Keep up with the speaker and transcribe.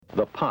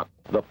the pot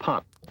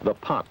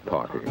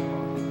party.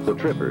 The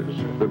Trippers,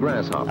 the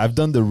Grasshoppers. I've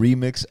done the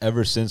remix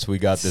ever since we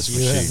got this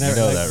machine. You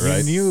know that,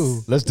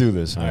 right? Let's do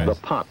this, man. The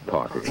pot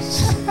party.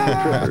 The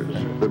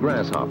Trippers, the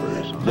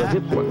Grasshoppers, the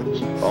hip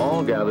ones,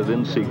 all gathered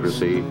in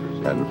secrecy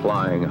and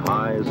flying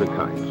high as a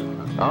kite.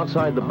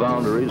 Outside the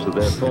boundaries of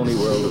their phony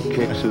world of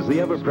kicks is the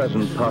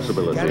ever-present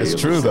possibility. It's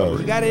true, though.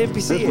 You got to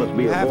NPC This must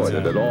be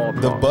avoided at all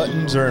costs. The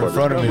buttons are in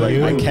front of me.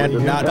 Like, I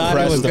cannot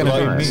press the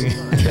buttons.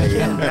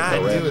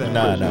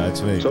 Nah,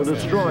 it's me. So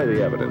destroy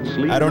the evidence.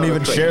 I don't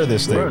even share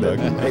this thing, Burn it Doug.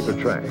 in paper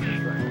trash.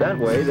 That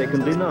way they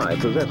can deny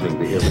possessing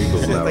the illegal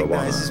marijuana.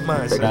 Nah, it's just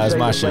mine. They can Nah, it's say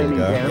my the shit, flaming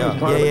Doug. can is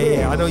part of the Yeah.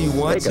 game. I know you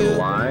want They can to,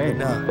 lie. but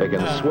no. They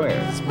can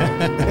swear.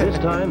 This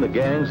time the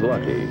gang's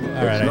lucky. right,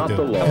 It's I not do.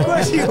 the law. Of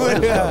course you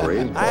would.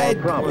 Discoveries I cause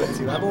had problems.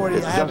 to. I've already-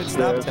 It's I haven't just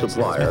stopped their touching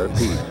supplier,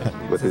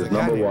 Pete, with his I got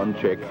number it. one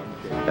chick,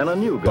 and a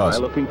new guy Buzz.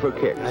 looking for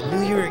kicks. I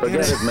knew you were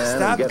Forget gonna it, man,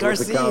 stop and get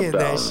with the Garcia in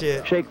that countdown.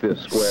 shit. Shake this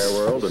square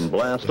world and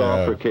blast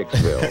off for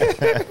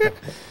Kicksville.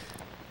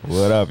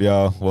 What up,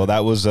 y'all? Well,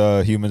 that was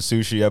Human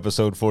Sushi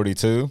episode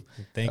 42.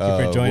 Thank you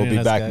for joining us. We'll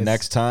be back guys.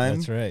 next time.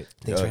 That's right.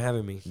 Thanks for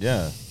having me.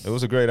 Yeah, it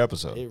was a great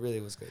episode. It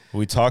really was good.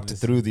 We talked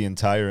through the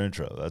entire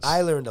intro.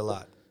 I learned a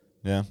lot.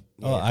 Yeah.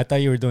 Oh, I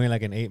thought you were doing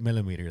like an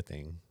 8mm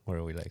thing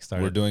where we like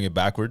started. We're doing it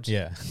backwards.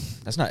 Yeah.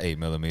 That's not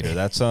 8mm.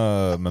 That's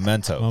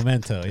Memento.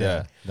 Memento. Yeah.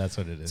 Yeah. That's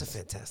what it It's a is.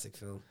 fantastic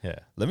film. Yeah.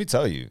 Let me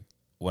tell you,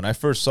 when I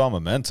first saw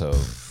Memento,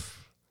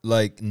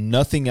 like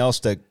nothing else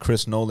that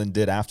Chris Nolan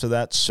did after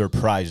that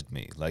surprised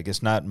me. Like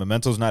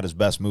Memento's not his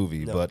best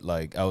movie, but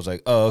like I was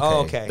like,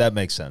 oh, okay, that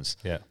makes sense.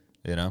 Yeah.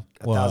 You know,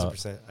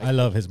 1,000%. I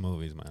love his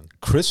movies, man.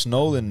 Chris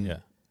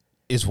Nolan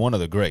is one of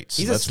the greats.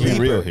 He's Let's a sleeper. be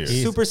real here.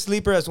 Super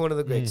sleeper as one of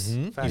the greats.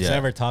 Mm-hmm. He's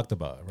never talked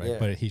about, right? Yeah.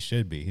 But he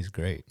should be. He's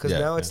great. Because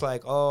now it's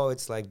like,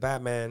 it's like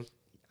Batman.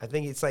 I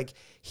think it's like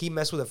he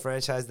messed with a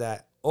franchise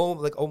that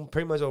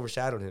pretty much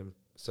overshadowed him.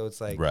 So it's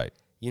like, Right.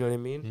 You know what I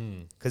Hmm.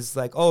 mean? Because it's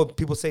like,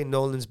 people say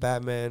Nolan's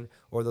Batman,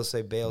 or they'll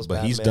say Bale's But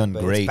Batman. he's done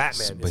but great. It's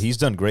Batman. But he's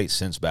done great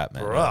since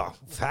Batman. Bro,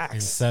 facts.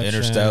 Inception.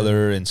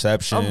 Interstellar,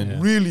 Inception. I'm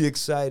really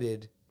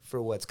excited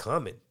for what's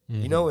coming.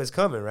 You know what's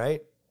coming,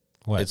 right?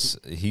 What?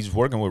 He's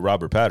working with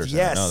Robert Pattinson.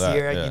 Yes, I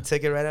know that. you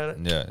took it right out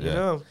of Yeah, you yeah.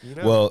 know.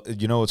 Well,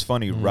 you know what's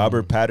funny?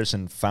 Robert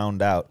Pattinson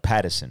found out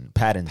Pattinson.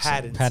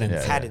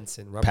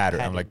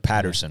 I'm like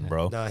Patterson,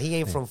 bro. Nah, he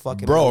ain't from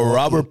fucking Bro, Milwaukee.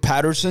 Robert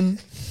Patterson.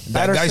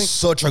 That guy's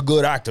such a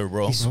good actor,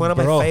 bro. He's one of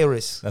my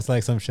favorites. That's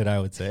like some shit I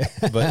would say.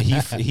 But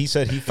he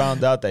said he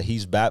found out that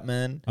he's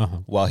Batman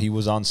while he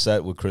was on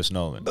set with Chris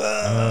Nolan.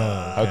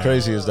 How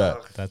crazy is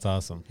that? That's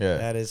awesome. Yeah,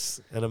 That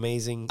is an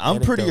amazing. I'm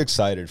pretty anecdote.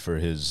 excited for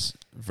his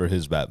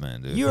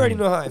Batman, dude. You already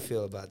know how I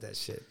feel about that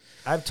shit.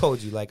 I've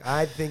told you, like,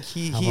 I think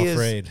he I'm is.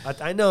 afraid.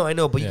 I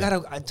know, but you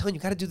gotta. I'm telling you,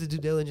 you gotta do the due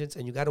diligence,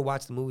 and you gotta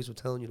watch the movies we're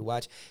telling you to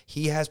watch.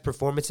 He has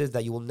performances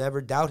that you will never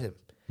doubt him,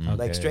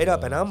 like straight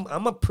up. And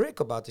I'm a prick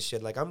about this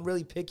shit. Like, I'm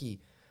really picky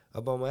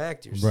about my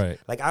actors. Right.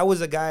 Like, I was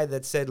a guy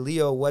that said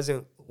Leo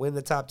wasn't in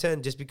the top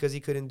 10 just because he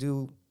couldn't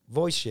do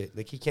voice shit.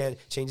 Like, he can't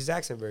change his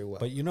accent very well.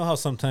 But you know how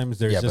sometimes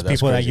there's Yeah, but just that's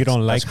people that crazy. you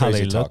don't like That's how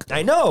they crazy look. talk.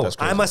 I know That's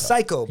crazy I'm a talk.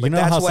 psycho, but You know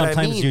that's how what I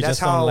sometimes mean. you That's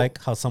just how. don't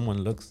like how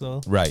someone looks,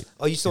 though. Right.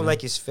 Oh, you just don't like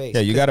his face.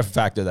 Yeah, you got to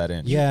factor that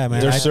in. Yeah, man.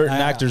 There's certain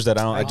actors that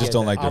I I just get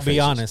don't that. like their I'll be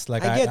faces. honest.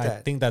 Like I I, get I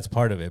that. think that's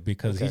part of it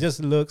because he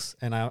just looks,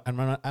 and I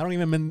don't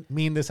even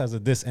mean this as a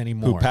diss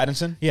anymore. Who,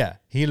 Pattinson? Yeah,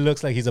 he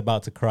looks like he's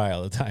about to cry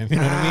all the time. You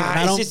know what I mean? And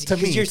I It's don't, just to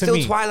because me, you're to still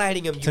me,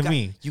 twilighting him. to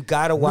me, You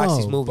gotta watch No,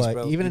 these movies, but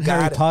bro. Even You in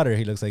Harry gotta. Potter,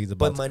 he looks like he's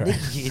about But to my cry.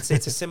 nigga,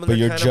 it's a similar. But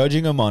you're kind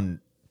judging him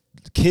on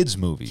kids'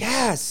 movies.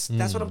 Yes,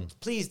 that's what I'm.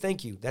 Please,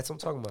 thank you. That's what I'm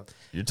talking about,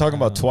 You're talking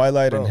about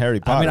Twilight and Harry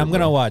Potter. I mean, I'm gonna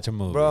bro. watch a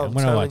movie. Bro, I'm I'm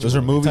gonna telling watch. you. Those are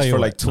I'll movies tell you for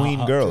what, like tween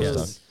I'll- girls. yes.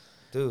 dog.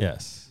 dude.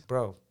 Yes.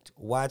 Bro,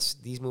 watch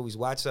these movies.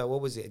 Watch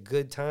what was it?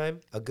 Good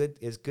Time.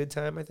 Good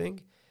Time. I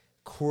think.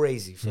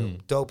 Crazy film.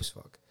 Dope as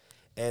fuck.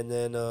 And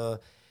then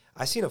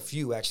I seen a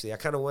few actually. I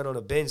kind of went on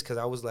a binge because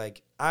I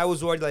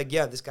was worried like,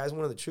 yeah, this guy's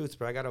one of the truths,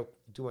 but I gotta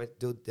do my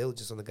due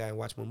diligence on the guy and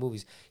watch more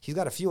movies. He's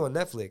got a few on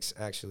Netflix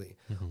actually.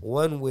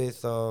 One with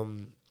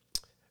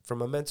from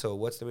Memento.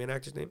 What's the main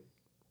actor's name?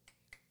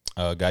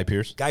 Guy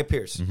Pearce. Guy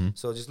Pearce.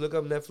 So just look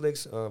up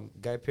Netflix,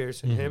 Guy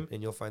Pearce and him,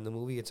 and you'll find the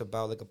movie. It's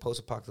about like a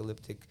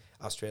post-apocalyptic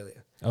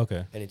Australia,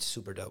 Okay. and it's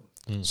super dope.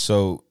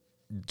 So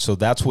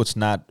that's what's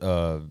not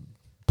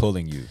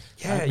pulling you.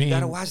 Yeah, I you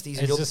gotta mean, watch these.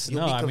 And it's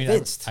you'll be I mean,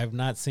 convinced. I've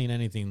not seen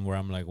anything where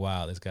I'm like,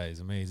 wow, this guy is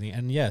amazing.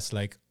 And yes,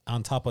 like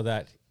on top of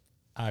that,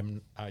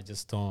 I'm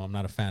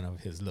not a fan of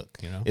his look.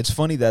 You know, It's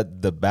funny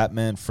that the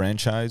Batman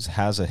franchise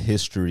has a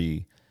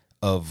history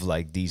of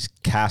like these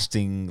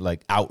casting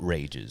like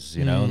outrages,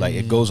 you know, like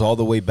it goes all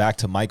the way back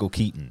to Michael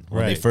Keaton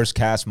when they Right. first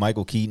cast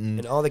Michael Keaton.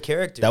 and all the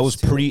characters. That was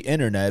too.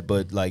 pre-internet,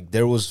 but like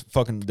there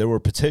were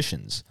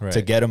petitions to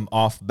Right. get him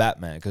off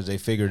Batman because they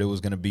figured it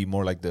was going to be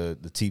more like the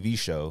TV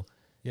show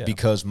Yeah.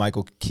 because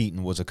Michael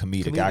Keaton was a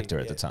comedic Comedian, actor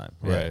at the yeah. time.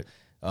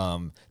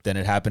 Right. Then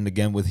it happened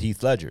again with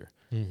Heath Ledger.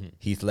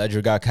 Heath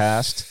Ledger got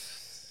cast.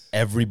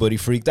 everybody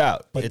freaked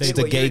out. They It's did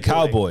the what gay you're doing.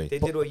 cowboy. They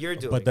did what you're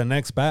doing. But the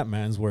next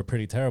Batmans were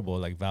pretty terrible,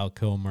 like Val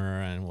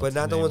Kilmer and. But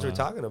not the ones we're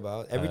talking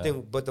about.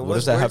 Everything, but the what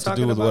ones does that we're have to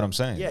talking do with about, what I'm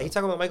saying? Yeah, he's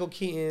talking about Michael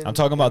Keaton. I'm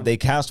talking about they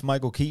cast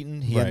Michael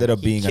Keaton. He Right. ended up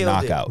He being a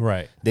killed it. knockout.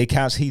 Right. They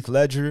cast Heath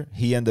Ledger.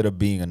 He ended up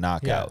being a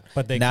knockout.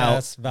 But they now,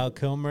 cast Val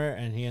Kilmer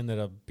and he ended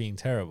up being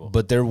terrible.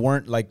 but there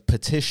weren't like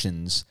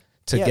petitions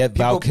to Yeah, get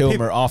Val people-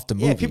 Kilmer off the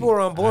movie. Yeah, people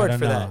were on board don't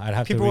for know. that. I'd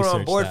have to People were on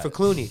research board that. for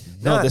Clooney.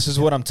 No, Not- this is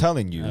what I'm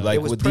telling you. Like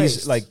It was with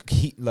praised.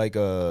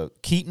 these,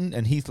 Keaton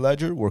and Heath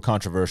Ledger were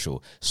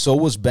controversial. So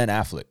was Ben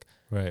Affleck.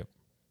 right.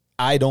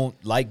 I don't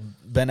like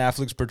Ben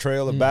Affleck's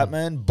portrayal of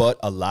Batman, but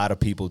a lot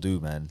of people do,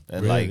 man.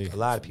 And Really? like A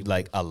lot of people.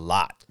 like a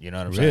lot. You know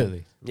what I'm saying?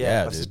 Really?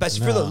 Yeah, dude.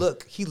 especially for the No.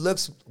 look. He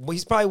looks. Well,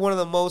 he's probably one of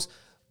the most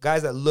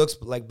guys that looks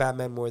like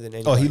Batman more than Oh,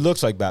 anybody. he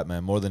looks like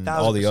Batman more than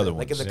 1000%. all the other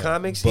ones. Like in the Yeah.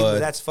 comics, But-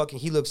 that's fucking.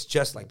 He looks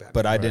just like Batman.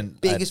 But I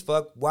didn't. Big I- as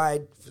fuck,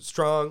 wide,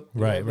 strong. you know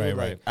what I Right, mean? right,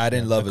 Like, right. I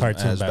didn't The love him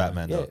cartoon as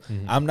Batman. Batman, though.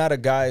 Yeah. I'm not a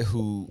guy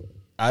who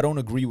I don't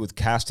agree with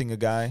casting a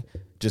guy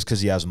just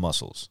because he has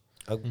muscles.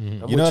 I'm You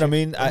know with what I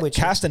mean? I'm with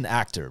you. Cast an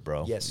actor,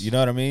 bro. Yes. You know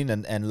what I mean?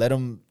 And let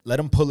him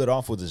pull it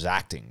off with his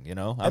acting. You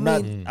know, I'm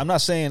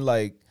not saying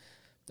like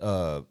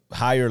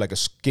hire like a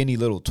skinny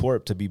little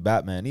twerp to be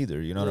Batman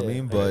either. You know what I Yeah, mean?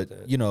 I get But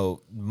that. you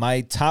know,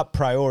 my top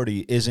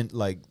priority isn't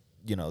like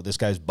this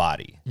guy's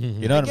body.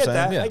 You know I what get I'm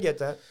that. saying? I get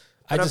that.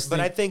 I But, just but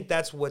I think- think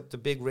that's what the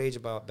big rage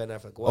about Ben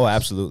Affleck was. Oh,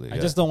 absolutely. I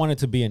yeah. just don't want it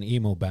to be an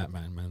emo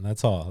Batman, man.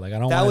 That's all. Like I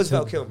don't. That want was it to,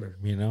 Val Kilmer.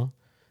 You know,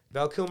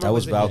 Val Kilmer. That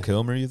was in Val it.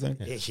 Kilmer. You think?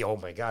 Yeah, oh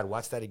my God,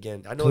 watch that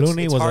again. I know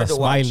Clooney it's was hard a to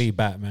watch. smiley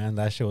Batman.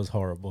 That shit was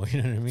horrible.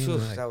 You know what I mean?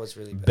 Oof, Like, that was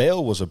really bad.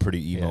 Bale was a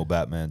pretty emo Yeah.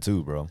 Batman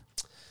too, bro.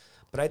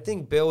 But I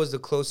think Bale was the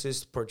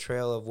closest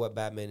portrayal of what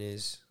Batman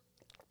is.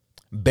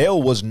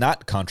 Bale was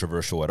not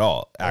controversial at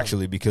all,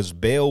 actually, because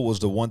Bale was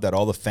the one that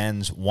all the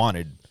fans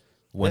wanted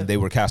when they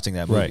were casting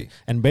that movie. right.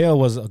 And Bale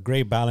was a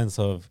great balance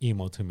of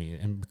emo to me,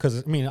 and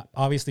because I mean,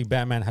 obviously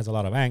Batman has a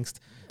lot of angst.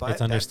 But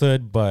It's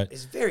understood, but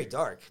It's very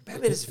dark.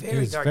 Batman is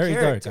very it's dark very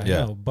character. dark. I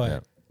Yeah, know, but yeah.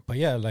 but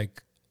yeah,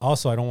 like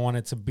also I don't want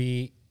it to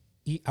be.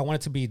 I want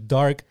it to be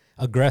dark,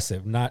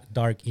 aggressive, not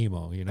dark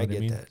emo. You know I what I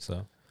get mean? that.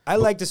 So I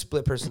like the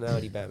split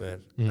personality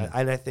Batman,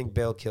 and I think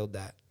Bale killed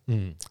that.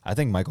 I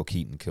think Michael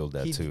Keaton killed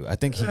that He- too. I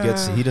think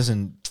he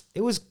doesn't.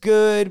 It was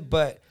good,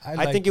 but I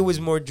like- think it was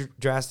more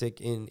drastic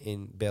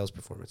in Bale's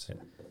performance.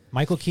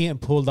 Michael Keaton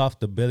pulled off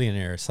the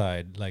billionaire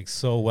side like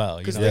so well.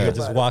 You 'Cause know, think he just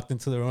about it. walked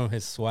into the room,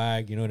 his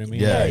swag. You know what I mean?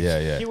 Yeah, Like,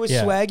 yeah. He was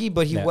Yeah. swaggy,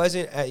 but he Yeah.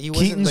 wasn't. He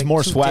wasn't Keaton's like,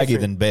 more too swaggy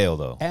different. than Bale,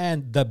 though.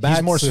 And the bat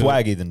He's more suit,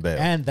 swaggy than Bale.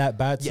 And that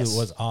bat suit Yes.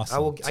 was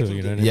awesome I too. can You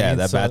know get what I Yeah, mean?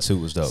 that bat suit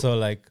was dope. So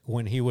like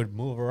when he would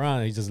move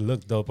around, he just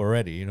looked dope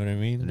already. You know what I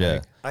mean? Yeah,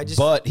 Like, I just-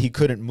 but he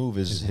couldn't move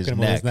his couldn't move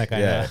neck. his neck, I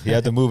Yeah, know. he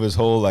had to move his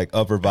whole like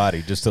upper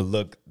body just to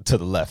look to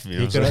the left. You know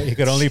he what I'm could saying? he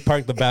could only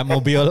park the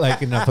Batmobile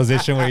like in a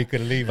position where he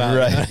could leave out.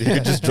 Right, he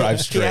could just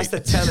drive He has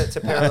straight. to tell it to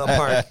parallel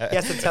park. He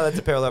has to tell it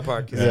to parallel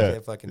park because Yeah, he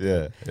can't fucking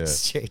yeah, yeah.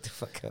 straight the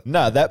fuck up.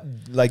 Nah, that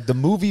like the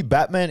movie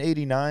Batman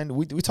 '89.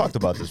 We talked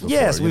about this before.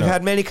 Yes, you we've know?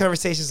 had many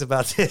conversations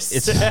about this.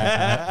 It's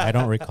I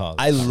don't recall.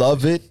 I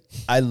love it.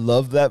 I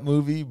love that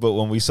movie, but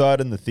when we saw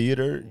it in the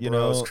theater, you Bro,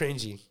 it know, was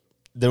cringy.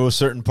 there were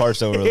certain parts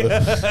that were a little,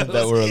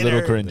 that were a It little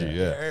hurt. cringy. It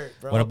Yeah, hurt,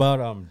 bro. What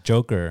about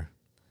Joker?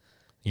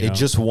 You it know?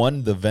 just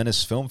won the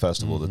Venice Film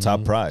Festival, the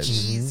top prize,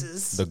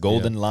 Jesus? the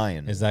Golden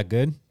Lion. Is that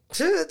good?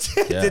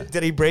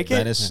 Did he break it?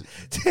 Venice,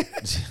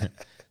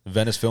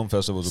 Venice Film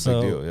Festival was a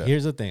So big deal. Yeah,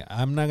 here's the thing.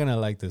 I'm not gonna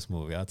like this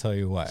movie. I'll tell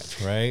you why.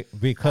 Right? I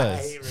Because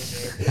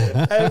hate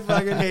Renee. I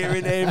fucking hate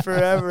Renee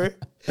forever.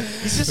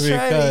 He's just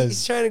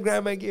Because- trying to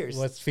grind my gears.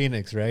 what's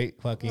Phoenix, right?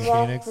 Fucking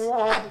Phoenix.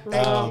 Well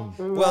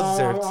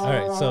deserved. All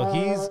right, so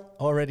he's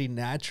already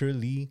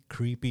naturally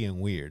creepy and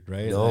weird,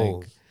 right? No.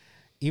 Like,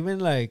 even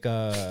like,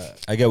 I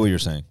get what you're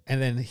saying.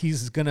 and then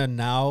he's gonna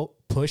now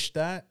push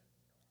that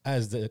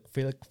as the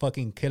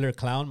fucking killer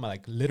clown.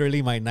 Like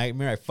literally my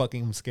nightmare. I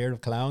fucking am scared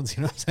of clowns.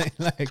 You know what I'm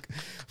saying? Like,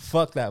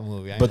 fuck that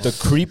movie. I But know. the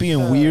creepy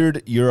and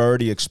weird, you're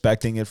already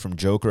expecting it from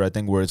Joker. I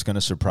think where it's going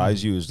to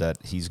surprise you is that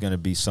he's going to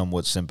be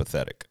somewhat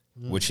sympathetic,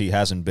 which he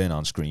hasn't been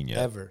on screen yet.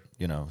 Ever.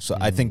 You know, so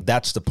I think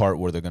that's the part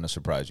where they're going to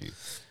surprise you.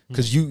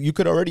 Because you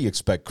could already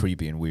expect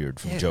creepy and weird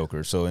from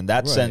Joker. So in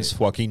that Right. sense,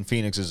 Joaquin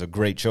Phoenix is a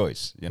great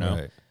choice, you know?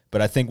 Right.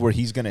 But I think where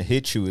he's going to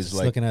hit you is Just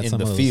like looking at in some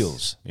the of those,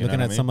 feels. You looking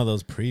know at what I some mean? of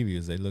those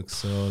previews, they look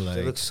so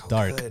like look so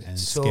dark good. and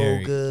So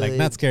scary. good. Like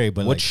not scary,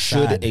 but What like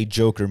should sad. a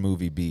Joker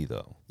movie be,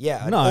 though?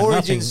 Yeah, an No, origin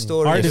nothing.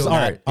 story. Art of is Joker.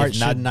 art. If Art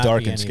not should not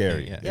dark be and anything.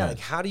 scary. Yeah, Yeah. like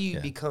how do you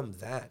become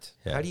that?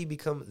 Yeah. How do you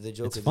become the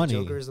Joker? The funny.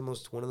 Joker is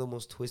one of the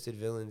most twisted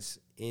villains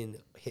in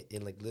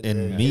like literary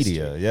In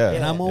media, history. yeah.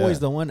 And I'm Yeah. always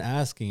the one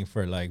asking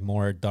for like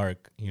more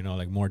dark, you know,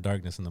 like more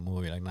darkness in the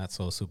movie, like not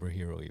so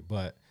superhero-y.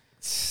 But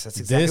That's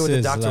exactly This what the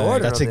is doctor like-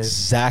 ordered. That's on this.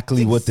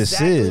 exactly what this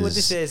exactly is. what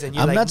this is, and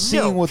you're I'm like, not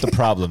seeing no. what the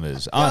problem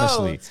is,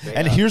 honestly. it's great.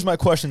 And here's my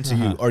question to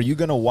you: Are you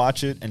going to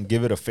watch it and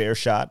give it a fair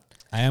shot?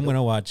 I am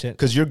gonna watch it.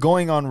 Because you're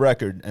going on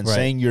record and Right.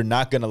 saying you're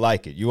not going to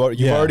like it. You've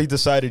Yeah. already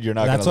decided you're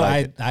not going That's to why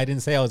like it. I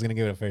didn't say I was gonna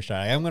give it a fair shot.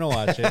 I am gonna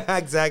watch it.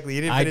 Exactly.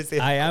 You didn't finish the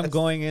I am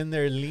going in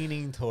there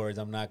leaning towards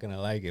I'm not gonna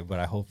like it, but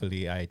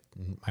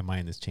my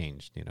mind is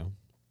changed. You know.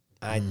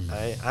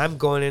 I'm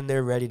going in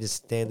there ready to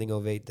standing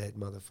ovate that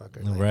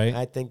motherfucker. Like, right.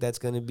 I think that's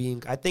gonna be.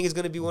 I think it's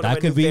gonna be one that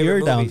of my could be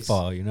favorite your movies.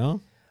 downfall. You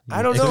know.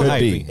 I don't It know. could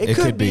be. It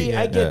could be.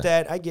 Yeah. I get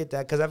that. I get that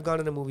because I've gone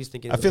into movies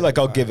thinking. I feel like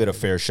I'll give it a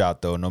fair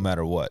shot though, no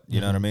matter what. You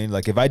know what I mean?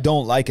 Like if I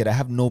don't like it, I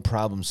have no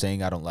problem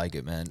saying I don't like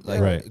it, man. Like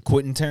Right.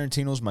 Quentin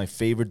Tarantino's my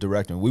favorite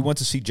director. We went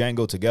to see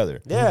Django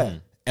together. Yeah.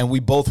 And we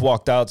both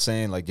walked out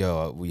saying like,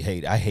 "Yo,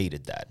 I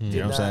hated that." You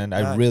know what I'm saying?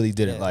 I really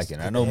didn't like it.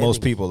 I know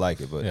most people like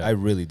it, but I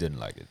really didn't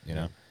like it. You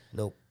know?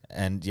 Nope.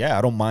 And yeah,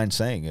 I don't mind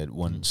saying it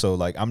when so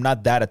like I'm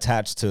not that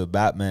attached to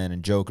Batman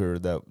and Joker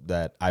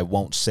that I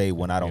won't say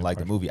when I don't like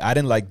the movie. I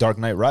didn't like Dark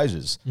Knight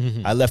Rises.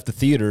 I left the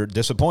theater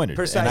disappointed.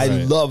 Precisely.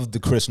 And I loved the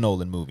Chris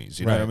Nolan movies.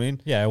 You know what I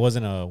mean? Yeah, it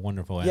wasn't a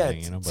wonderful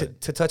ending, you know.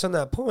 But to touch on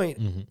that point,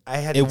 I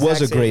had. It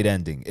was a great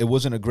ending. It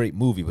wasn't a great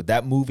movie, but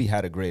that movie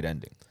had a great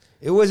ending.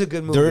 It was a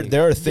good movie.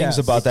 There are things Yes.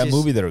 about that just-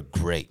 movie that are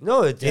great.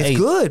 No, it's Hey.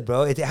 good,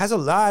 bro. It has a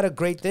lot of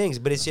great things,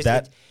 but it's just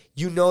That-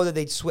 you know that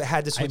they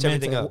had to switch meant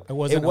everything it- up. it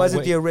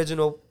wasn't the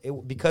original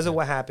because of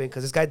what happened.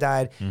 Because this guy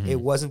died,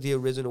 it wasn't the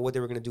original. What they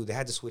were going to do, they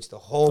had to switch the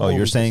whole. Oh, movie.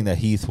 you're saying that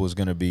Heath was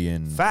going to be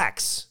in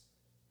Facts,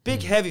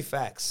 big heavy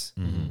facts.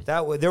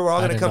 That they were all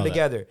I going to didn't come know that.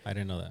 together. I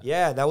didn't know that.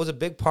 Yeah, that was a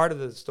big part of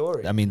the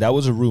story. I mean, that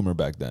was a rumor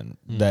back then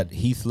that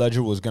Heath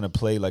Ledger was going to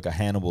play like a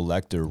Hannibal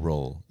Lecter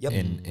role Yep.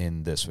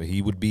 in this.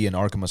 He would be in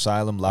Arkham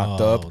Asylum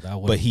locked Oh, up, that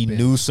would've but he been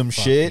knew some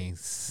shit. fucking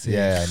sick.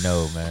 Yeah, I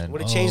know, man.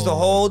 Would have changed the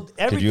whole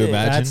everything. you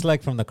imagine? That's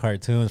like from the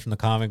cartoons, from the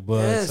comic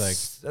books. Yes,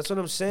 Like that's what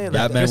I'm saying.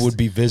 Batman Like, would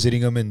be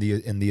visiting him in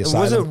the asylum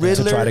wasn't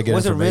Riddler? to try to get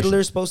Wasn't information.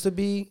 Riddler supposed to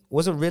be?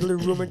 Wasn't Riddler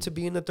rumored to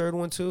be in the third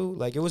one too?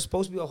 Like it was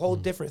supposed to be a whole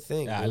different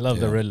thing. yeah, I dude. love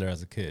the Yeah. Riddler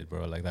as a kid,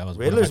 bro. Like that was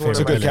Riddler's one one of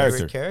my of It's a my favorite good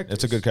favorite character. characters.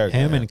 It's a good character.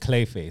 Him yeah. and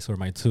Clayface were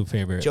my two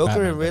favorite. Joker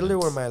Batman and Riddler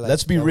villains. were my like.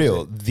 Let's be that was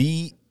real.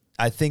 it.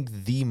 I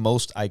think the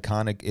most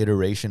iconic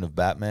iteration of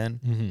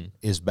Batman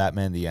is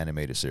Batman the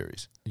Animated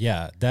Series.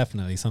 Yeah,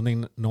 definitely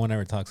something no one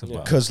ever talks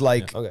about. Because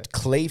like Okay.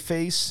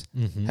 Clayface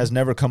has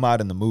never come out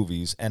in the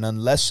movies, and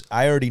unless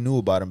I already knew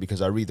about him because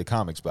I read the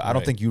comics, but I don't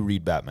Right. think you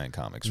read Batman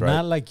comics, right?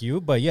 Not like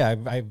you, but yeah,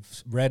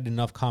 I've read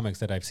enough comics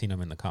that I've seen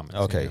him in the comics. you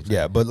know Okay, what I'm yeah,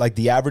 saying? but like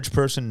the average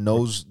person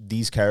knows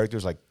these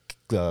characters like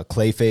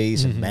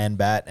Clayface and Man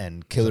Bat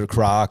and Killer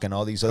Croc and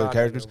all these other Croc, I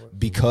characters know.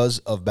 because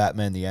of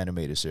Batman the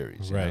Animated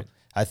Series. you know? Right.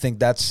 I think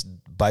that's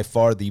by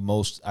far the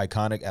most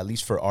iconic, at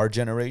least for our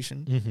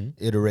generation,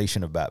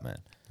 iteration of Batman.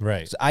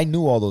 Right. So I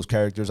knew all those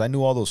characters. I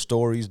knew all those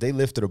stories. They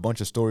lifted a bunch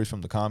of stories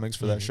from the comics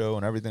for that show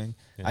and everything.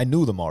 I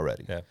knew them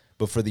already. Yeah.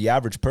 But for the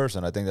average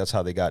person, I think that's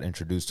how they got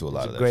introduced to a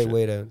lot It's of a that great shit.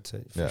 way to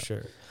for Yeah.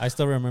 sure. I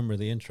still remember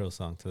the intro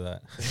song to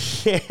that.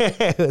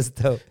 It was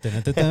dope.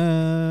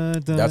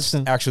 That's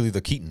actually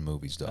the Keaton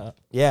movies, though.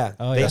 Yeah,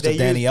 Oh, yeah. That's the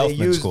Danny Elfman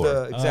used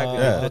score. Exactly,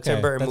 yeah. the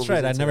Tim Burton That's movies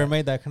right. I into never that.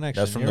 made that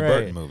connection. That's from You're the right.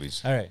 Burton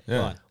movies. All right, Yeah.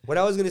 go on. What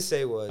I was gonna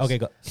say was Okay,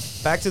 go.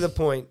 back to the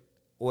point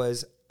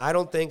was I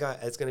don't think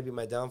it's gonna be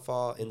my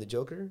downfall in the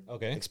Joker.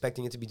 Okay.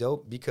 expecting it to be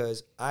dope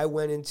because I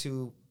went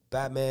into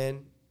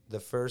Batman, the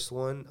first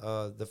one,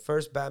 the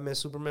first Batman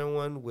Superman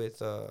one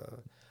with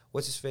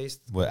what's his face?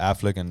 With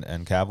Affleck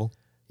and Cavill,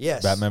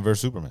 Yes, Batman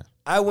vs Superman.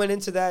 I went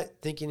into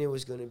that thinking it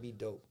was gonna be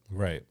dope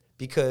Right.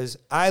 because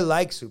I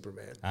like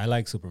Superman. I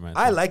like Superman.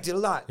 I too. liked it a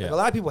lot. Yeah. Like a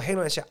lot of people hate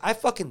on that shit. I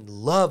fucking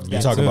loved You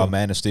that. talking too. about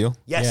Man of Steel?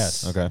 Yes.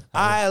 Yes. Okay.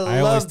 I I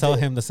always loved tell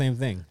it. him the same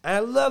thing. And I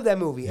love that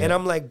movie. And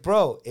I'm like,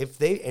 bro, if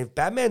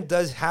Batman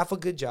does half a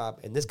good job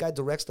and this guy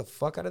directs the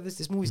fuck out of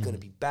this movie's gonna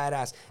be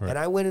badass. And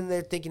I went in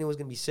there thinking it was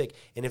gonna be sick.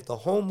 And if the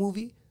whole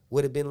movie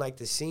would have been like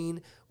the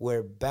scene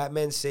where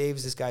Batman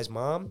saves this guy's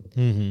mom,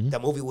 that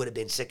movie would have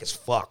been sick as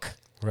fuck.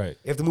 Right.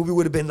 If the movie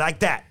would have been like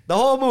that, the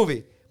whole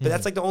movie. But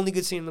that's like the only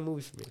good scene in the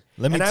movie for me.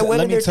 Let me and I t- went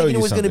let in me there tell thinking it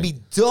you was gonna something. be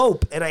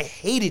dope, and I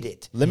hated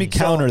it. Let me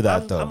counter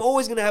that, I'm, though. I'm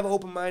always gonna have an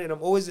open mind, and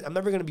I'm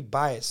never gonna be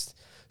biased.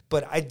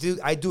 But I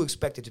do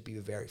expect it to be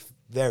a very,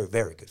 very,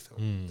 very good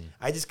film.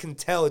 I just can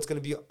tell it's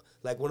gonna be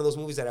like one of those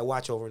movies that I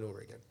watch over and over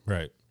again.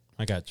 Right.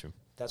 I got you.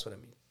 That's what I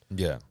mean.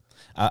 Yeah.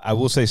 I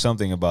will say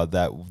something about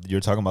that. You're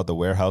talking about the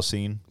warehouse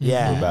scene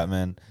Yeah. with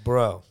Batman.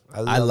 Bro,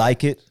 I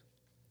like it,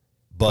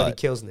 but he but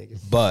kills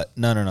niggas.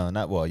 no,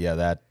 not well. Yeah,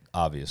 that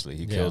obviously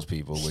he kills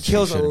people, which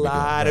Kills he a shouldn't be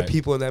lot doing. of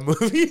people in that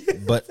movie.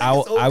 But It's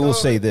I will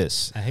say gone.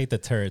 this. I hate the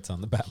turrets on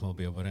the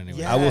Batmobile, but anyway.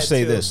 Yeah, I will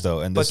say too. this though,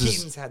 and But this is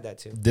Keaton's had that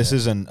too. this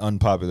is an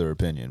unpopular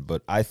opinion,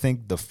 but I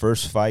think the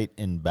first fight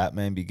in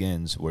Batman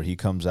Begins, where he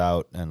comes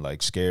out and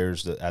like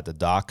scares at the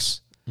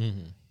docks,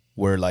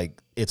 where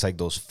like it's like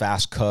those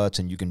fast cuts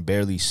and you can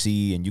barely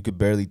see and you could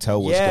barely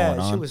tell what's Yeah, going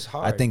that shit on. was I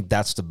hard. think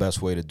that's the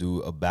best way to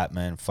do a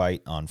Batman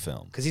fight on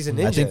film. 'Cause he's a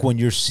I think ninja. when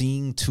you're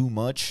seeing too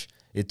much,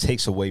 it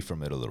takes away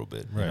from it a little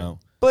bit. You Right. know?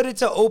 But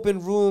it's an open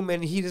room,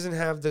 and he doesn't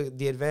have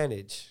the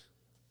advantage.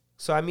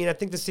 So I mean, I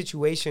think the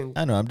situation.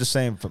 I know. I'm just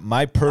saying, for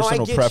my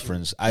personal get you.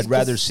 preference, I'd He's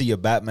rather just- see a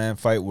Batman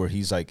fight where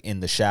he's like in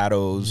the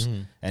shadows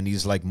and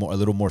he's like a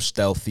little more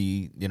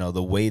stealthy. You know,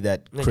 the way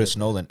that Chris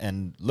Nolan.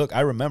 And look,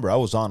 I remember I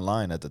was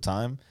online at the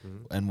time,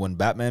 and when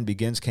Batman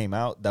Begins came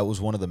out, that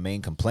was one of the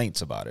main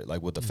complaints about it.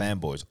 Like with the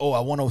fanboys, oh, I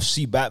want to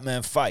see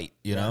Batman fight.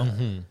 You know,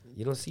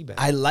 You don't see bad.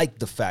 I like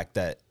the fact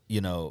that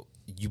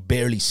you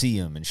barely see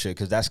him and shit,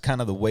 because that's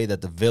kind of the way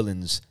that the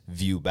villains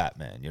view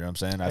Batman. You know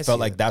what I'm saying? I felt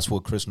like that's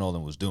what Chris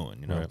Nolan was doing.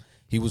 You know, right.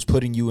 He was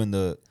putting you in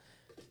the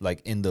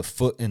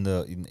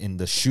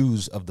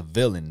shoes of the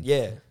villain.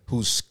 Yeah.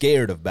 Who's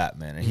scared of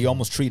Batman, and he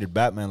almost treated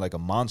Batman like a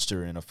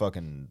monster in a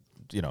fucking,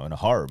 in a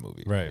horror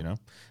movie. Right. You know?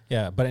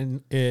 Yeah, but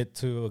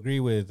to agree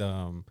with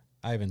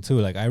Ivan too,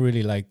 like I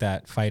really like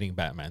that fighting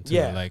Batman too.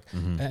 Yeah. Like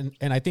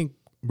and I think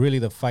really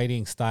the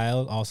fighting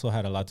style also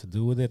had a lot to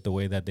do with it, the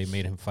way that they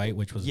made him fight,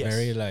 which was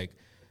very like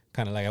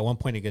kind of like at one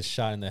point he gets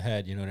shot in the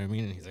head, you know what I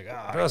mean? And he's like,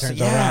 he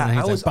turns around and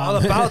he's I was all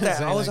about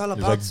that. I was all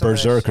about like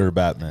Berserker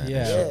Batman.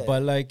 Yeah,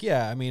 but like,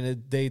 I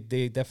mean, they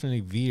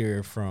definitely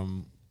veer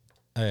from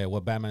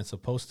what Batman's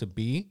supposed to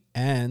be,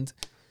 and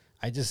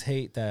I just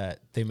hate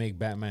that they make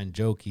Batman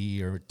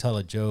jokey or tell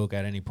a joke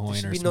at any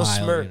point or no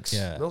smile. Smirks,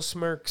 no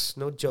smirks,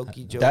 no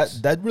jokey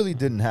jokes. That really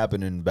didn't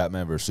happen in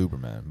Batman vs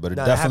Superman, but it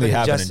definitely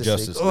happened in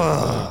Justice League.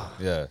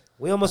 Yeah,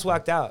 we almost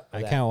walked out.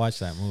 I can't watch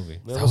that movie.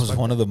 That was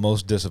one of the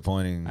most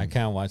disappointing. I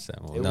can't watch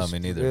that movie. No, me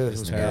neither. It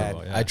was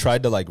terrible. I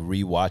tried to like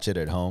rewatch it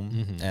at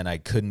home, and I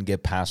couldn't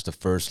get past the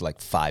first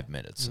like 5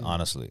 minutes.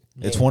 Honestly,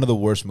 it's one of the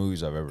worst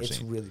movies I've ever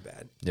seen. It's really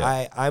bad.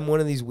 Yeah. I'm one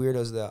of these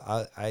weirdos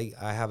that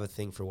I have a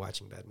thing for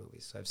watching bad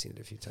movies. So I've seen it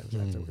a few times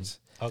afterwards.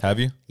 Okay. Have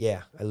you?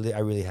 Yeah, I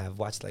really have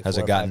watched like. Has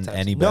 4 it or 5 gotten times.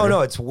 any better?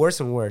 No, it's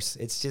worse and worse.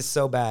 It's just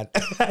so bad.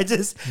 I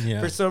just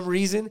for some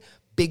reason,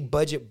 big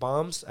budget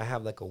bombs. I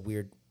have like a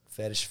weird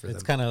fetish for them.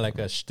 It's kind of like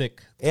a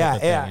shtick.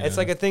 Yeah. It's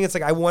like a thing. It's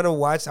like I want to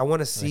watch. I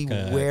want to see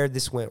where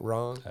this went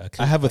wrong.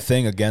 I have a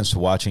thing against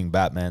watching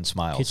Batman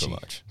smile so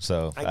much,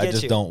 so I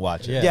just don't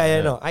watch it.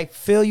 Yeah. No, I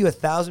feel you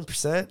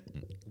 1,000%,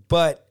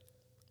 but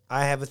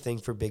I have a thing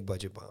for big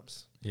budget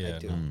bombs. Yeah, I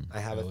do. I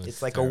have it.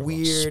 It's like terrible. a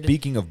weird.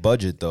 Speaking of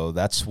budget, though,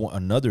 that's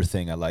another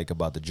thing I like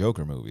about the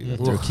Joker movie.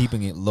 That they're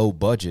keeping it low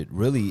budget.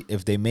 Really,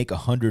 if they make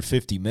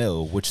 150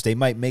 mil, which they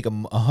might make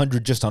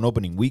 100 just on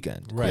opening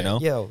weekend, right? You know,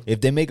 Yo.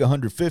 If they make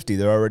 150,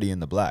 they're already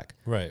in the black,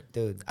 right?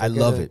 Dude, I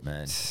love it,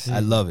 man. I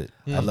love it.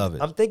 I love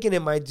it. I'm thinking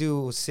it might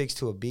do 6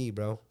 to a B,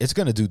 bro. It's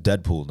gonna do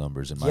Deadpool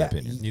numbers, in my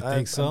opinion. You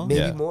think so?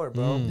 Maybe more,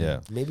 bro.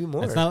 Yeah, maybe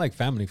more. It's not like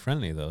family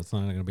friendly though. It's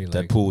not gonna be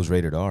like Deadpool was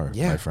rated R,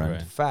 my friend.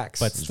 Right.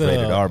 Facts, but it's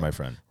rated R, my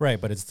friend. Right,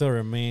 but it still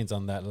remains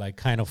on that like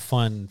kind of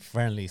fun,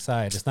 friendly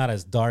side. It's not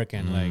as dark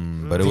and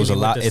like. But it was a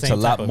lot. It's a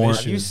lot more.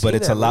 But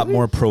it's a lot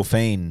more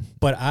profane.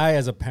 But I,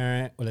 as a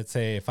parent, let's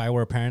say if I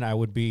were a parent, I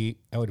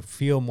would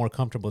feel more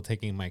comfortable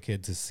taking my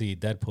kid to see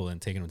Deadpool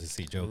and taking him to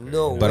see Joker.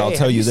 No, but I'll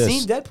tell you this: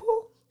 seen Deadpool?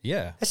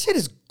 Yeah, that shit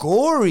is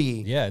gory.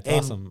 Yeah, it's and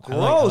awesome. Gross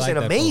I like and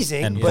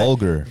amazing, and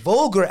vulgar.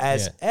 Vulgar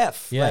as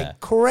F. Yeah. Like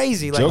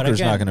crazy. Like,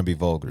 Joker's not going to be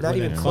vulgar. Not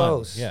even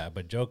close. Yeah,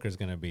 but Joker's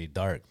going to be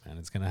dark, man.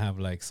 It's going to have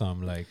like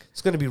some like.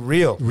 It's going to be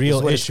real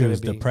issues,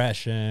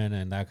 depression,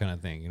 and that kind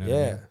of thing. You know. Yeah.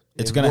 What I mean?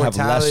 It's going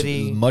to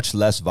have much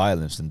less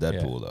violence than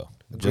Deadpool, though.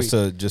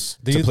 Agreed.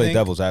 Just to play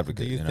devil's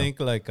advocate. Do you think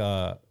like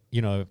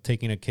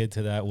taking a kid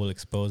to that will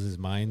expose his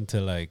mind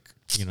to like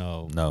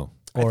No.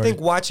 I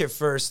think watch it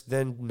first,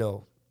 then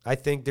no. I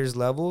think there's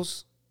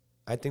levels.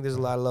 I think there's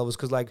a lot of levels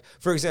because, like,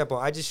 for example,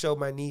 I just showed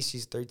my niece.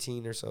 She's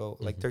 13 or so,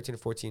 like 13 or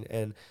 14,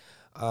 and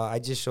I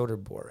just showed her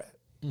Borat.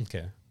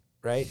 Okay.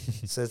 Right,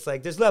 so it's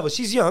like there's levels.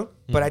 She's young,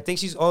 but I think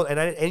she's old,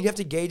 and you have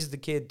to gauge the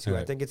kid too. Right.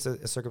 I think it's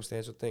a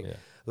circumstantial thing. Yeah.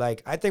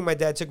 Like I think my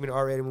dad took me to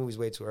R-rated movies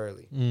way too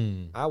early.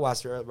 I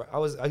watched her.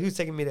 He was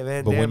taking me to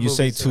Van Damme. But when you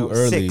say too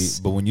early,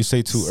 6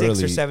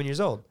 or 7 years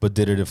old. But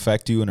did it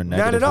affect you in a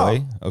negative Not at all.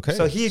 way? Okay.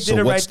 So he did it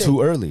right. What's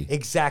too early?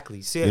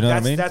 Exactly. See, you know what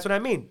I mean? That's what I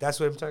mean. That's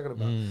what I'm talking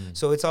about.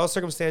 So it's all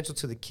circumstantial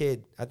to the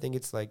kid. I think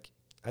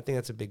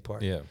that's a big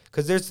part. Yeah.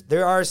 Because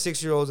there are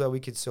 6-year-olds that we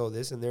could show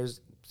this, and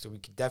so we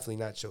could definitely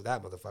not show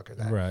that motherfucker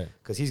that. Right.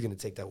 Because he's going to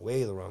take that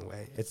way the wrong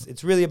way.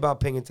 It's really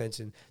about paying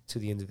attention to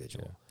the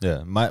individual.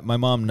 Yeah. My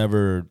mom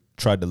never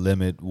tried to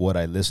limit what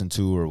I listen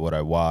to or what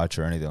I watch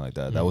or anything like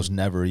that. That was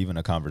never even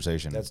a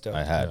conversation That's dope.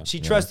 I had. Yeah. She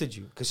trusted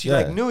you because she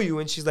knew you,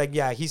 and she's like,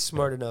 yeah, he's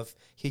smart enough.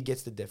 He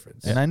gets the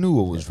difference. And I knew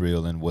what was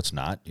real and what's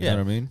not. You know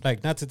what I mean?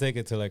 Like, not to take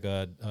it to like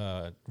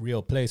a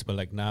real place, but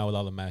like now with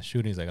all the mass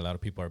shootings, like a lot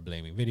of people are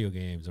blaming video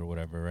games or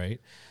whatever, right?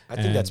 I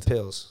think that's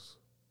pills.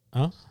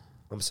 Huh?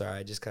 I'm sorry,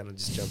 I just kind of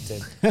jumped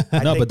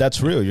in. No, but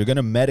that's real. You're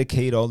gonna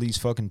medicate all these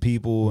fucking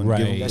people and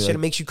give them that shit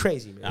makes you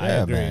crazy, man. I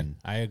agree. Man.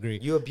 I agree.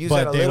 You abuse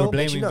but that a little,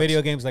 they were blaming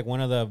video games like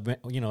one of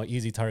the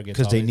easy targets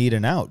because they need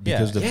an out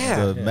because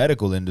the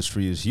medical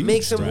industry is huge.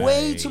 Makes them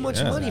way too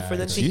much money for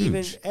them to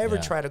even ever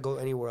try to go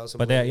anywhere else.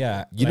 But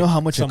you know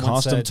how much it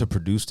costs them to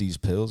produce these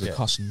pills? It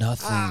costs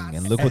nothing,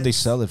 and look what they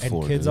sell it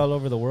for. And kids all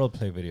over the world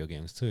play video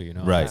games too. You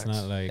know, right? It's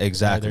not like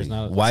exactly.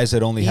 Why is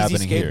it only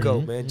happening here?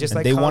 Man. Just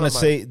like they want to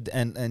say,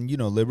 and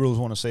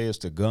liberals want to say it's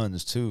the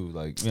guns too.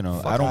 Like,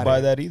 I don't buy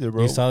that either,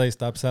 bro. You saw they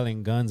stopped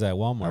selling guns at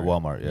Walmart. At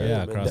Walmart,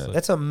 yeah.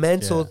 That's a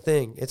mental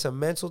thing. It's a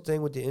mental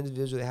thing with the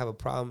individual. They have a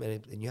problem,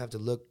 and you have to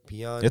look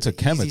beyond. It's a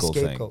chemical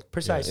thing.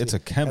 Precisely. It's a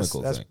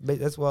chemical thing.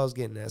 That's what I was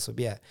getting at. So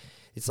yeah,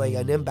 it's like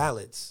an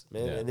imbalance,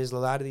 man. And there's a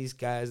lot of these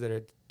guys that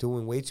are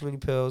doing way too many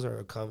pills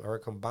or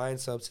combined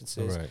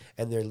substances,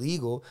 and they're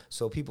legal,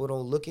 so people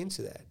don't look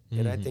into that.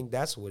 And I think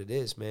that's what it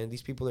is, man.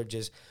 These people are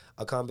just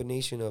a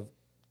combination of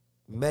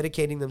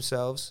medicating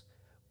themselves,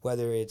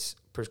 whether it's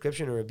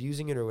prescription or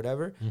abusing it or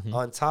whatever.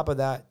 On top of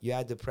that, you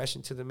add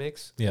depression to the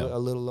mix, a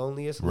little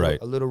loneliness, right,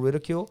 a little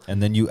ridicule,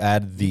 and then you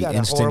add the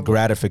instant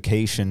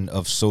gratification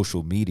of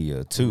social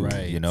media too.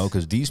 Right. You know,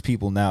 because these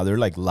people now, they're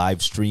like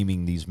live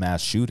streaming these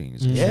mass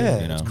shootings. Yeah,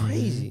 you know? it's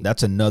crazy.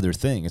 That's another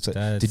thing. It's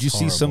like, did you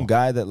see some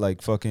guy that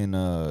like fucking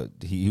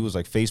he was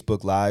like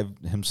Facebook Live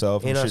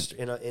himself in and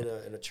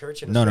a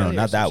church? In no,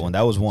 not that one.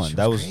 That was one.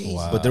 That was,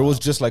 but there was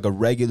just like a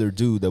regular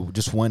dude that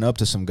just went up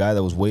to some guy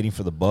that was waiting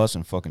for the bus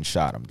and fucking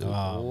shot him, dude.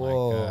 Oh my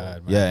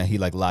God, man. Yeah, he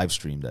like live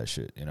streamed that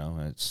shit. You know,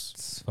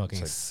 it's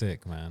fucking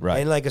sick, man. Right.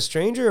 And like a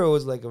stranger, or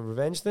was like a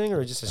revenge thing,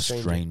 or just a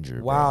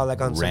stranger? Wow, bro.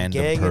 like on some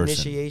gang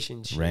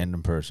initiation shit.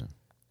 Random person.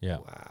 Yeah.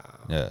 Wow.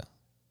 Yeah.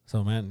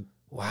 So man.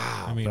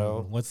 Wow. I mean,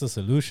 bro. What's the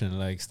solution?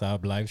 Like,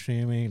 stop live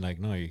streaming? Like,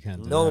 no, you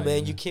can't. No,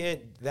 man, you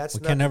can't. That's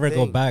we not can never the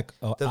go thing. back.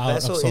 The out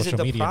vessel of social isn't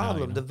the media problem.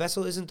 now, you know? The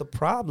vessel isn't the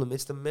problem.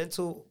 It's the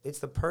mental. It's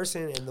the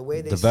person and the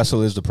way they. The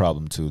vessel is the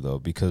problem too, though,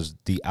 because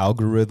the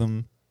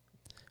algorithm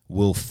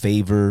will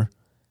favor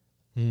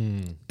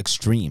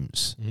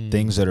extremes,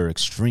 things that are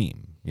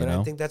extreme. You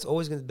know? I think that's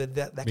always going to be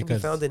that can be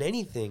found in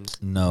anything.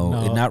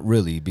 No, not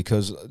really,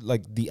 because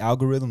like the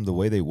algorithm, the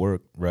way they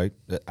work, right?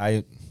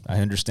 I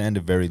understand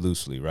it very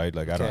loosely, right?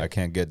 Like I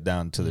can't get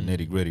down to the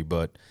nitty gritty,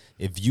 but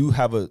if you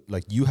have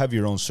you have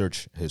your own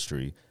search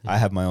history, I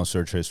have my own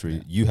search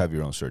history, you have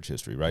your own search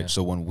history, right?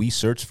 So when we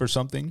search for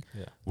something,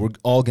 we're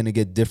all going to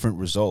get different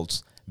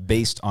results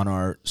based on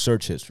our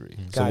search history.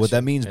 So what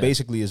that means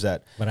basically is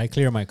that. But I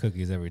clear my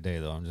cookies every day,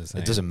 though. I'm just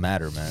saying. It doesn't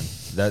matter, man.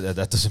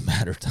 That doesn't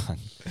matter, Don.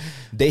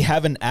 They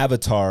have an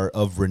avatar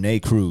of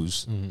Renee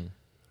Cruz,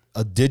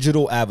 a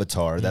digital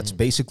avatar that's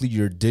basically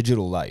your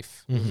digital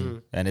life,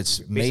 and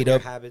it's made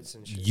up. Habits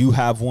and shit. You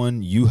have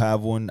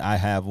one, I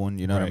have one.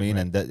 You know what I mean?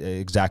 And that,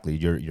 exactly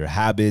your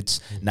habits.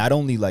 Not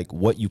only like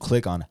what you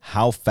click on,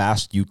 how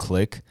fast you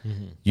click.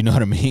 You know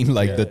what I mean?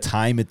 Like the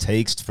time it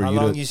takes for how you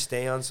long to you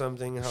stay on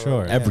something.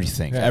 Sure,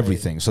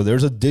 everything. So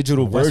there's a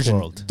digital version.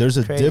 Westworld. There's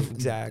a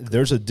Exactly.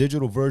 there's a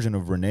digital version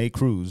of Renee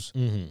Cruz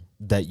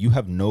that you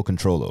have no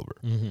control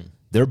over.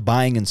 They're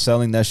buying and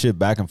selling that shit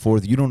back and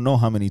forth. You don't know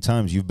how many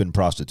times you've been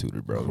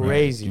prostituted, bro.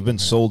 Crazy. You've been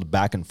sold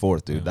back and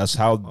forth, dude. That's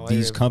how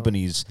these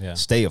companies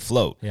stay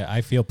afloat. Yeah, I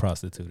feel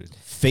prostituted.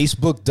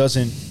 Facebook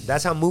doesn't.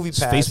 That's how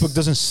MoviePass. Facebook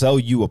doesn't sell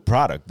you a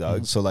product,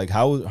 dog. So like,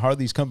 how are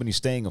these companies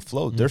staying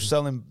afloat? They're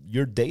selling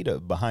your data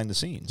behind the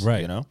scenes,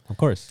 right? You know, of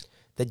course.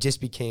 That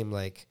just became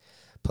like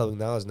public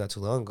knowledge not too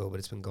long ago, but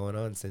it's been going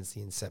on since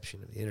the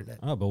inception of the internet.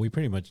 Oh, but we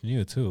pretty much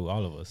knew too,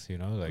 all of us, you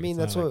know. Like, I mean,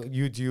 that's what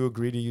you do. You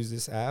agree to use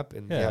this app,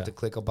 and you have to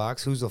click a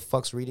box. Who's the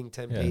fuck's reading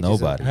 10 pages?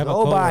 Nobody. I have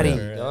Nobody. A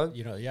coworker,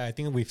 you know, I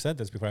think we've said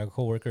this before. I have a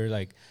coworker,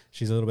 like,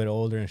 she's a little bit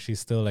older, and she's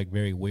still like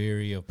very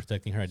wary of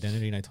protecting her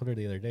identity. And I told her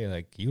the other day,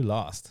 like, you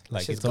lost,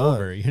 like it's gone.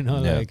 over, you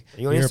know, like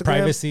your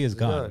privacy is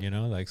gone, you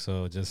know, like,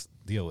 so just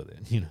deal with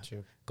it, you know.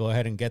 True. Go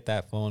ahead and get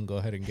that phone. Go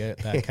ahead and get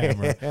that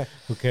camera.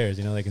 Who cares?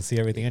 You know, they can see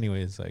everything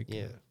anyways. Like,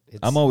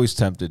 I'm always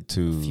tempted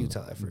to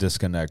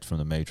disconnect from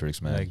the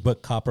Matrix, man. Like,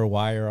 put copper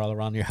wire all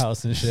around your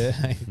house and shit.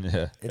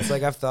 It's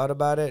like I've thought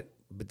about it,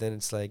 but then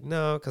it's like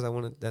no, because I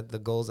want that the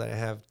goals that I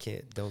have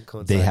don't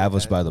coincide. They have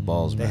us by the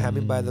balls, man. They have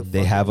me by the.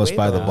 They have us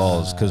by the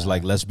balls because,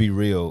 like, let's be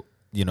real.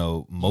 You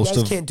know, most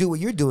you guys can't do what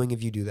you're doing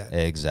if you do that.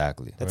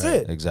 Exactly. That's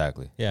it.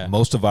 Exactly. Yeah.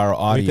 Most of our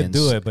audience, we could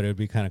do it, but it'd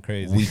be kind of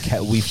crazy.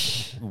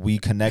 We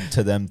connect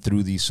to them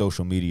through these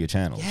social media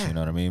channels. Yeah. You know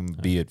what I mean?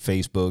 Be it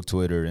Facebook,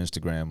 Twitter,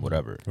 Instagram,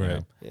 whatever.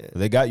 Right. You know?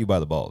 They got you by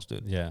the balls,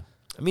 dude. Yeah.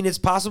 I mean, it's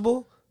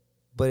possible,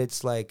 but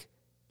it's like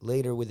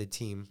later with a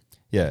team.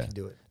 Yeah. You can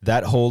do it.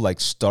 That whole like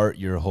start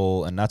your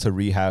whole, and not to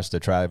rehash the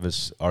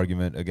Travis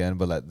argument again,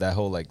 but like that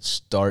whole like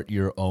start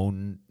your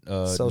own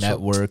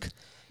network.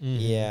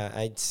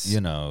 Yeah,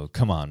 you know,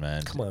 come on,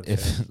 man. Come on,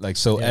 if like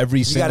so,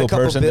 every single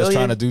person that's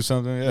trying to do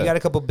something, you got a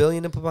couple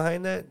billion to put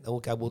behind that.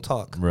 Okay, we'll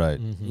talk. Right.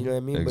 You know what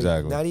I mean?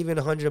 Exactly. But not even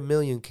 100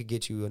 million could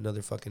get you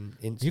another fucking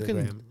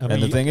Instagram.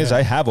 And the thing is,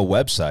 I have a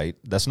website.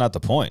 That's not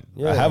the point.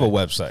 I have a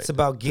website. It's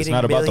about getting. It's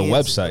not about the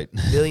website.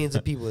 Billions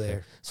of people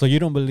there. So you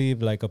don't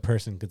believe like a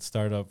person could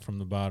start up from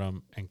the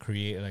bottom and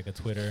create like a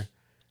Twitter?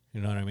 You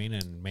know what I mean?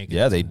 And make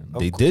they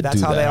did that's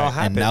do how that. They all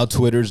happen. And now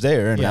Twitter's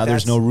there, and now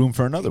there's no room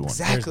for another one.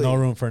 There's no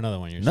room for another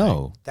one. You're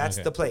saying. That's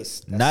the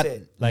place. That's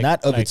it.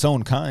 Not of its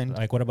own kind.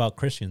 Like, what about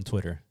Christian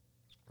Twitter?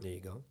 There you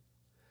go.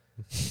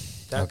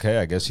 Okay,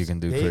 I guess you can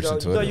do Christian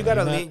Twitter. No, you got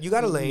a lane. You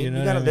got a lane.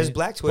 There's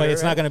Black Twitter. But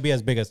it's not going to be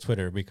as big as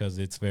Twitter because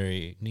it's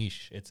very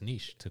niche. It's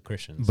niche to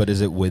Christians. But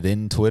is it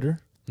within Twitter?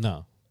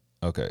 No.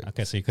 Okay.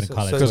 Okay, so you couldn't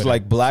call it because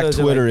like Black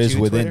Twitter is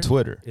within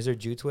Twitter. Is there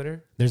Jew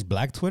Twitter? There's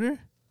Black Twitter?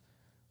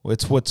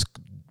 It's what's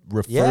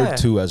referred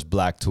to as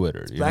Black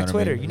Twitter. Black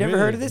Twitter. You never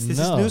heard of this? This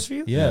is news for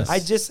you? Yes. I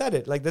just said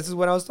it. Like, this is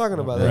what I was talking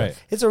about. Right.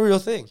 It's a real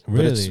thing.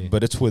 Really?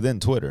 But it's within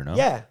Twitter, no?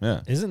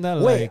 Yeah. Isn't that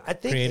like I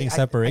think creating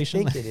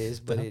separation? I think it is,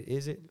 but it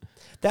isn't.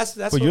 That's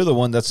But you're the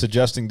one that's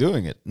suggesting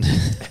doing it.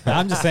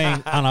 I'm just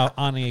saying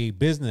on a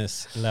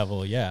business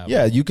level, yeah.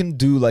 Yeah, you can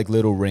do like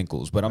little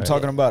wrinkles, but I'm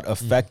talking about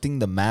affecting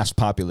the mass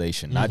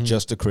population, not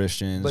just the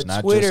Christians, But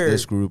not Twitter, just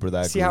this group or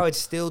that see group. how it's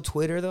still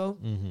Twitter though?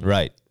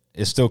 Right.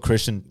 It's still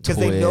Christian Because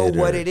they know what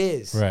Twitter. it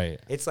is. Right.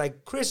 It's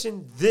like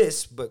Christian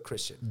this, but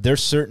Christian.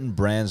 There's certain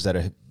brands that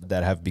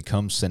have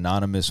become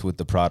synonymous with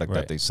the product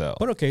that they sell.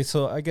 But okay,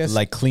 so I guess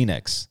Like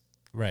Kleenex.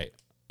 right.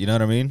 You know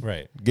what I mean?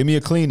 Right. Give me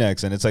a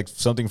Kleenex and it's like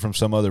something from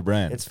some other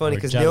brand. It's funny Or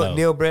because Jell-O.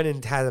 Neil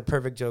Brennan had a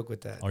perfect joke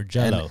with that. Or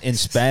Jello. And in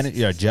Spanish,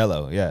 yeah,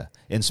 Jello, yeah.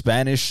 In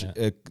Spanish,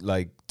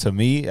 like to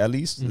me at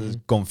least, is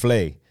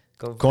conflay.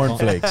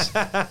 Cornflakes.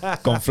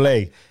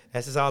 Conflay.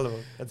 That's just all of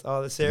them. That's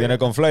all the cereal. Viene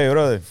conflay,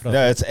 brother.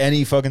 Yeah, it's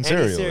any fucking Any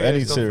cereal. cereal Any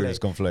is cereal conflay. is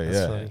conflay, That's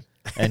yeah. funny.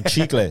 And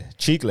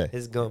chicle.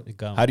 His gum.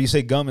 Gum. How do you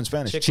say gum in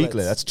Spanish? Chiclets.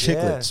 Chicle. That's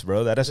chiclets, Yeah.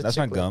 bro. That's It's a not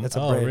chiclet. gum. That's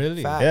a Oh, brand.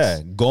 really? Facts. Yeah,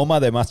 goma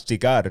de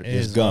masticar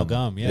is Is gum.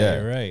 gum. Yeah,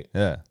 you're right.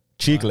 Yeah,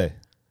 chicle.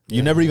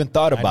 You never even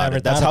thought I about never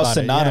it. That's thought how about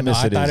it. synonymous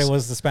I it thought is. it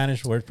was the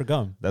Spanish word for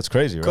gum. That's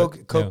crazy,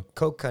 right?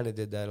 Coke kind of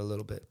did that a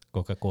little bit.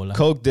 Coca-Cola.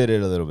 Coke did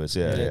it a little bit.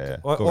 Yeah.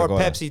 Or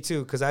Coca-Cola. Pepsi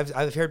too, because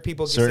I've heard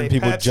people Certain say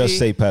people Pepsi, just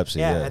say Pepsi.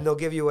 Yeah. and they'll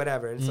give you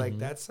whatever. And it's like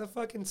that's a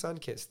fucking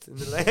sun-kissed. You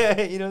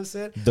know what I'm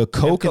saying? The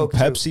Coke and Coke, too.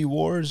 Pepsi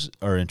wars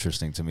are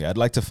interesting to me. I'd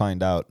like to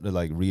find out,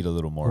 like, read a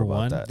little more Who about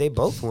won? that. They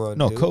both won.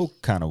 No, dude.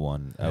 Coke kind of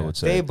won, I would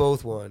say. They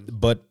both won.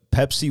 But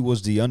Pepsi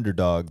was the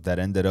underdog that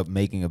ended up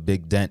making a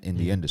big dent in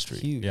the industry.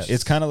 Huge. Yes.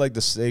 It's kind of like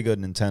the Sega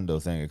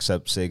Nintendo thing,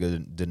 except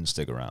Sega didn't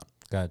stick around.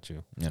 Got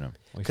you. You know.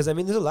 Because I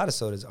mean, there's a lot of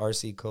sodas.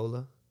 RC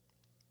Cola.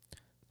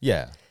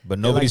 Yeah, but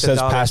nobody like the says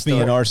dollar pass me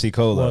an store. RC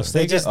Cola. Well,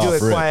 They just do Off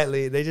it rip.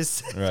 quietly. They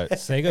just Right.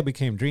 Sega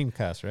became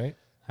Dreamcast, right?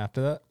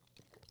 After that?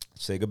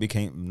 Sega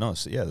became there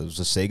was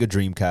a Sega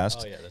Dreamcast,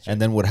 Oh, yeah, that's right. and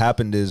then what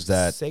happened is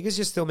that Sega's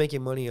just still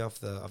making money off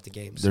the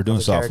games. they're doing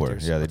off the software.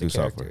 characters, Yeah, they off the do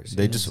software. characters.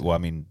 They just I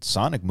mean,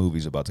 Sonic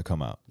movie's about to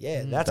come out.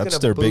 Yeah, That's gonna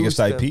their biggest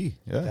boost IP. them.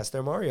 Yeah. That's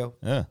their Mario.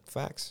 Yeah.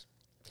 Facts.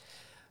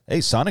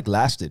 Hey, Sonic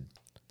lasted.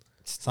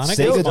 Sonic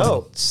Still was fun.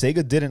 dope.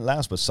 Sega didn't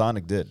last, but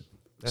Sonic did.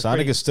 That's Sonic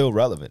pretty- is still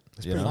relevant.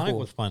 You know? Sonic cool.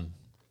 was fun.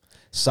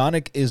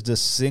 Sonic is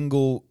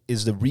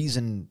the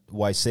reason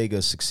why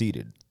Sega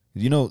succeeded.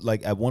 You know,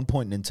 like at one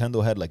point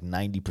Nintendo had like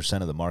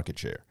 90% of the market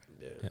share.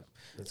 Yeah,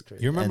 that's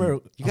crazy. You remember?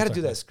 You got to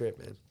do that script,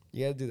 man.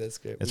 You got to do that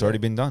script. It's We already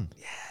gotta- been done.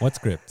 What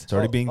script? It's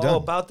already being done. Oh,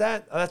 about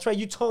that? Oh, that's right.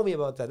 You told me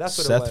about that. That's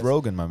what Seth it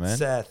was. Rogen, my man.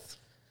 Seth.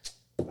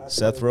 That's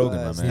Seth what it Rogen,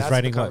 my was. man. He's That's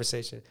writing the what?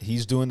 conversation.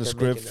 He's doing the They're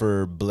script making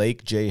for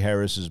Blake J.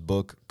 Harris's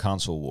book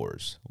Console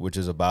Wars, which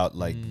is about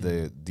like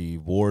the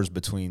wars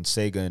between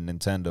Sega and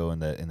Nintendo in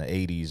the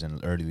 80s and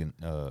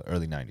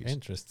early 90s.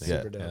 Interesting. Yeah.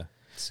 Super dope.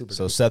 Super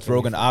So dope. Seth Can't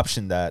Rogen wait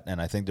optioned that,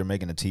 and I think they're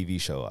making a TV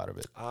show out of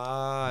it.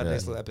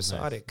 nice little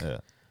episodic. Yeah.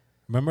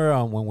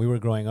 Remember when we were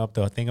growing up,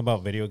 the thing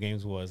about video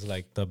games was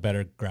like the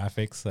better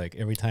graphics. Like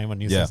every time a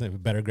new Yeah. system,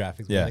 better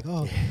graphics. Yeah. Like,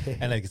 oh,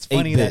 and like it's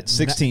funny 8-bit, that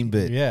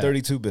 16-bit, yeah.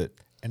 32-bit.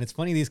 And it's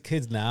funny these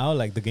kids now,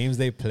 like the games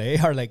they play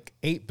are like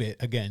 8-bit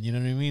again. You know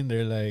what I mean?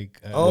 They're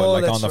like, Oh, What,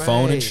 like that's on the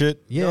phone and right.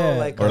 shit? Yeah. No, Or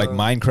like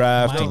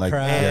Minecraft and like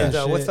Minecraft. And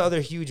Yeah. what's Shit. the other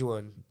huge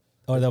one?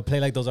 or they'll play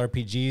like those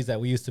RPGs that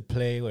we used to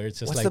play where it's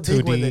just What's like the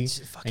big one 2D that's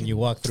and fucking- you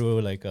walk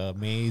through like a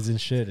maze and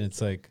shit. And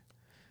it's like,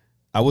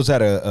 I was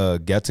at a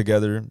get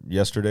together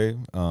yesterday,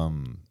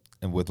 and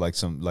with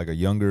like a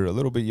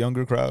little bit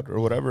younger crowd or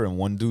whatever, and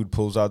one dude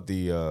pulls out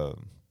the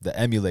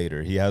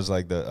emulator. He has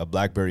like a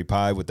BlackBerry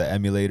Pi with the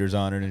emulators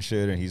on it and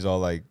shit, and he's all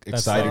like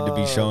excited to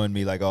be showing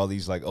me like all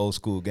these like old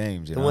school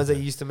games. You The know? ones that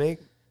you used to make?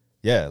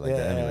 yeah, like the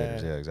Yeah.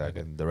 emulators. Yeah,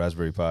 exactly. The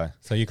Raspberry Pi.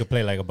 so you could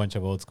play like a bunch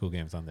of old school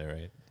games on there,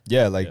 right?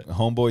 Yeah, like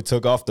Homeboy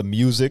took off the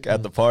music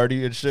at the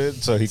party and shit,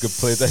 so he could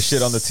play that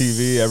shit on the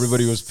TV.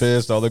 Everybody was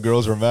pissed. All the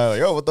girls were mad. Like,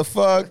 yo, what the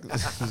fuck?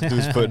 This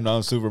dude's putting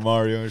on Super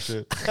Mario and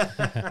shit.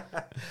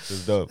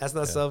 It's dope. That's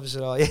not selfish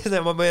at all.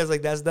 Yeah, my man's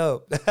like, that's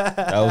dope.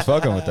 I was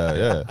fucking with that.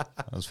 Yeah,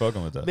 I was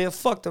fucking with that. Man,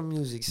 fuck the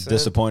music, son.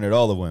 Disappointed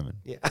all the women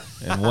Yeah,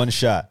 in one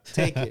shot.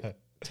 take it.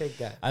 Take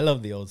that. I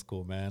love the old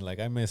school, man.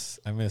 Like I miss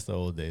the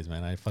old days,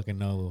 man. I fucking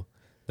know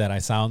that I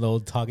sound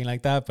old talking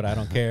like that, but I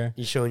don't care.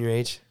 You showing your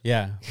age?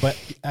 Yeah, but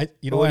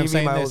you know What what do I'm you mean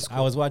saying? by old This, I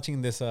school? was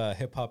watching this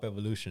Hip Hop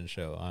Evolution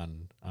show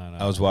on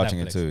I was watching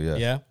it Netflix. too. Yeah,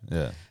 Yeah.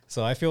 yeah.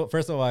 So I feel,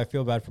 first of all, I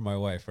feel bad for my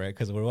wife, right?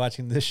 Because we're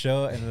watching this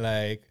show and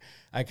like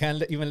I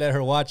can't even let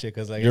her watch it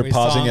because like You're every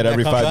pausing song it that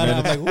every comes 5 on,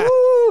 minutes. I'm like,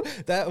 woo,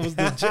 that was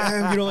the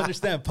jam. You don't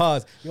understand.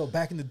 Pause. Yo,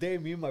 back in the day,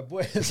 me and my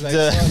boy, it's like,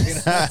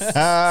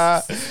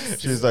 fucking,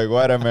 She's like,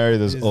 why'd I marry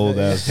this she's old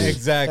like- ass dude?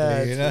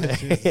 Exactly. You know,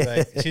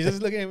 she's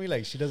just looking at me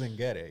like she doesn't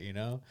get it. You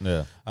know.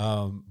 Yeah.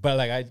 But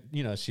like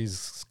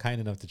she's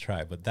kind enough to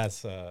try. But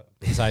that's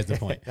besides the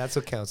point. That's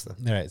what counts, though.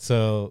 All right,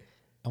 so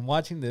I'm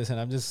watching this and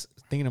I'm just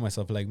thinking to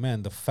myself, like,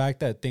 man, the fact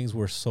that things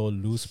were so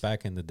loose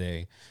back in the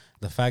day,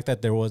 the fact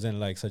that there wasn't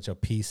like such a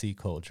PC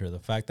culture, the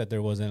fact that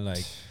there wasn't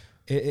like,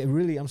 it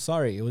really, I'm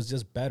sorry, it was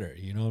just better.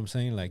 You know what I'm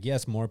saying? Like,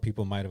 yes, more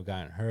people might have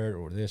gotten hurt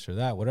or this or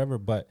that, whatever,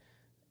 but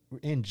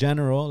in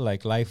general,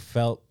 like life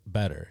felt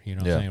better. You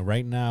know what I'm saying?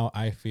 Right now,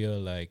 I feel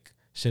like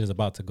shit is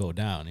about to go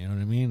down. You know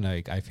what I mean?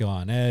 Like, I feel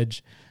on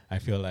edge. I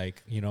feel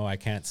like, I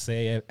can't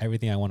say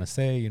everything I want to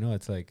say.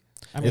 It's like,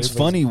 I mean, it's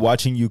funny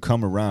watching you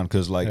come around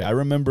because, like, I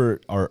remember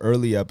our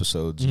early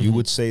episodes. You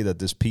would say that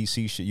this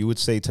PC shit. You would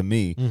say to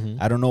me,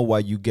 "I don't know why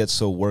you get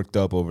so worked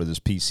up over this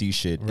PC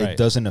shit. It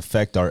doesn't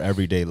affect our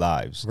everyday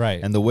lives."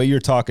 Right. And the way you're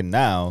talking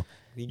now,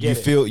 you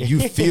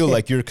feel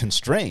like you're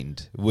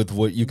constrained with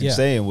what you can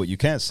say and what you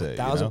can't say.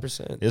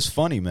 1,000%. It's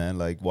funny, man.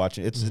 Like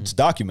watching, it's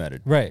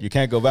documented. Right. You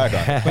can't go back on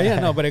it. But yeah,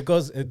 no. But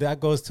that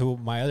goes to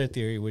my other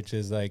theory, which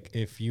is like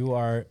if you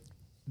are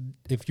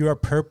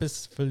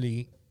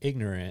purposefully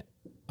ignorant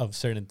of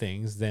certain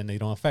things, then they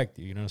don't affect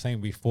you. You know what I'm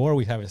saying? Before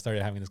we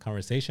started having this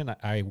conversation,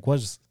 I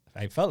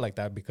felt like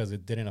that because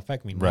it didn't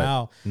affect me.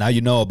 Right. Now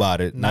you know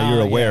about it. Now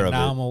you're aware of it.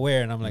 Now I'm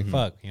aware, and I'm like,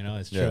 fuck,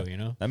 it's true. You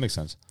know, that makes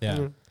sense.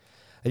 Yeah.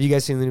 Have you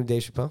guys seen the new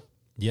Dave Chappelle?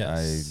 Yes.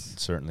 I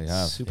certainly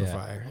have. Super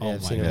fire. Oh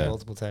I've seen it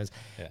multiple times.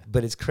 Yeah.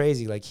 But it's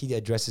crazy. Like, he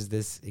addresses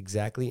this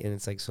exactly, and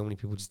it's like so many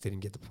people just didn't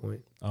get the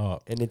point. Oh.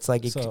 And it's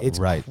like, it's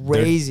right.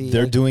 crazy.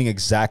 They're like, doing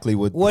exactly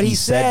what he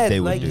said they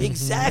would do.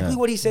 Exactly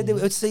what he said.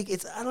 It's like,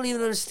 I don't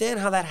even understand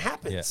how that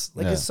happens.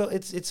 Like,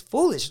 it's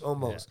foolish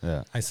almost.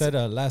 Yeah. I said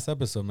last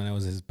episode, man, it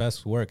was his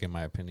best work, in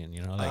my opinion.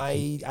 You know,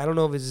 like I don't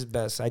know if it's his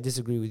best. I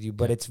disagree with you,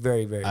 but it's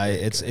very, very, very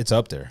good. It's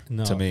up there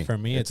to me. For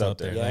me, it's up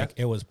there. Yeah. Like,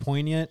 it was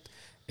poignant.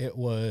 It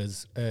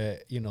was,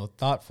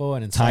 thoughtful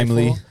and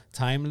insightful,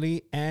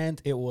 timely, and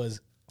it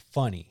was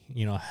funny.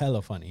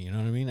 Hella funny. You know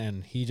what I mean?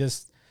 And he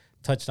just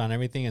touched on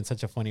everything in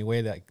such a funny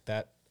way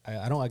that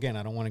I don't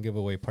want to give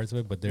away parts of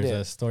it, but there's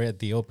a story at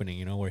the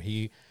opening, where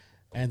he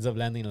ends up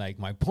landing like,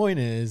 my point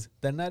is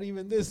that not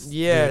even this.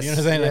 Yes, you know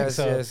what I'm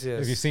saying? yes,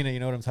 yes. If you've seen it, you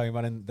know what I'm talking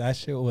about. And that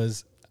shit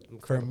was,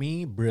 for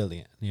me,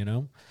 brilliant.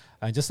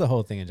 Just the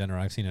whole thing in general.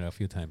 I've seen it a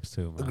few times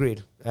too. Man.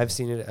 Agreed. I've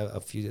seen it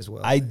a few as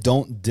well. I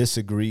don't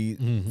disagree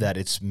that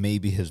it's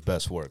maybe his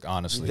best work,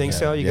 honestly. You think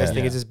so? You guys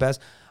think it's his best?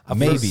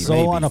 Maybe.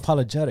 So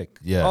unapologetic.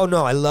 Yeah. Oh,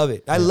 no, I love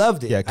it. I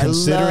loved it. Yeah,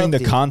 considering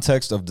the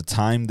context of the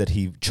time that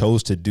he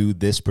chose to do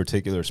this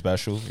particular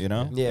special,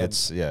 Yeah.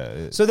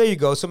 So there you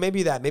go. So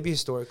maybe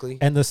historically.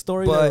 And the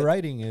story they're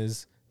writing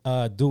is,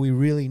 do we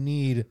really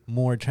need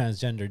more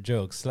transgender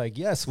jokes? Like,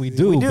 yes, we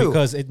do.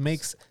 Because it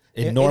makes...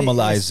 It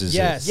normalizes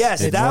it. Yes,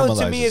 that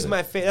to me is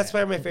my favorite. That's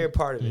probably my favorite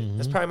part of it.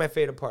 That's probably my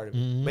favorite part of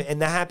it.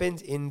 And that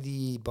happens in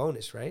the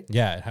bonus, right?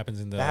 Yeah, it happens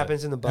in the. That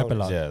happens in the bonus.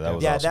 Epilogue. Yeah, that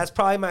was awesome. That's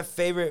probably my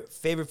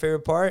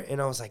favorite part.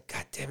 And I was like,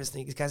 God damn, this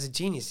guy's a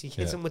genius. He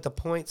hits him with the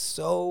point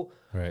so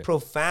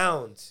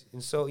profound,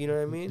 and so you know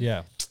what I mean?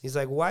 Yeah. He's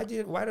like, why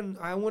don't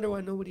I wonder why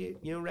nobody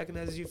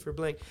recognizes you for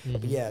blank?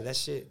 But yeah,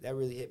 that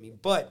really hit me.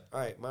 But all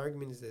right, my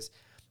argument is this: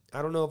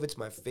 I don't know if it's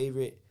my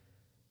favorite,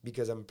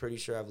 because I'm pretty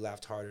sure I've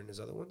laughed harder than his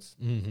other ones.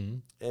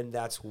 And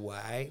that's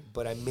why.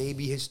 But I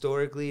maybe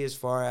historically, as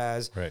far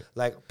as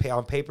like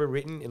on paper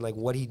written and like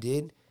what he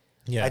did,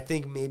 I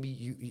think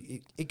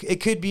maybe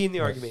it could be in the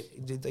argument.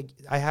 Like,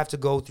 I have to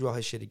go through all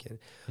his shit again.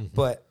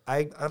 But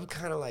I'm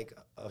kind of like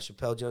a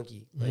Chappelle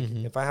junkie. Like,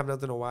 if I have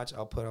nothing to watch,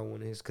 I'll put on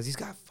one of his, because he's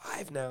got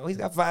 5 now. He's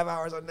got 5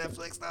 hours on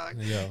Netflix, dog.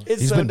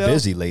 He's been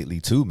busy lately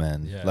too,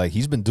 man. Like,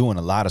 he's been doing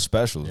a lot of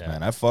specials,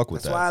 man. I fuck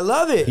with that. That's why I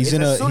love it. He's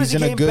in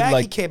a good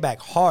he came back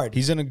hard.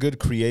 He's in a good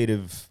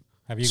creative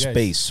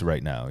space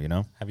right now.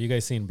 Have you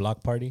guys seen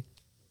Block Party?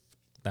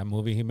 That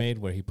movie he made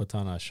where he puts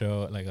on a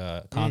show, like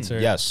a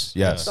concert. Yes.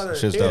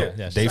 Shit's dope.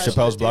 Yeah, Dave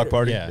Chappelle's Block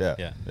Party.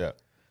 Yeah.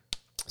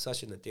 Saw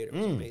shit in the theater. It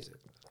was amazing.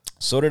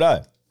 So did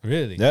I.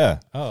 Really? Yeah.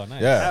 Oh,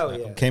 nice. Yeah. Hell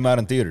yeah. Came out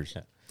in theaters.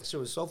 That shit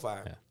was so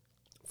fire. Yeah.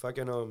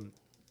 Fucking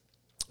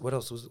what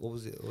else was it? What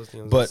was the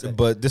other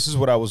But this is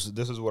what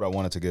I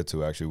wanted to get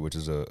to, actually, which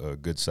is a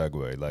good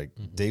segue. Like,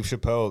 Dave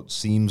Chappelle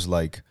seems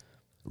like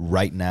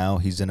right now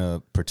he's in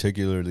a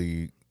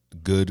particularly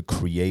good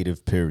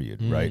creative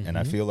period, right? And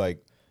I feel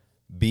like,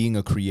 being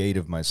a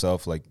creative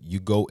myself, like, you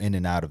go in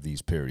and out of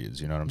these periods,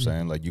 you know what I'm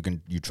saying? Like,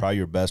 you try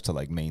your best to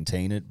like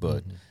maintain it,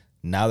 but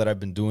now that I've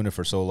been doing it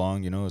for so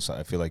long,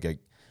 I feel like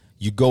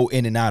you go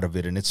in and out of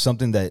it, and it's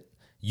something that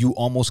you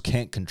almost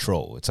can't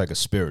control. It's like a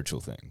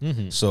spiritual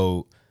thing.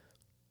 So,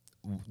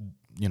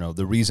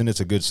 the reason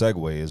it's a good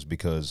segue is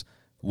because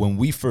when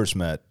we first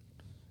met,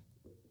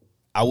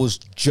 I was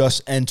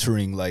just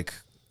entering like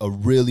a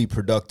really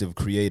productive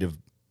creative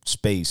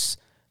space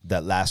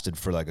that lasted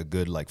for like a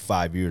good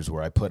 5 years,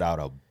 where I put out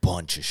a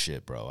bunch of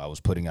shit, bro. I was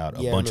putting out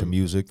a bunch of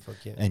music,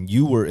 and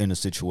you were in a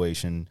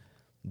situation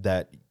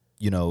that,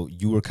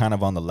 you were kind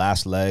of on the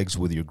last legs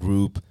with your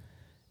group,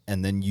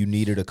 and then you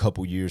needed a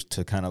couple years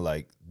to kind of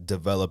like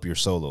develop your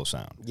solo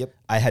sound. Yep.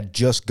 I had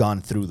just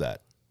gone through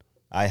that.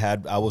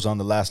 I was on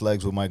the last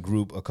legs with my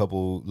group a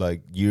couple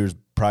years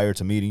prior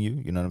to meeting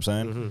you, you know what I'm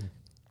saying?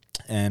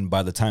 And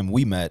by the time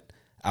we met,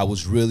 I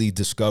was really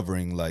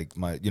discovering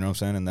my, you know what I'm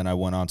saying? And then I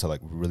went on to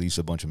release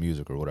a bunch of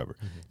music or whatever.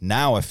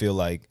 Now I feel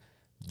like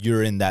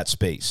you're in that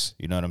space,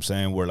 you know what I'm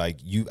saying? Where I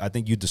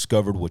think you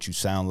discovered what you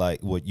sound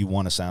like, what you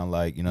want to sound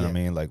like, you know what I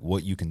mean? Like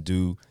what you can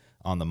do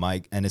on the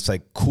mic. And it's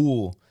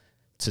cool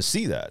to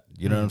see that,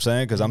 you know what I'm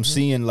saying? Because I'm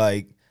seeing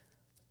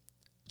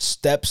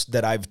steps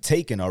that I've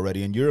taken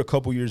already, and you're a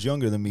couple years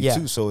younger than me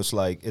too. So it's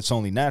it's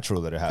only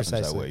natural that it happens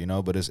that way,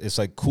 But it's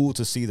cool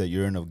to see that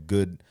you're in a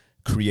good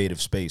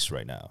creative space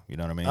right now. You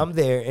know what I mean? I'm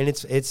there, and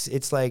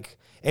it's like,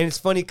 and it's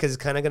funny because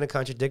it's kind of gonna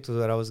contradict with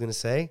what I was gonna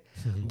say,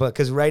 but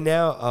because right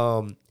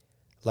now,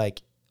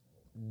 like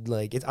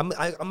it's I'm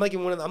like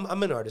in one of the,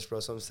 I'm an artist, bro,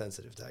 so I'm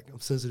sensitive. I'm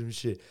sensitive as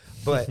shit.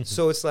 But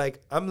so it's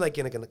like I'm like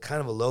in a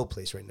kind of a low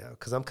place right now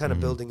because I'm kind of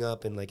building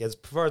up and like as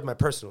far as my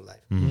personal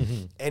life,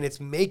 and it's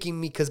making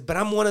me but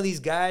I'm one of these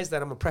guys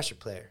that I'm a pressure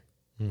player.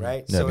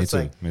 Right. Yeah, so me it's too.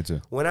 like Me too.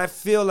 when I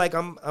feel like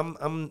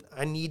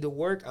I need to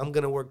work, I'm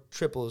gonna work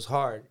triple as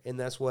hard. And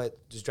that's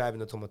what just driving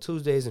to Toma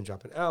Tuesdays and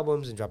dropping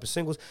albums and dropping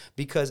singles,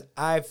 because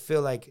I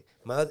feel like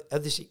my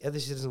other shit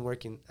isn't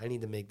working. I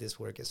need to make this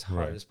work as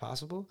hard as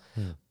possible.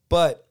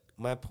 But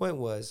my point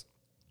was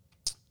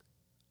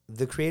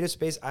the creative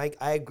space, I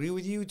agree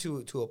with you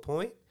to a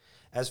point.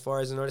 As far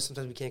as an artist,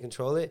 sometimes we can't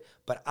control it.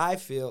 But I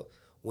feel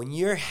when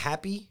you're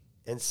happy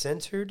and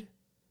centered,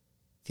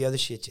 the other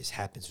shit just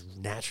happens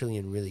naturally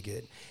and really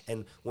good.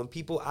 And when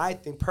people, I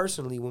think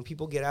personally, when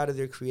people get out of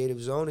their creative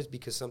zone, it's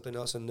because something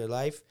else in their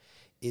life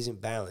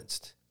isn't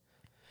balanced.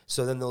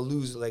 So then they'll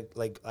lose,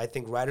 like I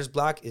think writer's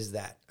block is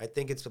that. I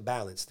think it's a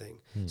balance thing.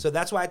 So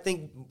that's why I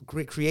think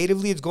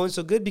creatively it's going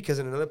so good, because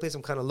in another place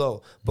I'm kind of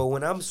low. But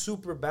when I'm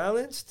super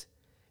balanced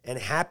and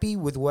happy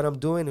with what I'm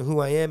doing and who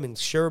I am and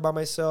sure about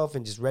myself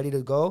and just ready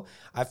to go,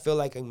 I feel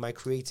like my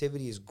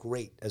creativity is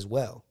great as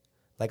well.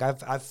 Like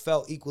I've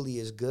felt equally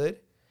as good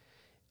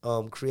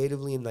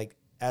creatively and like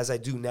as I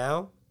do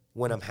now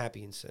when I'm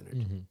happy and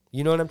centered.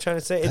 You know what I'm trying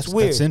to say? It's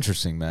weird. That's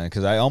interesting, man,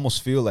 because I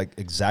almost feel like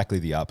exactly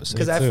the opposite.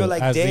 Because I feel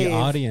like as Dave, the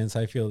audience,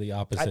 I feel the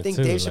opposite. I think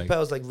too. Dave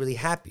Chappelle's like really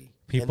happy,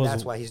 and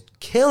that's why he's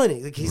killing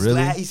it. Like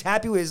Really? He's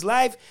happy with his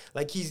life.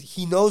 Like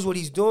he knows what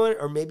he's doing,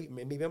 or maybe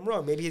I'm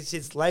wrong. Maybe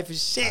his life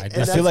is shit.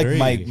 I feel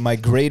like my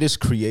greatest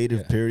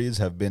creative periods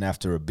have been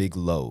after a big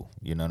low.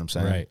 You know what I'm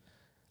saying? Right.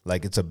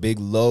 Like it's a big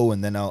low,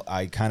 and then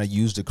I kind of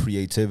use the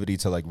creativity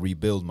to like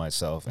rebuild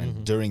myself.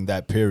 And during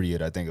that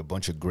period, I think a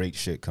bunch of great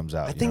shit comes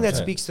out. I think that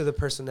speaks to the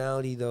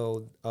personality,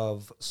 though,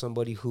 of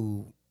somebody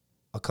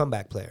a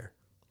comeback player.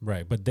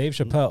 Right, but Dave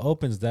Chappelle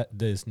opens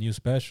this new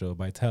special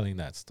by telling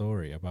that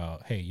story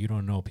about, hey, you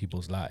don't know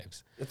people's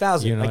lives.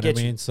 1,000, you know what I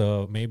mean? you.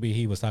 So maybe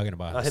he was talking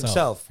about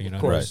himself, you know?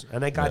 of course. Right.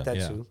 And I got that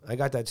Yeah. too. I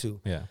got that too.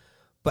 Yeah.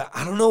 But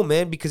I don't know,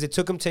 man, because it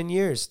took him 10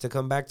 years to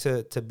come back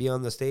to be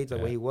on the stage the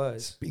way he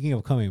was. Speaking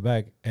of coming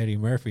back, Eddie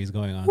Murphy is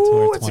going on Ooh,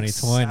 tour it's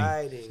 2020.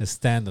 exciting. The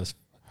stand-ups.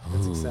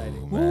 It's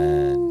exciting.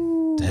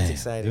 Man, It's damn.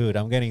 exciting. Dude,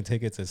 I'm getting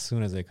tickets as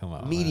soon as they come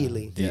out.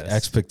 Immediately. The Yes.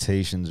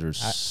 expectations are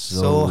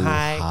so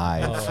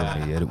high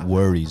for me. It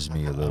worries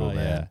me a little,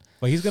 man.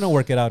 But he's gonna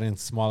work it out in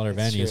smaller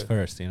It's venues true.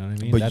 first. You know what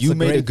I mean? But That's you the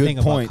made a great good thing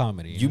point. about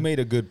comedy. You made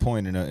a good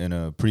point in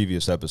a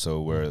previous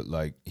episode where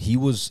like he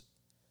was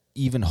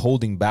even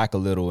holding back a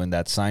little in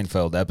that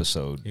Seinfeld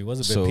episode. He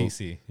was a bit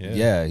PC.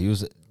 Yeah, he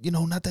was.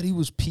 Not that he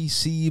was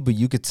PC, but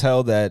you could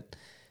tell that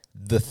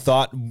the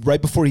thought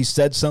right before he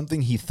said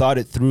something, he thought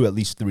it through at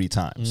least 3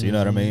 times. You know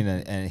what I mean?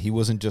 And he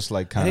wasn't just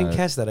like I kind didn't of.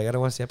 catch that. I got to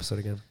watch the episode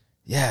again.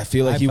 Yeah, I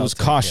feel like I he felt was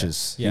so,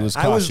 cautious. yeah. He was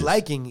I cautious. was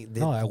liking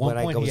No, at one what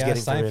I point was he getting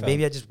asked from it. Seinfeld.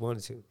 Maybe I just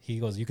wanted to. He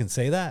goes, "You can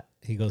say that."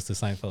 He goes to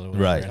Seinfeld, or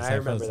whatever, Right. And I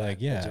remember Seinfeld's that. like, I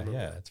do "Yeah, remember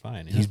yeah, that. it's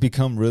fine." He's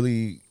become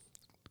really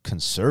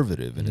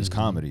conservative in his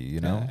comedy,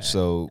 Yeah.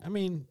 So I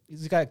mean,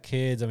 he's got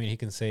kids. I mean, he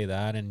can say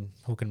that, and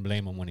who can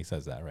blame him when he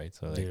says that, right?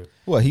 So, like,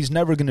 well, he's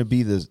never going to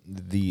be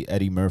the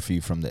Eddie Murphy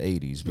from the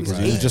 80s because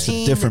Right. he was just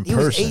a different person.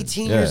 He was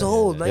 18 years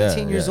old,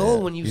 19 years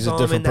old when you He's saw a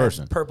him in different that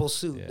person. purple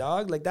suit,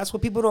 dog. Like, that's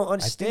what people don't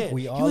understand.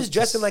 we He all was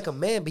dressing just- like a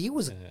man, but he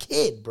was a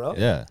kid, bro.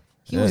 Yeah.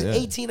 He was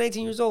 18,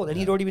 19 years old, and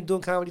he'd already been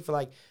doing comedy for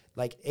like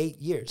 8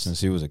 years. Since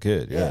he was a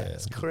kid. Yeah, Yeah.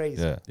 it's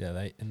crazy. Yeah. yeah,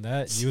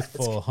 that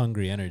youthful,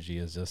 hungry energy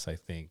is just, I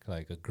think,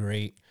 like a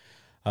great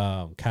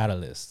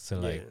catalyst to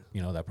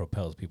that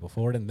propels people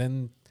forward. And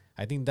then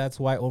I think that's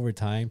why over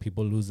time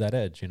people lose that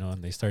edge,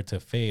 and they start to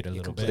fade a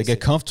little bit. They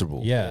get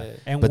comfortable. Yeah,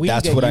 and But we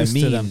that's get what I used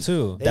to mean. them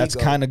too. There That's you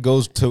go. kind of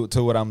goes to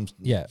what I'm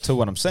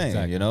saying.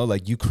 Exactly.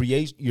 Like you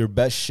create your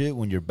best shit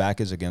when your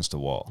back is against the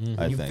wall.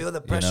 I You think feel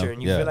the pressure,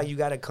 and you feel like you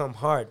got to come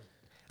hard.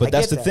 But I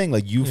that's get the that. thing.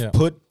 Like you've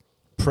put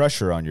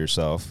pressure on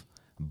yourself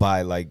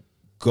by like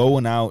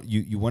going out.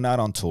 You went out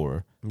on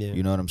tour. Yeah.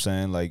 You know what I'm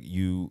saying? Like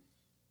you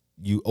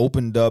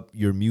opened up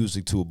your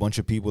music to a bunch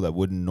of people that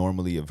wouldn't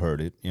normally have heard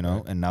it.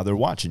 And now they're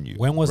watching you.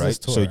 When was right? this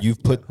tour? So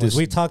you've put this.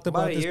 We talked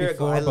About about a this year ago,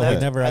 before, I but left.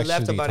 we never I actually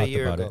left about a talked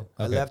year about ago. it.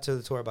 I Okay. left to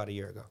the tour about a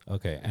year ago.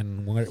 Okay,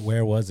 and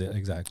where was it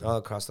exactly? All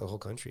across the whole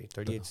country,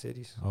 38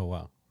 cities. Oh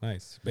wow,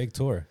 nice, big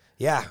tour.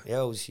 Yeah, it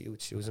was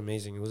huge. It was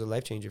amazing. It was a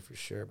life changer for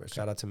sure. But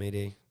shout out to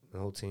Mayday, the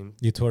whole team.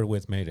 You toured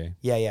with Mayday.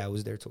 Yeah, it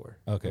was their tour.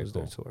 Okay, it was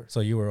cool. their tour. So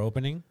you were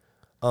opening.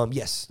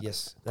 Yes.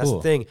 That's Cool.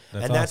 the thing,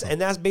 That's and awesome.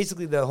 that's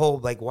basically the whole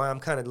like why I'm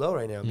kind of low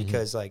right now Mm-hmm.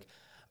 because like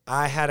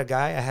I had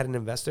an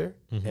investor,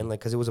 and like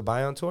because it was a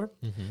buy on tour,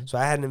 Mm-hmm. so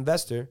I had an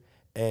investor,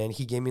 and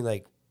he gave me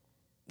like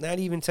not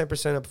even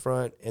 10% up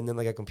front, and then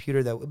like a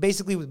computer that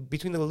basically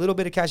between the little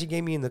bit of cash he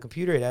gave me and the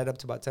computer, it added up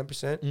to about 10%.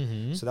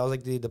 Mm-hmm. So that was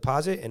like the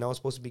deposit, and I was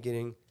supposed to be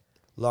getting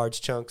large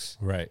chunks,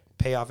 Right.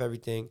 pay off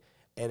everything.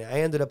 And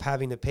I ended up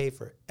having to pay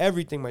for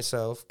everything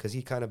myself because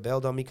he kind of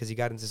bailed on me because he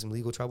got into some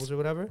legal troubles or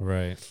whatever.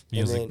 Right.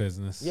 Music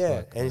business.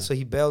 Yeah. And so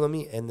he bailed on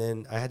me, and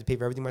then I had to pay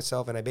for everything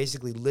myself, and I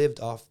basically lived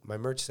off my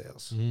merch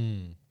sales.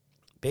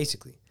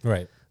 Basically.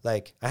 Right.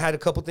 Like, I had a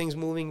couple things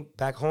moving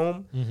back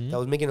home that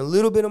was making a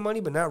little bit of money,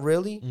 but not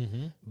really.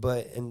 And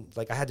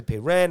I had to pay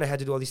rent. I had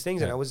to do all these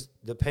things, and I was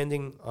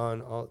depending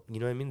on all, you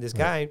know what I mean, this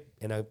guy,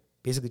 and I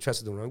basically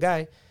trusted the wrong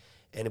guy,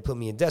 and it put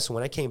me in debt. So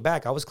when I came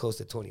back, I was close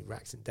to 20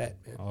 racks in debt,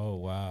 man. Oh,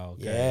 wow.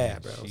 Okay. Yeah,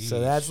 bro. Sheesh. So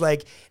that's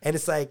like, and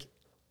it's like,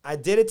 I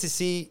did it to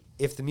see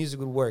if the music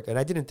would work, and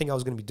I didn't think I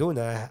was going to be doing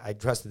that. I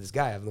trusted this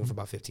guy I've known for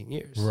about 15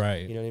 years.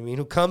 Right. You know what I mean?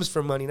 Who comes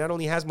from money, not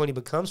only has money,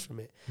 but comes from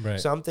it. Right.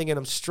 So I'm thinking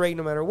I'm straight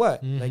no matter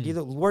what. Like,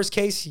 either worst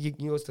case, you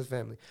go to the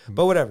family.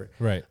 But whatever.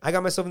 Right. I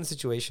got myself in the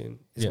situation.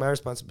 It's my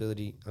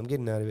responsibility. I'm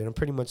getting out of it.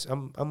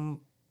 I'm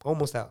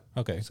almost out.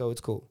 Okay. So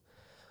it's cool.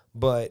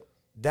 But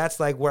that's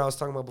like where I was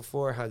talking about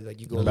before, how like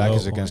you go Your back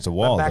is against the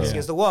wall. my back is though.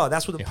 against the wall.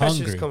 That's where the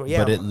pressure is coming.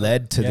 Yeah, but it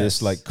led to this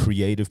Yes. like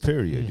creative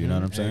period. You know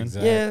what I'm saying?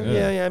 Exactly.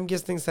 yeah. I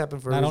guess things happen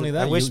for a Not reason. only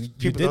that, I wish you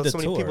people, did the so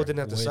many tour, people didn't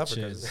have to which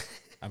suffer. is,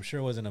 I'm sure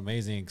it was an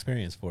amazing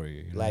experience for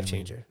you. You know Life what I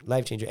mean? changer,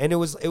 life changer, and it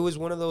was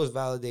one of those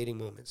validating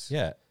moments.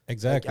 Yeah,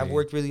 exactly. Like, I've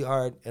worked really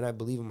hard, and I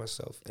believe in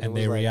myself. and it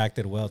they was, like,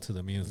 reacted well to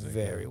the music.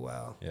 very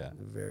well. Yeah.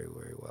 very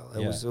well.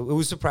 Yeah. It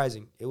was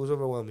surprising. It was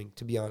overwhelming,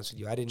 to be honest with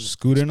you. I didn't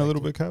Scoot in a expect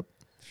little it. bit, Cap.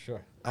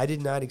 Sure. I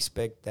did not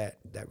expect that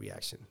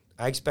reaction.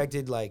 I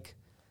expected like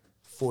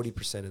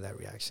 40% of that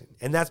reaction,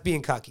 and that's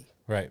being cocky.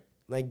 Right.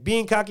 Like,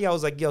 being cocky, I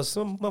was like, yo,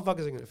 some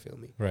motherfuckers are gonna feel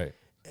me. Right.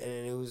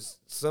 And it was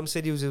some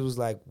cities, it was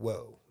like,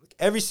 whoa. Like,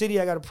 every city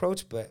I got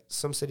approached, but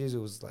some cities it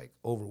was like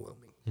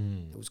overwhelming.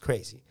 It was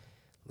crazy.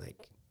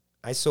 Like,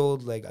 I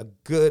sold like a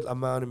good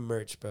amount of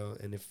merch, bro.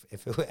 And if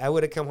I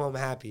would have come home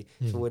happy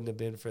if it wouldn't have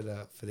been for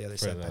the other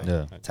setback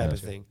type of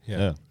thing.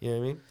 Yeah. You know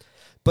what I mean?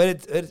 But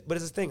it's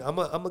this thing. I'm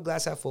a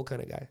glass half full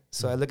kind of guy.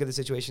 So I look at the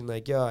situation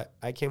like, yo,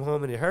 I came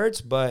home and it hurts,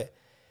 but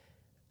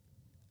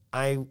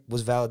I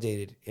was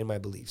validated in my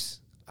beliefs.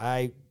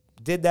 I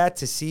did that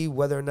to see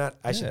whether or not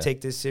I should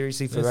take this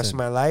seriously for the rest of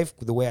my life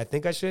the way I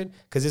think I should.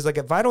 Because it's like,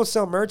 if I don't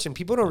sell merch and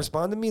people don't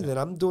respond to me, then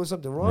I'm doing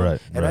something wrong.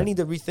 And I need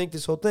to rethink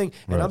this whole thing.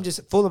 And I'm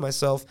just full of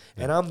myself.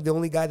 And I'm the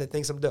only guy that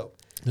thinks I'm dope.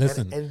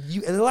 Listen.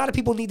 And a lot of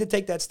people need to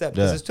take that step.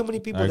 Because there's too many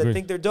people that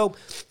think they're dope.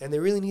 And they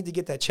really need to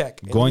get that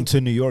check. And Going to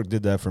New York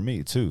did that for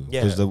me too.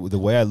 Because the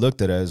way I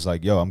looked at it is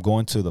like, yo, I'm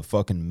going to the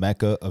fucking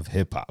mecca of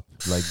hip hop.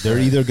 Like, they're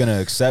either gonna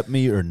accept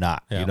me or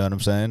not. You know what I'm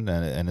saying?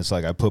 And it's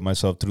like I put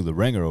myself through the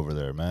ringer over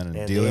there, man,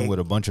 and dealing with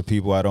a bunch of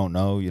people I don't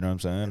know. You know what I'm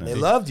saying? They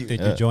loved you. Did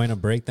you join a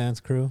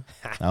breakdance crew?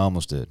 I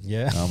almost did.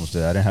 Yeah. I almost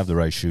did. I didn't have the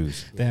right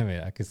shoes. Damn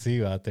it! I could see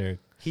you out there.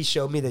 He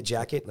showed me the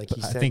jacket. Like,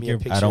 he I sent think me a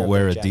picture I don't of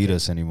wear the jacket.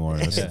 Adidas anymore.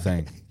 That's the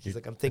thing. He's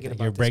like, I'm thinking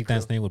about Your this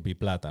breakdance crew. name would be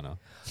Platano.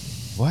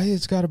 Why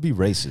it's got to be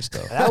racist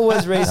though? That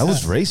was racist. That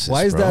was racist.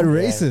 Why is bro. that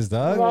racist,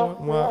 dog?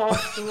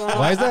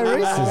 Why is that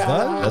racist,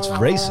 dog? That's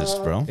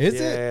racist, bro. Is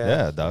it?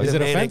 Yeah, dog. Is it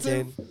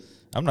Dominican. offensive?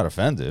 I'm not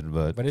offended,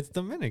 but But it's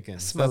Dominican.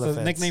 Smell That's a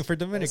offense. nickname for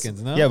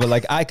Dominicans, no? yeah, but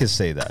like I could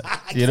say that.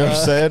 You know what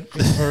I'm saying?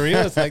 For real,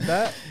 it's like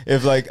that.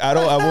 If like I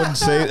wouldn't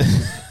say.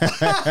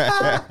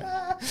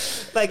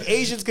 Like,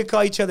 Asians could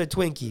call each other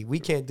Twinkie. We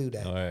can't do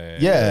that.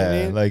 Yeah,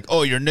 I mean? like,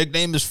 oh, your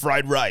nickname is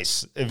fried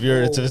rice. If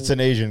it's an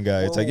Asian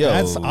guy, it's like, yo,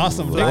 That's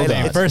awesome hold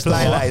nickname. on. First of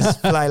fly all. lice,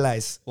 fly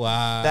lice.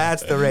 Wow.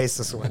 That's the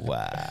racist one.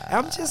 Wow,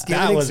 I'm just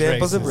That giving was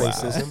examples of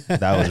racist. racism.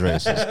 that was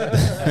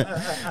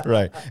racist.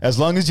 Right. As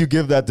long as you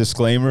give that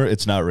disclaimer,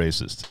 it's not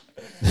racist.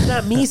 It's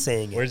not me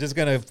saying We're it. just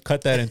gonna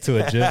cut that into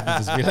a gif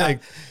and just be like,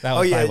 "That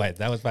was yeah. by white.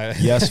 That was by."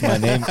 Yes,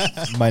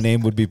 my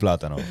name would be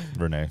Platano.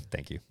 Renee,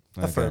 thank you.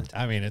 Affirmed.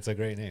 I mean, it's a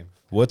great name.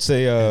 What's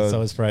a? And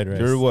so is fried rice.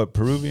 You're what?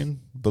 Peruvian?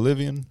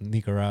 Bolivian?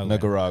 Nicaraguan.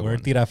 Nicaraguan. We're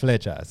tira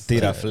flechas.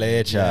 Tira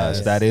flechas.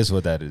 Yes. That is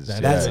what that is.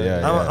 That's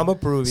I'm a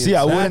Peruvian. See,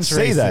 I wouldn't That's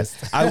say racist.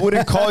 that. I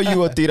wouldn't call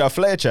you a tira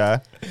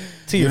flecha.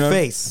 to your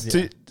face.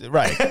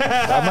 Right.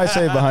 I might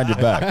say it behind your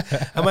back.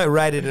 I might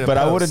write it in a But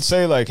I post. wouldn't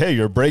say like, hey,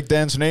 your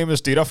breakdance name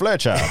is Tira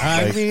Flecha.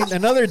 I Like, mean,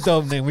 another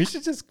dope name. We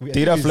should just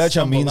Tira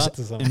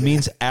Flecha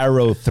means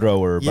arrow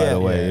thrower, by Yeah. the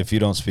way, Yeah. if you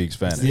don't speak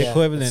Spanish. the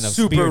equivalent of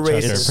Super spear chucker,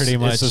 racist. pretty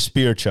much. It's a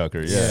spear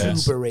chucker, yeah.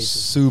 Super racist.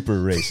 Super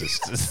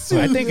racist. So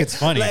I think it's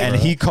funny. Like- And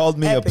he called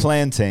me Epic. a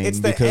plantain It's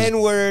the because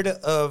N-word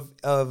of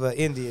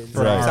Indians, For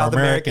like our South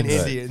American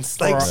Americans. Indians,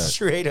 like our-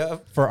 straight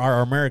up. for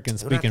our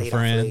American-speaking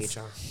friends,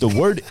 the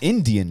word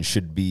Indian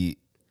should be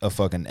a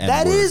fucking N-word.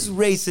 That is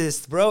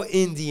racist, bro.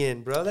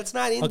 Indian, bro. That's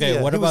not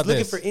India. what he about was looking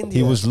this? for India.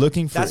 He was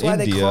looking for That's why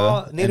India. they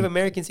call Native and-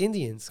 Americans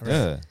Indians.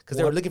 Yeah. Because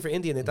they were looking for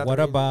Indian. They thought what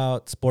they were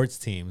about sports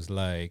teams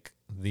like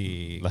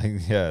the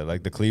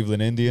Like the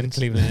Cleveland Indians.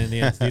 Cleveland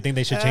Indians? Do you think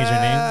they should change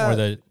their name or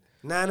the Indian.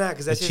 Nah,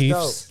 because the that's just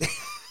Chiefs?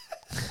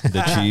 dope.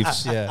 The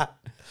Chiefs. Yeah.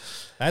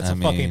 That's I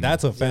mean,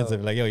 that's offensive.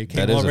 yo, like, yo, you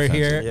that came is over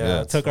here, offensive,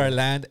 yeah. took our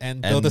land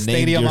and And built a named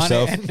stadium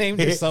yourself- on it and named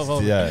yourself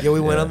over. Yeah. Yo,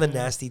 we went on the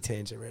nasty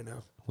tangent right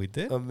now. We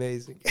did.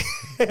 Amazing.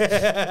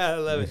 I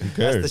love it.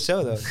 That's the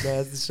show, though. No,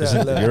 that's the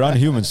show. You're on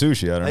Human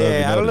Sushi. I don't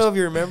know. I don't know if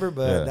you remember,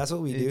 but that's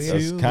what we do here.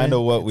 That's kind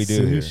of what we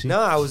do here. No,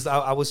 I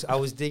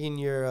was digging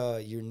your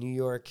New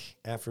York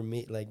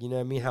affirmation, like, you know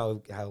what I mean?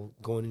 How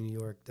going to New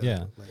York.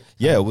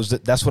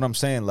 That's what I'm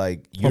saying.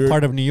 Like, what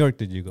part of New York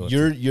did you go?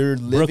 You're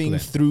living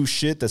through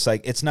shit that's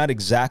like, it's not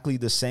exactly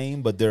the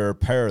same, but there are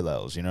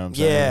parallels. You know what I'm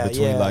saying?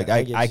 Between like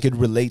I could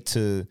relate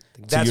to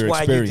your why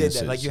experiences.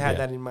 You did that. Like, you had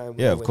that in mind.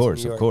 Yeah, of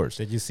course.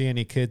 Did you see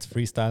any kids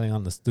freestyling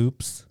on the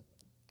stoops?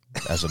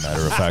 As a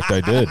matter of fact,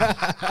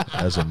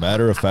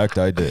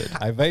 I did.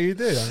 I bet you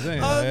did. I'm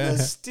saying. On the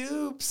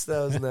stoops. That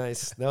was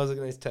nice. That was a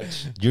nice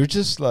touch. You're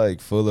just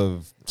like full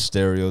of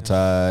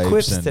stereotypes.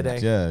 Quips and, today.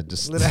 Yeah,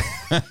 just.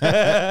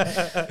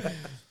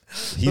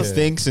 He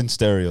thinks in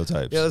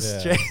stereotypes.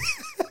 Straight.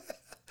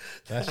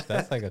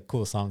 That's like a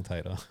cool song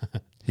title.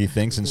 He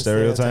thinks in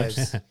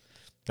stereotypes.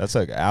 That's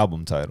like an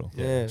album title.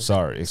 Yeah.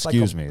 Sorry,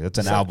 excuse me. That's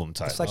an album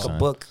title. It's like a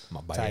book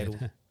title.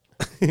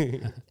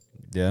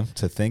 Yeah,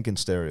 to think in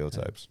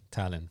stereotypes.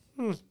 Talon.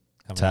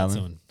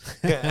 Talon.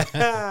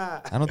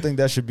 I don't think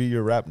that should be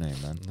your rap name,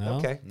 man. No?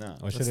 Okay. No.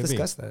 What should Let's it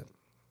discuss be? that.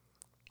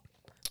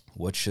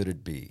 What should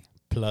it be?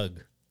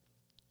 Plug.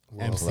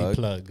 Whoa. MC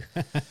Plug.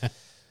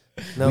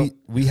 No.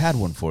 We had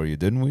one for you,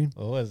 didn't we?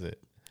 What was it?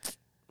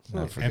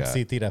 I forgot.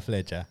 MC Tira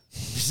Flecha.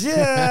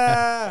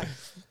 Yeah.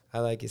 I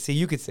like it. See,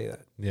 you could say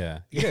that. Yeah.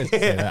 You guys can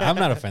say that. I'm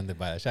not offended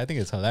by that shit. I think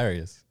it's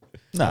hilarious.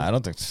 No, I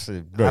don't think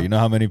so. Bro, you know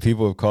how many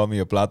people have called me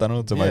a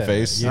plátano to my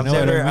face? You know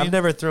what I mean? I've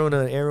never thrown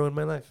an arrow in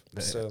my life.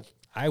 So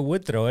I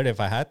would throw it if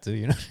I had to,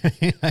 you know.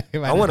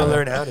 I want to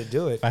learn how to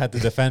do it. If I had to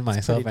defend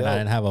myself and I dope.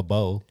 didn't have a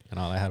bow and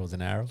all I had was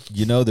an arrow.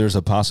 You know, there's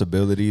a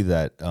possibility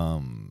that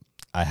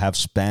I have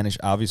Spanish.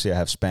 Obviously, I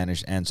have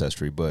Spanish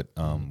ancestry, but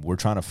we're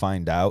trying to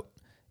find out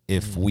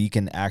if we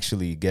can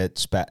actually get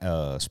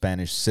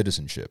Spanish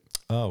citizenship.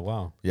 Oh,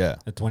 wow. Yeah.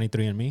 The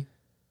 23andMe?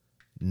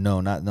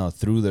 No.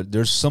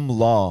 There's some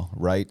law,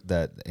 right,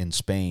 that in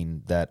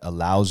Spain that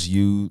allows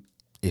you,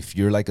 if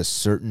you're like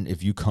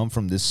if you come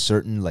from this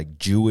certain like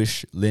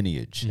Jewish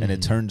lineage, and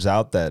it turns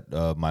out that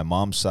my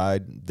mom's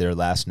side, their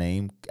last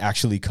name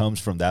actually comes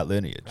from that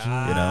lineage, you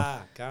know?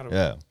 Got him.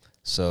 Yeah.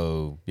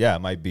 So yeah, it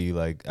might be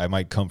like I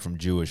might come from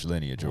Jewish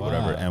lineage or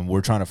whatever, Wow. and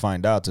we're trying to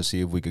find out to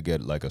see if we could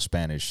get like a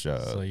Spanish.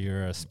 So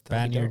you're a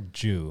Spaniard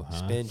Jew,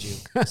 huh?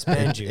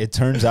 Span Jew. It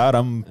turns out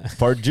I'm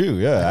part Jew.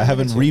 Yeah, I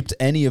haven't reaped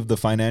any of the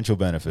financial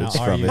benefits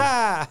Now, from you?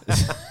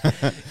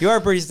 it. You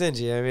are pretty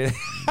stingy. I mean,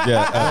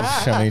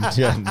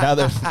 Now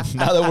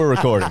that we're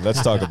recording,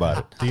 let's talk about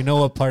it. Do you know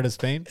what part of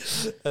Spain?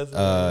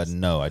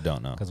 No, I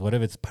don't know. Because what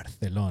if it's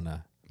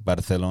Barcelona?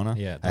 Barcelona.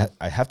 Yeah.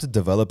 I have to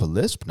develop a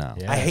lisp now.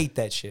 Yeah. I hate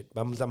that shit.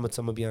 I'm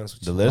gonna be honest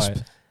with The you. lisp.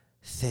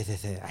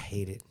 Why? I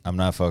hate it. I'm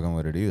not fucking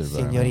with it either.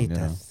 But I mean, Señoritas, you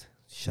know.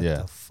 shut Yeah.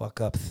 the fuck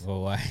up.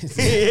 Well, why?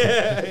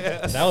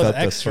 Yeah. That was That's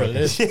extra fucking-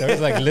 lisp. There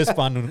was like lisp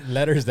on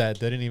letters that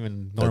didn't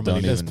even That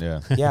normally don't lisp.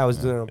 even, Yeah, I was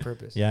doing it on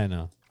purpose. Yeah, I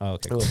know. Oh,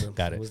 okay. It wasn't.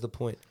 Got It it. was the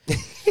point.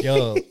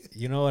 Yo,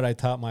 you know what I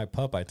taught my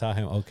pup? I taught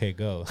him, okay,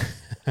 go.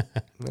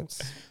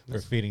 That's, For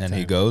feeding And time.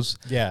 he goes,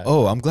 Yeah.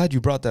 "Oh, I'm glad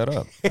you brought that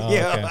up." Oh,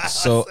 Yeah. okay.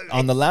 So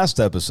on the last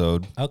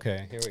episode,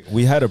 Okay, here we go.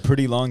 we had a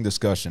pretty long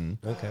discussion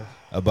okay.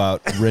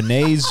 about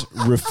Renee's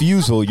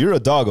refusal. You're a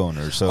dog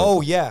owner, so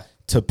Oh yeah,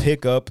 to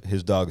pick up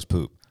his dog's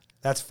poop.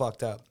 that's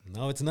fucked up.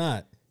 No, it's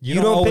not. You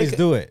don't always pick-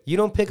 do it. You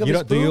don't pick up. You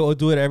his don't, do poop? you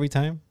do it every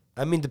time?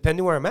 I mean,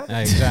 depending where I'm at.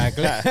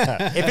 Exactly.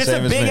 If it's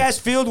Same a as big me. ass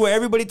field where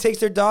everybody takes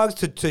their dogs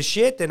to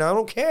shit, then I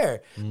don't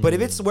care. But if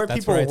it's where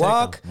That's people where I take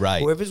walk, 'em.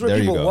 Right. or if it's where There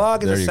you people go.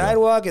 walk in There the you go.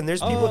 sidewalk and there's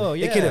people Oh,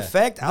 it can yeah.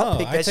 affect, I'll No,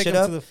 pick I that take shit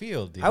 'em up. to the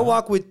field. you I know?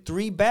 walk with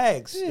 3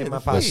 bags in my the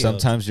But pocket. field.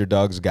 sometimes your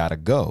dog's gotta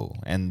go,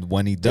 and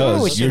when he don't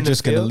always does, sit you're in the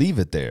just gonna field. leave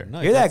it there.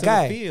 No, You're that that's in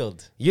guy. the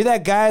field. You're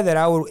that guy that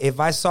I would, if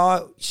I saw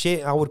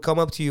shit, I would come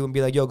up to you and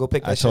be like, "Yo, go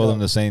pick that I shit told up." him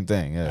the same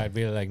thing. Yeah. I'd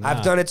be like, nah.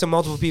 I've done it to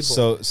multiple people.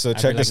 So I'd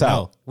check be this like,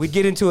 out. no. We'd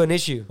get into an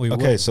issue. We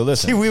Okay, would. so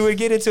listen. We would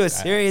get into a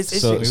serious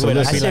So- issue. We so would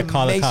listen. be like,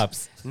 call the makes-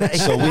 cops.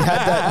 So we had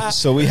that.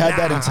 So we had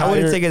that I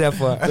wouldn't entire. take it that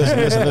far.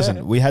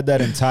 Listen. We had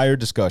that entire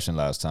discussion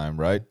last time,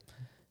 right?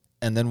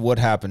 And then what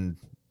happened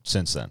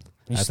since then?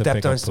 You I had to stepped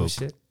pick on up some poop.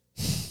 shit.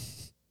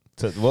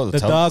 The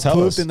tell dog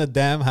pooped us. in the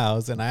damn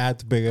house, and I had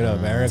to pick it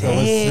up. Erica was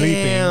sleeping.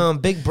 Damn,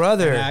 big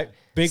brother. And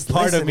big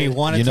part of me listening.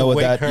 wanted You know to what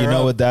wake that? her You know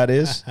up. what that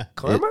is?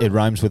 Karma? It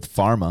rhymes with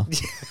pharma.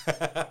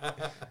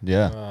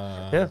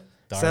 Yeah. Yeah.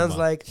 Dharma. Sounds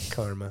like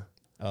karma.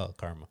 Oh,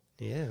 karma.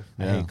 Yeah.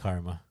 I Yeah. hate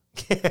karma.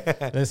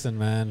 Listen,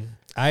 man.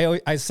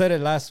 I said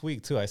it last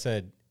week too. I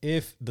said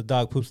if the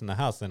dog poops in the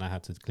house, then I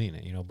have to clean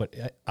it. You know, but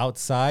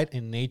outside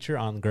in nature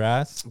on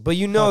grass, But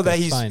you know Fuck, that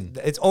it's he's fine.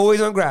 it's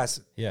always on grass.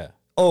 yeah,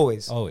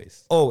 Always.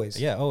 always, Always.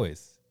 yeah,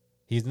 always.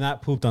 He's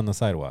not pooped on the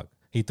sidewalk.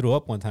 He threw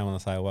up one time on the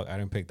sidewalk. I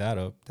didn't pick that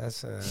up.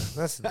 That's a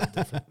little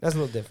different. That's a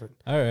little different.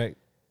 All right,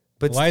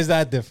 But why is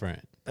that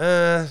different?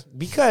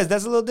 because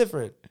that's a little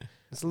different.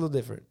 It's a little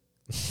different.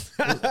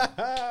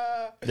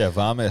 Yeah,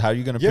 vomit. How are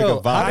you gonna pick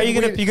up vomit? How are you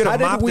gonna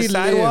mop the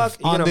sidewalk?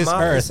 You gonna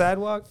mop the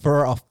sidewalk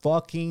for a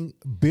fucking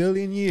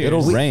billion years?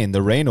 It'll rain.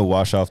 The rain will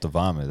wash off the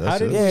vomit.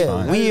 That's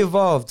fine. We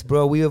evolved,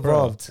 bro. We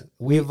evolved.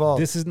 We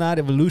evolved. This is not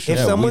evolution.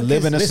 Yeah, we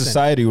live in a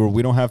society where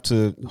we don't have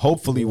to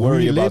hopefully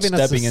worry about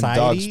stepping in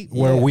dogs.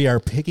 Where we are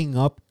picking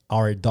up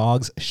our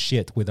dog's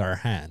shit with our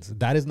hands.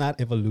 That is not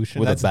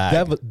evolution. That's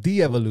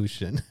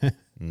de-evolution.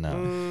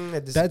 No,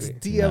 that's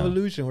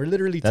de-evolution. We're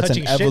literally that's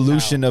touching an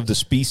evolution of the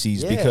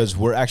species because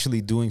we're actually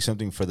doing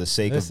something for the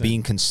sake of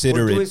being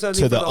considerate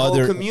to the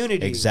other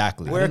community.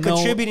 Exactly, we're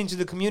contributing to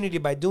the community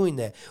by doing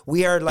that.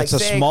 We are like it's a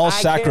small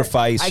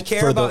sacrifice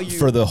for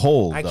the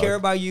whole. I care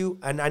about you,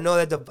 and I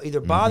know that either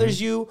bothers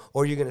you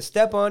or you're gonna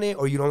step on it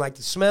or you don't like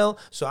the smell.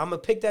 So I'm gonna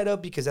pick that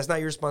up because that's not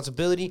your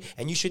responsibility,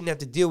 and you shouldn't have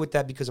to deal with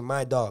that because of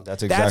my dog.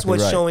 That's exactly that's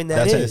what's right. showing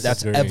that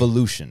that's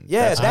evolution.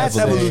 Yeah, that's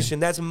evolution.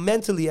 That's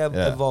mentally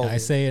evolving. I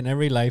say in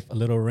every life, a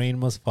little rain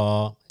must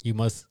fall. You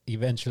must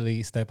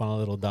eventually step on a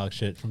little dog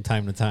shit from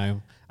time to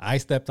time. I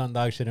stepped on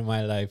dog shit in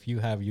my life. You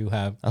have.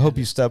 I hope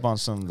you step on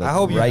some. I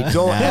hope you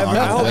don't ever.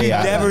 I hope you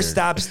never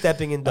stop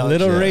stepping in dog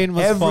shit. A little rain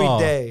must fall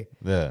every day.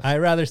 Yeah. I'd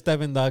rather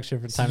step in dog shit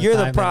from time to time. You're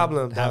the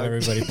problem, have dog.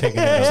 Everybody picking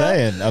it up. I'm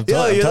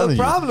saying. You're the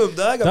problem,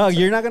 dog. Dog,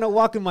 you're not gonna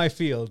walk in my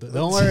field.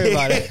 Don't worry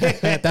about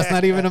it. That's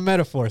not even a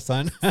metaphor,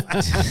 son.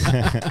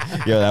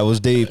 Yo, that was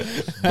deep.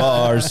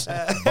 Bars.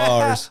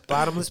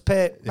 Bottomless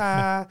pit.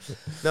 No,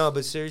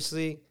 but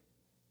seriously.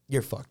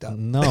 You're fucked up.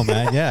 No,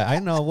 man. Yeah, I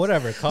know.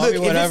 Whatever. Call me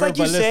whatever. If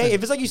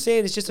it's like you say,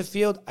 and it's just a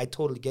field, I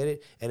totally get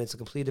it, and it's a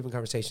completely different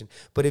conversation.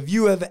 But if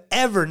you have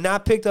ever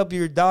not picked up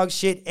your dog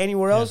shit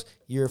anywhere else,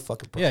 you're a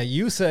fucking problem. Yeah,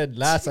 you said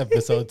last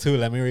episode too.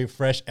 Let me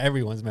refresh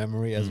everyone's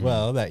memory as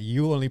well. That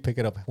you only pick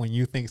it up when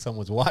you think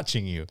someone's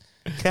watching you.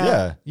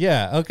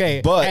 Yeah.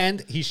 Okay. But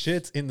and he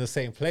shits in the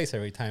same place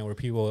every time where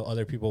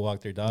other people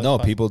walk their dogs. No,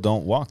 people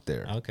don't walk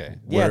there. Okay.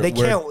 Yeah, they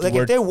can't. Like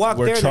if they walk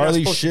there,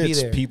 Charlie they're not supposed to be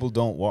there. people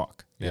don't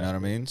walk. You know what I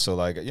mean? So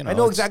like, I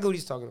know exactly what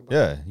he's talking about.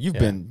 Yeah, you've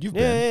been.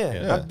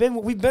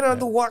 We've been on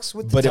the walks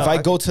with. But if I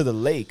go to the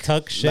lake,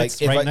 Tuck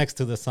shits right next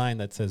to the sign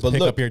that says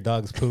 "Pick up your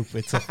dog's poop."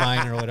 It's a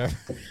fine or whatever.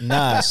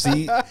 Nah,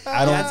 see, I don't.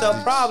 That's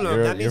a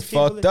problem. You're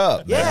fucked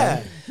up.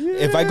 Yeah.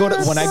 If I go to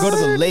when I go to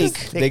the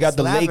lake, they got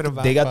the lake.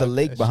 They got the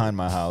lake behind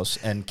my house,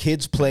 and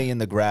kids play in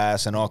the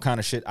grass and all kind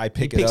of shit. I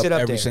pick it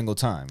up every single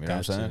time. You know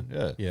what I'm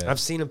saying? Yeah.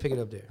 I've seen him pick it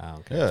up there.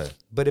 Okay. Yeah.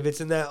 But if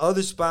it's in that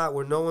other spot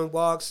where no one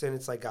walks and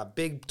it's like got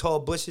big tall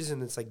bushes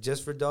and it's like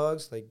just for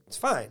dogs, like it's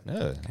fine.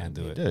 Yeah, can't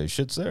do it. Yeah,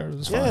 shit's there.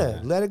 It's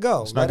fine. Let it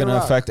go. It's not going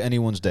to affect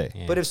anyone's day.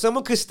 Yeah. But if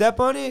someone could step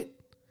on it,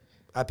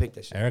 I picked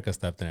that shit. Erica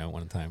stepped in it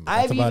one time.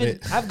 I've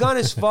gone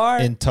as far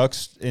in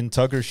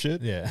Tucker's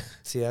shit. Yeah.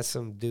 See, that's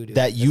some dude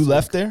that you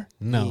left there.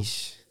 No.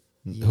 Yeesh.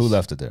 Who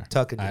left it there?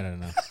 Tucker. I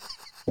don't know.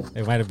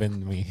 It might have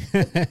been me.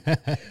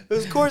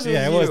 Of course,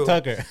 it was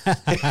Tucker.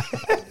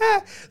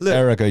 Look,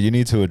 Erica, you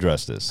need to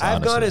address this.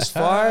 I've gone as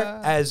far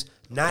as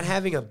not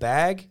having a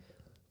bag,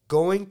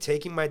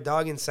 taking my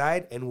dog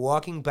inside and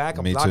walking back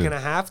a block and a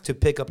half to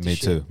pick up the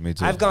shit. Me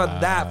too. I've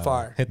gone that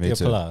far. Hit the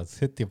applause.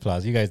 Hit the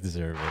applause. You guys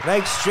deserve it.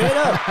 Like straight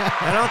up.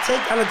 And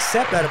I'll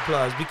accept that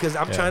applause because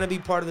I'm trying to be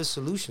part of the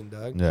solution,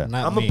 dog. Yeah.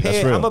 I'm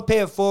a pay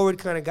it forward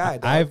kind of guy,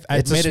 dog.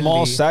 It's a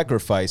small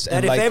sacrifice.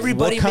 And if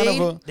everybody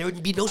there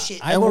would be no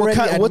shit.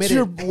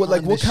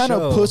 What kind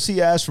of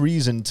pussy ass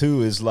reason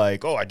too is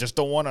like, oh, I just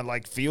don't want to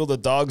like feel the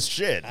dog's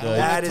shit.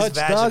 That is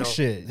vaginal. Dog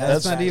shit.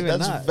 That's not even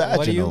that's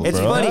vaginal.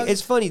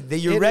 It's funny.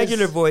 Your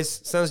regular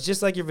voice sounds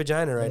just like your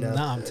vagina right now.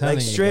 No, I'm telling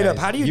you. Like straight up.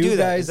 How do you do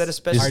that? Is that a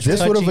special? Is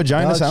this what a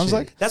vagina sounds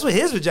like? That's what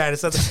his vagina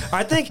sounds like.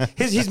 I think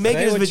he's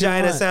making his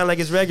vagina sound like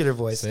his regular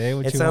voice.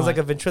 It sounds like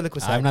a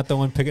ventriloquist. I'm not the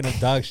one picking up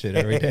dog shit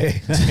every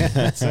day.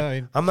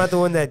 I'm not the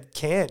one that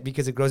can't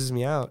because it grosses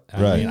me out.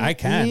 I mean, I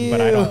can, but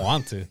I don't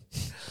want to.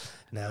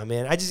 Nah,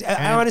 man. I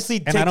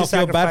honestly take I don't the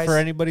sacrifice. feel bad for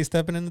anybody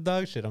stepping in the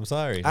dog shit. I'm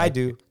sorry. I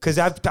do because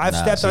I've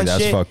stepped on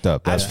that's shit. Fucked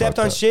up. I've stepped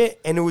on shit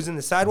and it was in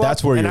the sidewalk.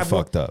 That's where you're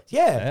fucked up.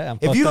 Yeah.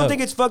 If you don't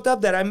think it's fucked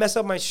up that I mess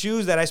up my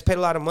shoes that I paid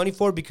a lot of money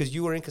for because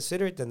you were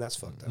inconsiderate, then that's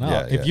fucked up.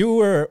 No, if you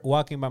were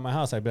walking by my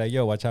house, I'd be like,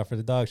 "Yo, watch out for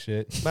the dog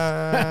shit." Yo,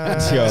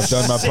 I've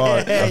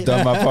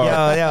done my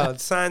part. Yo,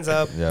 signs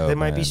up. There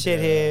might be shit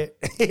here.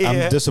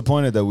 I'm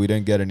disappointed that we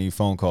didn't get any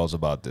phone calls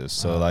about this.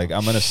 So like,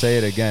 I'm gonna say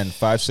it again: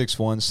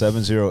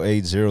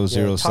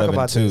 561-708-0072. Talk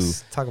about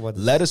this.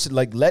 Let us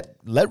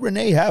let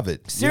Renee have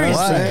it.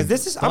 Seriously, because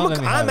this is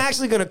I'm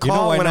actually gonna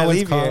call when I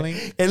leave here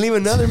and leave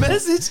another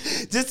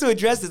message just to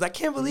address this. I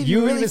can't believe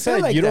you really feel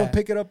like you that. don't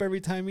pick it up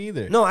every time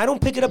either. No, I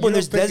don't pick it up when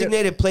there's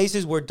designated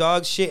places where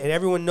dogs shit and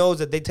everyone knows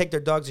that they take their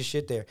dogs to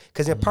shit there.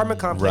 Because the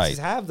apartment complexes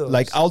have those.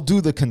 Like I'll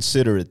do the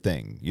considerate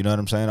thing. You know what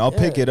I'm saying? I'll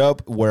pick it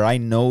up where I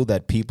know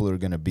that people are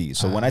gonna be.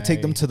 So when I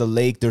take them to the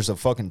lake, there's a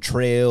fucking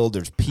trail.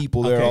 There's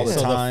people there all the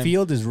time. So the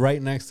field is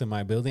right next to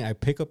my building. I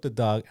pick up the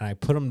dog and I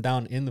put him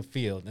down in the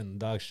field and the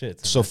dog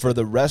shits. So for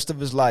the rest of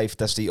his life,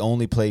 that's the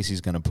only place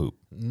he's gonna poop.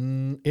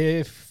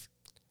 If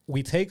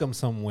we take him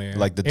somewhere,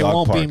 Like the it dog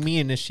won't park. be me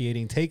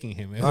initiating taking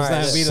him. It All was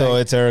right, not be So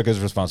like, it's Erica's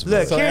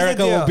responsibility. Look, so here's Erica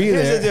the deal. will be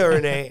Here's there. the deal,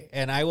 Renee.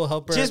 and I will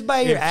help her Just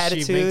by your if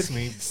attitude. She makes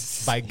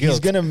me by guilt. He's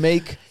gonna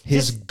make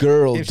his Just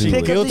girl if do she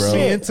pick it, up bro. the guilts me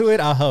shit. into it,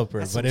 I'll help her.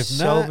 That's But some if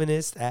not,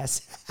 chauvinist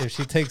ass. if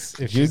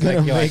she's You're like,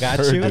 gonna yo, I make got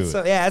her you. do it.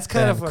 So yeah, it's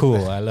kind Then of fun.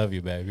 cool. I love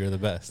you, babe. You're the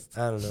best.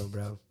 I don't know,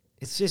 bro.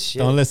 It's just shit.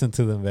 Don't listen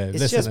to them, babe.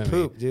 It's listen just to me.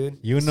 poop, dude.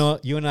 You and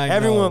I know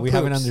Everyone we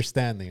have an poops.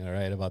 understanding, all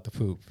right, about the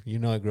poop. You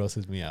know it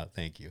grosses me out.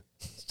 Thank you.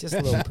 It's just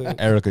a little poop.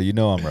 Erica, you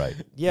know I'm right.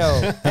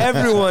 Yo,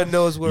 everyone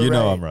knows we're right. You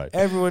know I'm right.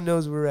 Everyone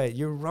knows we're right.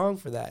 You're wrong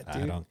for that,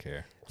 dude. I don't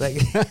care. Like,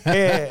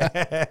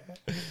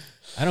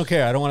 I don't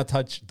care. I don't want to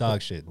touch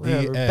dog shit.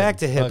 Whatever. The end. Back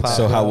to hip-hop. Fuck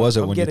So it. how was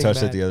it I'm when you getting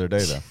touched it back. the other day,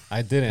 though?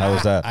 I didn't. How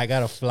was that? I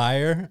got a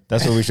flyer.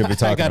 That's what we should be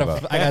talking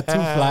about. I got 2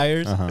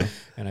 flyers, Uh-huh.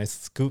 and I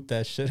scooped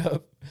that shit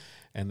up,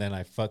 and then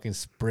I fucking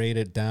sprayed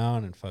it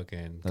down and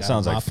fucking. That got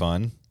sounds them like off.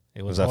 fun.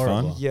 It was that fun?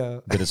 horrible. yeah,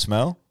 Did it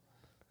smell?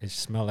 It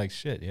smelled like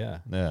shit. Yeah.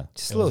 Yeah.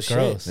 just It a little was shit.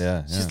 gross.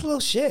 Yeah. It's just a little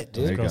shit, It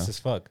dude. was you gross go. as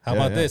fuck. How Yeah,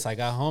 about yeah. this? I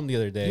got home the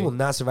other day. You will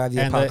not survive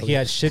the and apocalypse. he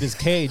had shit his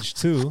cage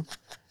too,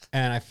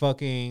 and I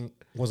fucking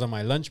was on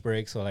my lunch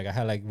break, so like I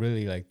had like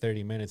really like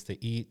 30 minutes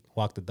to eat,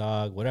 walk the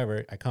dog,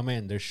 whatever. I come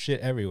in, there's shit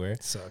everywhere.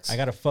 Sucks. I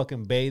gotta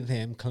fucking bathe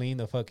him, clean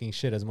the fucking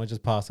shit as much as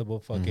possible,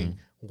 fucking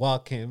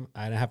walk him.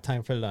 I didn't have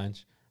time for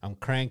lunch. I'm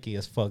cranky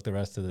as fuck the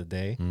rest of the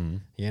day.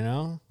 You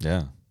know.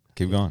 Yeah.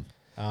 Keep going.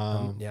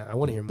 yeah, I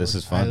want to hear more. This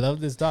is I fun. love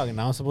this dog, and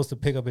now I'm supposed to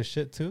pick up his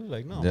shit too.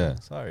 Like no, Yeah.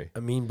 sorry. I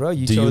mean, bro,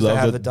 you Do you chose to love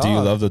have the the dog. Do you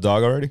love the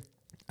dog already?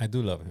 I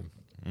do love him.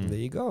 There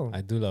you go. I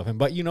do love him.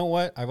 But you know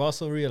what? I've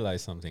also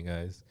realized something,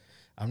 guys.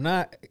 I'm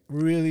not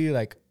really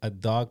like a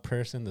dog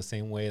person the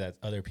same way that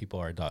other people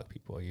are dog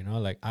people. You know,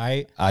 like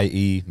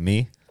I.e.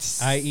 me?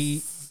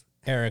 i.e.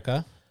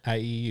 Erica, i.e.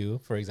 you,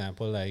 for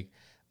example. Like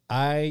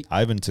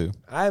Ivan too.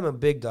 I'm a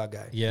big dog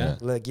guy. yeah.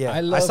 Like, yeah. I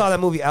I saw love- that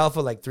movie Alpha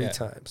like 3 Yeah.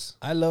 times.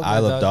 I love I my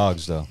love dog.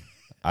 dogs though.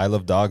 I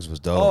love dogs was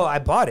dope. Oh, I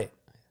bought it.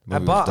 I Movie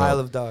was bought dope. I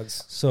Love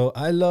Dogs. So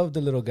I love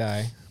the little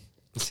guy.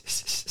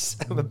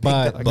 I'm a big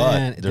But dog. But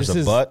man, there's this a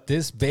is but.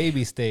 this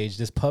baby stage,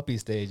 this puppy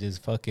stage is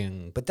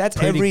fucking. But that's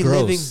pretty every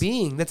gross. living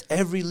being. That's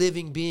every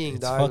living being,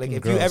 It's dog. Like fucking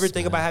if you ever gross,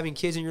 think man. about having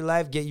kids in your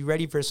life, get you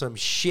ready for some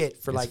shit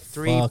for It's like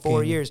 3-4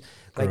 fucking years.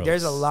 Like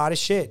there's a gross. lot of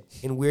shit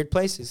in weird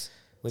places.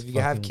 If you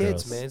can have fucking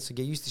kids, gross. man, so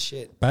get used to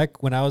shit.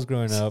 Back when I was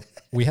growing up,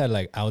 we had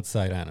like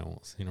outside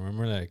animals. You know,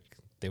 remember like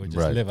they would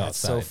just Right. live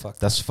That's outside. so fucked up.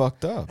 That's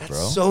fucked up, bro.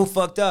 So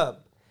fucked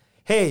up.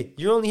 Hey,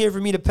 you're only here for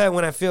me to pet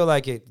when I feel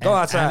like it. Go And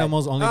outside.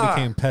 Animals only Ah.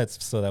 became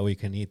pets so that we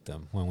can eat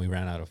them when we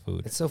ran out of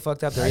food. It's so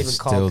fucked up. They're I even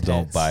still called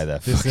don't pets. buy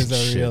that. This fucking is a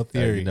shit. real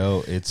theory.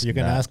 No, it's You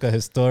can not. ask a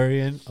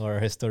historian or a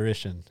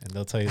historian, and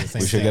they'll tell you the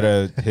same We should thing.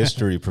 get a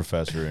history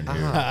professor in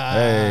here. Ah.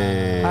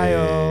 Hey.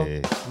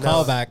 Hi-yo.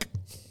 Call back.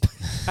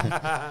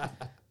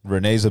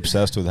 Renee's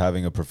obsessed with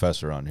having a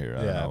professor on here. I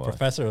don't Yeah, know why.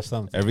 professor of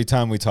something. Every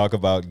time we talk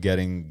about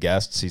getting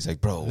guests, he's like,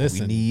 "Bro,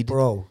 Listen, we need."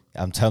 Bro,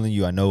 I'm telling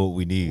you, I know what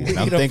we need. And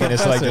I'm need a thinking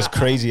it's like professor. this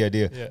crazy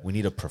idea. Yeah. We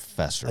need a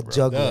professor, a bro.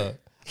 juggler.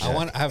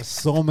 Duh. I have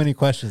so many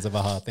questions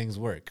about how things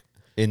work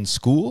In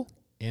school,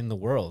 in the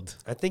world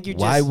I think you're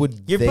Why just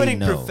would you're they putting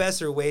know?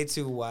 professor way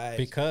too wide.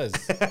 because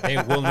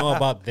they will know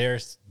about their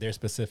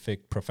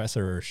specific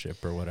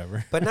professorship or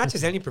whatever But not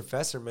just any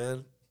professor,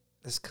 man.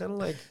 It's kind of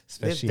like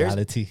there's-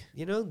 speciality.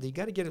 You know, you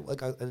got to get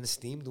like an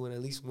esteemed one,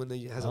 at least one that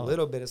has a Oh.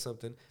 little bit of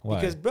something. Why?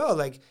 Because, bro,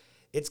 like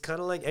it's kind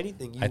of like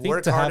anything. You I think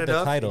work to hard have the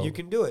enough, title- and you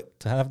can do it.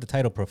 To have the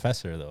title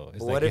professor, though,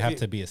 is What like you if have you-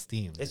 to be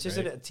esteemed. It's just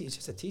right? it's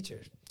just a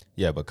teacher.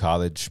 yeah, but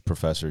college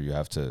professor, you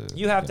have to.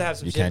 You have to have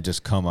some You shit. can't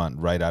just come on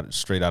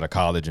straight out of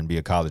college and be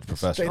a college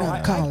professor. Straight Oh, out I,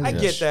 of college. I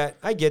Yes. get that.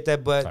 I get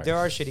that. But Sorry. there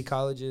are shitty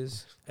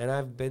colleges, and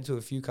I've been to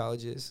a few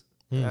colleges.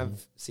 Hmm. And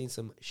I've seen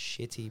some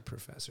shitty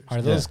professors.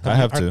 Are those I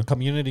have are to.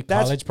 community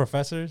That's- college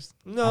professors?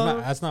 No.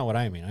 That's not what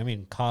I mean. I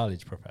mean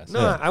college professors.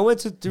 No, I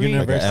went to 3. Like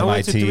University. an I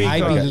went to MIT, 3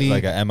 Ivy colleges. League.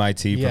 like an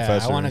MIT Yeah,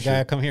 professor. I want a and guy to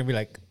shit. come here and be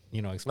like,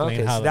 explain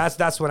Okay, how so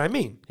that's what I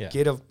mean. Yeah.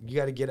 You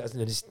got to get us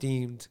an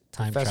esteemed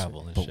time professor.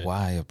 travel and But shit.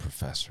 why a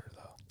professor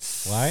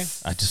though? Why?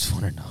 I just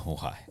want to know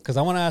why. Because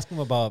I want to ask him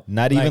about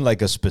Not even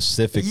like a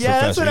specific Yeah,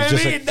 that's professor. what I It's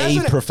just mean. like That's a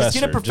what professor. just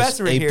get a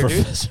professor in a here, dude.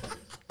 professor.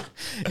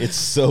 It's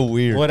so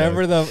weird.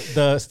 whatever dog.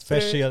 the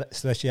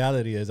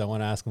speciality is. I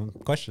want to ask him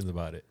questions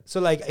about it. So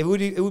like it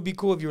would be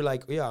cool if you were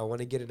like, yeah, I want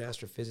to get an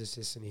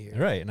astrophysicist in here.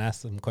 Right, and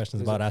ask them questions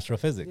There's about Yeah,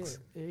 astrophysics.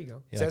 there you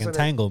go. Yeah, So like that's what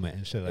entanglement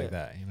and shit like Yeah.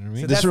 that. You know what I mean?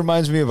 So This that's-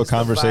 reminds me of a that's the vibe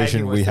he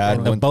conversation wants we to had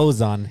go. the when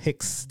boson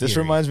Higgs. This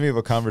theory. reminds me of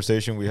a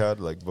conversation we had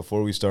like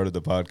before we started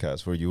the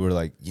podcast where you were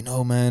like,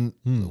 man,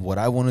 what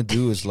I want to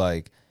do is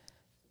like,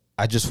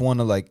 I just want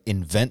to like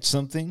invent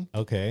something.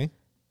 Okay.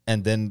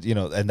 And then,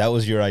 and that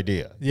was your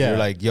idea. Yeah. You're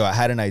like, I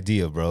had an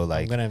idea, bro.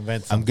 Like, I'm gonna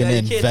invent I'm something. gonna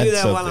Yeah, you can't invent do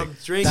that something. while I'm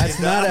drinking. That's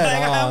not dog. at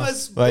Like, all. I'm a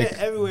spit Like,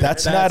 everywhere.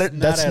 that's Yo, not at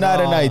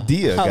an all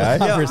idea, how the guy. I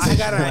got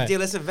conversation an went. idea.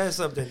 Let's invent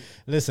something.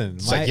 Listen,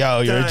 It's like, you're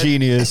a Done.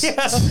 genius.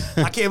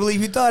 I can't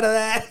believe you thought of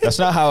that. That's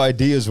not how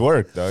ideas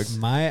work, dog.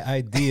 my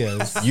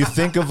ideas You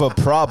think of a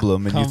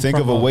problem and you come think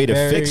of from a way to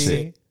very- fix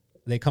it.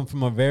 They come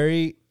from a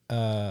very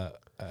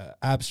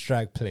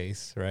abstract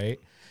place, right?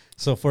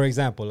 So for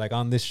example, like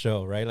on this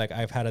show, right? Like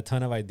I've had a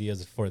ton of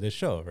ideas for this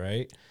show,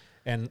 right?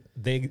 And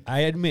I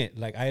admit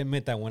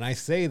that when I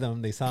say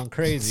them, they sound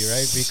crazy,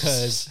 right?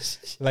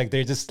 Because like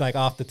they're just like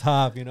off the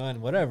top, you know,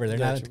 and whatever. They're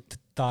not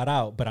thought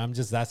out, but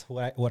that's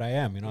what I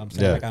am, you know what I'm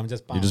saying? Yeah. Like I'm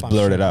just you just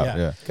blurt it out.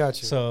 Yeah.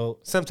 Gotcha. So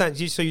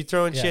sometimes you're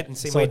throwing shit and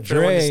saying, so wait,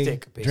 throw on the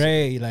stick. Basically.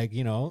 Dre, like,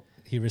 you know,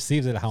 he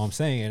receives it how I'm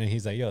saying it, and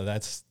he's like, yo,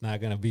 that's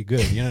not gonna be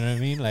good. You know what I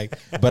mean? Like,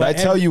 but I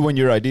tell you when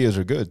your ideas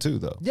are good too,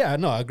 though. Yeah,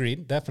 no,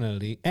 agreed,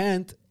 definitely.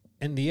 And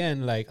in the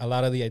end, like a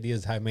lot of the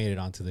ideas have made it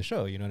onto the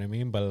show. You know what I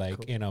mean? But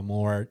like in a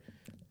more,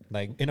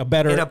 like in a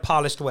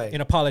polished way.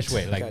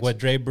 Like what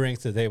Dre brings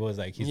to the table is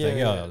like, he's like,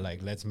 yo,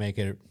 like let's make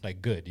it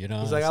like good. You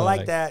know? He's like, so I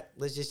like that.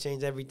 Let's just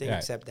change everything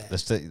except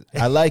that.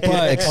 I like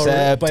it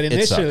except but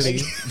initially,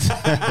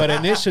 but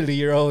initially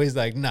you're always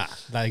like, nah,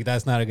 like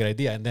that's not a good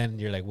idea. And then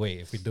you're like, wait,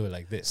 if we do it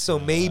like this. So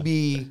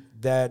maybe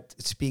that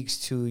speaks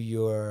to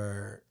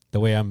the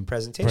way I'm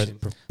presentation.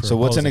 So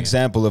what's an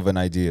example of an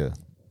idea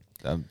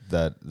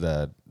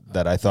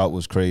that I thought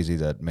was crazy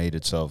that made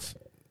itself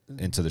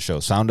into the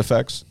show? Sound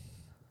effects.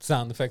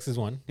 Sound effects is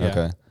one. Yeah.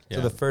 Okay. Yeah.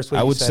 So the first way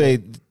I would say,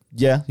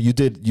 yeah, you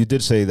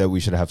did say that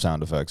we should have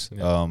sound effects.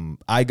 Yeah.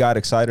 I got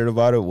excited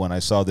about it when I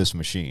saw this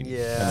machine. Yeah.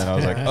 And then I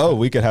was like, oh,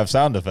 we could have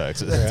sound effects.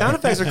 Sound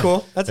effects are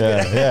cool. That's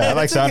good. Yeah, I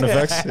like sound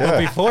effects. Yeah. But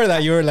before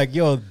that, you were like,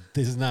 yo,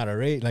 this is not a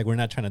radio. Like, we're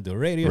not trying to do a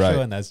radio show,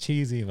 and that's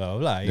cheesy, blah, blah,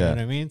 blah. You know what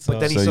I mean? So, but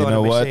then he saw you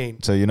know what?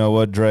 Machine. So you know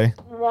what, Dre?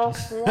 You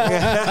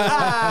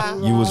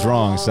was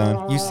wrong,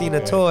 son. You seen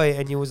a toy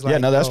and you was like, yeah,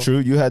 no, that's true.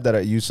 You had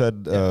that. You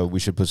said we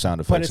should put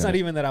sound effects. But it's not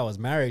even that I was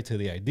married to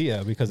the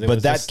idea because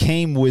but that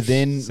came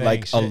within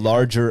like a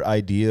larger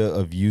idea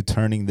of you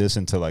turning this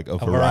into like a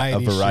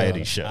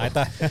variety show. I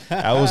thought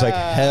I was like,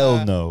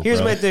 hell no.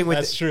 Here's my thing with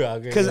that's true.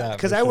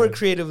 Because I work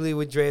creatively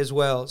with Dre as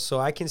well, so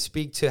I can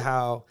speak to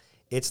how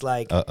it's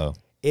like.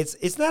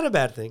 It's not a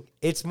bad thing.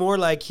 It's more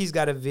like he's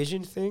got a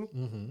vision thing.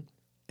 Mm-hmm.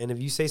 And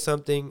if you say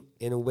something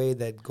in a way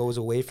that goes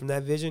away from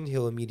that vision,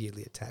 he'll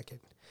immediately attack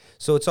it.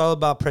 So it's all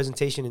about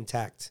presentation and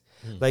tact.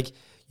 Like,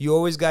 you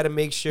always got to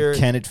make sure.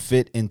 Can it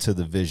fit into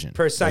the vision?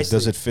 Precisely. Like,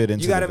 does it fit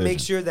into the vision? You got to make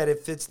sure that it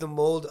fits the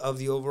mold of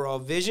the overall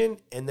vision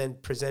and then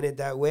present it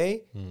that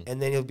way.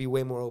 And then he'll be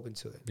way more open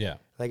to it. Yeah.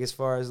 Like, as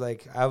far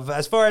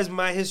as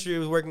my history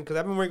was working, because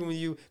I've been working with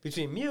you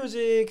between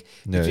music,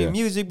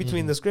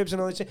 between the scripts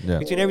and all that shit,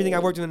 between everything. I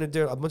worked in a bunch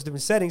of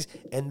different settings.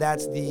 And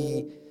that's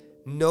the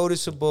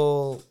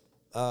noticeable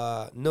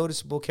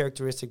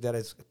characteristic that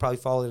has probably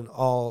followed in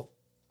all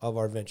of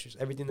our ventures.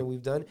 Everything that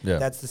we've done,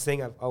 that's the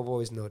thing I've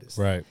always noticed.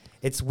 Right.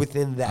 It's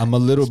within that. I'm a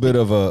little bit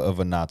of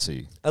a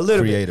Nazi. A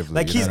little creatively.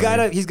 Like he's got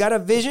a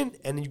vision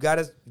and you got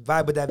to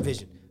vibe with that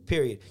vision.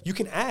 Period. You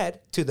can add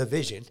to the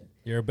vision.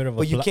 You're a bit of a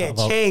but you can't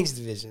change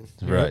the vision.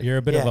 Right. You're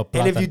a bit of a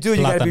and if you do,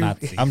 you got to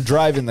be. I'm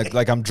driving the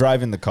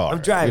car.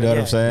 I'm driving. You know what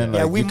I'm saying?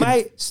 Yeah, like we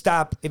might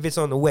stop if it's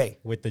on the way.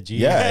 With the G.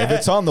 Yeah, if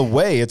it's on the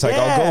way, it's like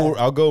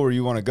I'll go where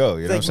you want to go.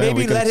 You know what I'm saying?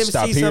 We could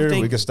stop here,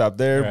 we could stop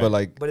there, but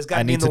it's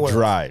gotta I need to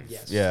drive.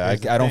 Yes. Yeah,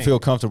 I don't feel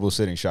comfortable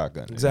sitting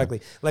shotgun. Exactly.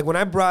 You know? Like when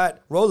I brought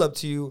Roll Up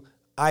to you,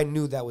 I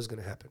knew that was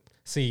going to happen.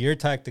 See, your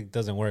tactic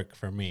doesn't work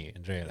for me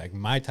and Dre. Like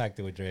my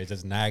tactic with Dre is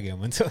just nag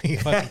him until he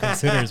fucking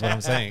considers what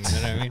I'm saying.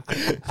 You know what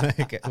I mean?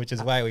 Like, which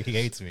is why he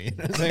hates me. You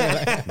know what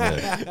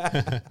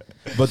I'm saying?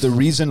 But the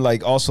reason,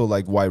 like, also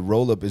like why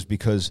Roll Up is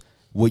because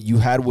what you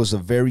had was a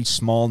very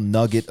small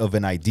nugget of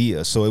an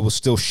idea, so it was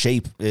still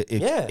shaped.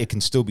 It can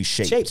still be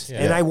shaped. Yeah.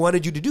 And I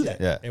wanted you to do that.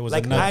 Yeah, it was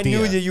like I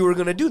knew that you were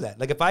going to do that.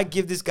 Like if I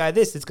give this guy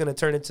this, it's going to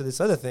turn into this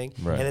other thing,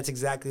 and that's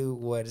exactly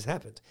what has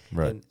happened.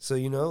 Right. And so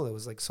it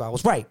was like, so I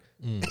was right.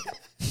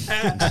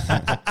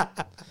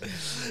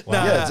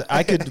 Yeah,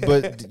 I could,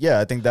 but yeah,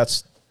 I think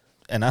that's,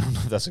 and I don't know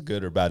if that's a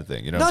good or bad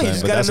thing. You know, no, what you I'm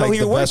just saying? got to know who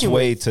you're working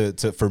with. That's the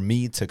best way for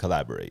me to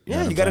collaborate.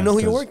 You got to know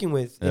who you're working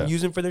with and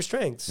use them for their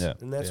strengths,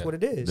 and that's what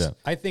it is. Yeah.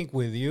 I think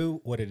with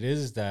you, what it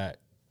is that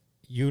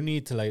you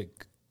need to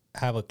like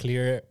have a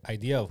clear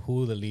idea of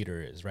who the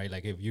leader is, right?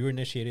 Like if you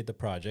initiated the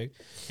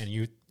project and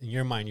you, in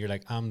your mind, you're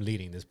like, I'm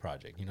leading this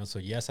project, you know? So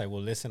yes, I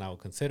will listen, I will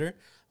consider,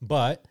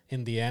 but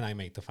in the end, I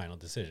make the final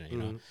decision, you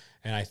know?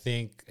 And I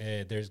think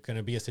there's going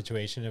to be a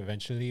situation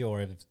eventually,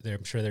 or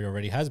I'm sure there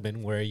already has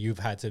been, where you've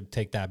had to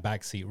take that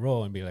backseat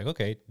role and be like,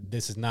 okay,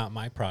 this is not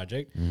my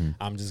project.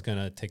 I'm just going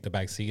to take the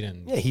backseat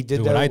and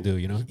do what I do,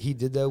 you know? He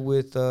did that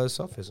with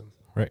Sophism.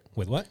 Right.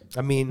 With what?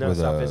 I mean, not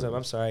Sophism,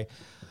 I'm sorry.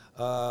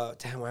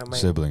 Damn, why am I?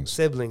 Siblings.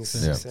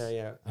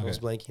 Yeah. I was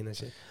blanking that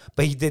shit.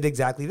 But he did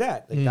exactly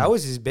that. Like that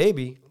was his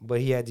baby, but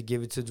he had to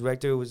give it to the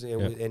director. It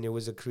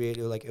was a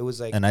creative. Like it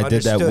was like. And I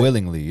did that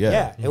willingly. Yeah.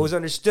 Yeah, it was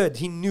understood.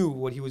 He knew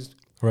what he was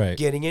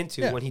getting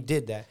into when he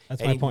did that.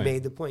 That's and my he point.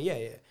 made the point. Yeah.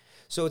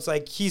 So it's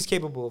like he's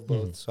capable of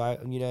both. So I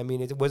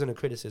mean, it wasn't a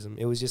criticism.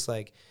 It was just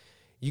like.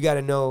 You got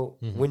to know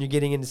when you're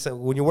getting into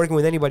when you're working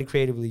with anybody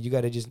creatively, you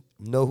got to just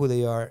know who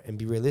they are and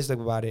be realistic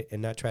about it and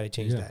not try to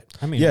change that.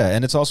 I mean,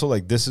 and it's also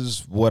like this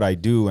is what I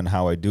do and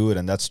how I do it,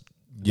 and that's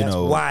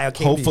why I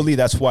hopefully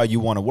that's why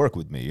you want to work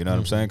with me. You know what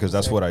I'm saying? Because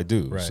that's what I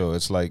do. Right. So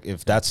it's like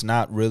if that's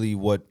not really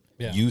what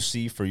you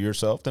see for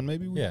yourself, then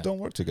maybe we don't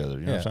work together.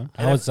 You know what I'm saying?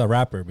 I was a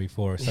rapper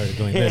before I started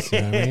doing this.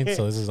 You know what I mean?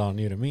 So this is all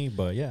new to me.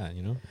 But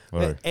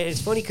And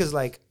it's funny because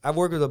like I've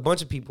worked with a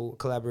bunch of people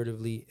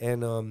collaboratively,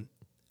 and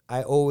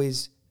I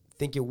always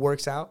think it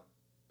works out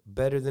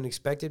better than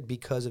expected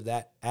because of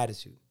that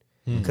attitude.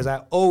 Because I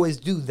always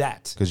do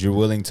that. Because you're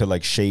willing to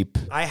like shape.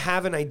 I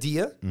have an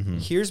idea.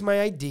 Here's my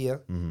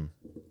idea.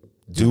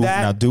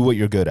 Do what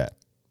you're good at.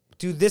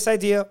 Do this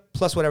idea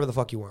plus whatever the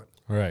fuck you want.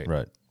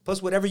 Right.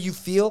 Plus whatever you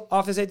feel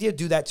off this idea,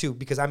 do that too,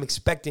 because I'm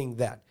expecting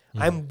that.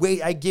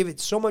 I give it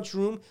so much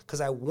room because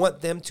I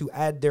want them to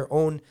add their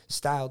own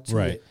style to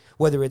it.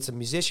 Whether it's a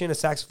musician, a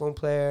saxophone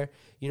player,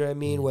 you know what I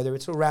mean? Whether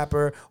it's a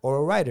rapper or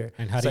a writer.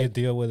 And how do you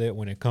deal with it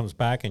when it comes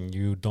back and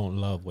you don't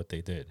love what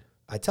they did?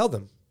 I tell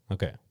them.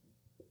 Okay.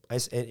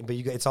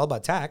 It's all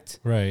about tact.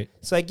 Right.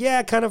 It's like, yeah,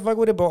 I kind of fuck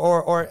with it, but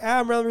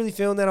I'm not really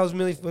feeling that. I was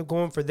really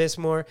going for this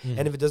more.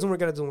 And if it doesn't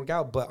work out, it doesn't work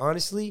out. But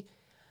honestly,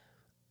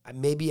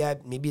 maybe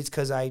it's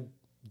because I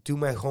do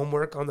my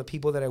homework on the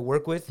people that I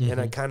work with,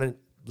 and I kind of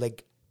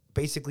like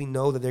basically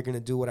know that they're gonna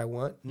do what I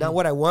want, not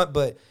what I want,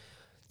 but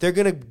they're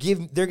gonna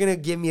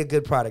give me a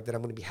good product that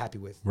I'm gonna be happy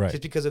with,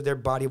 just because of their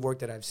body of work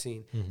that I've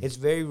seen. It's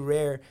very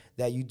rare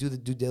that you do the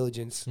due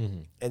diligence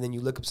and then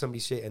you look up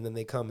somebody's shit and then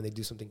they come and they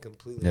do something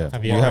completely.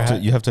 Yeah,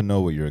 you have to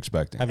know what you're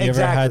expecting. Have you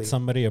ever had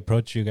somebody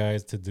approach you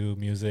guys to do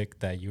music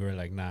that you were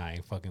like, nah, I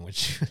ain't fucking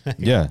with you?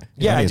 Yeah,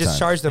 I just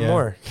charge them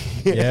more.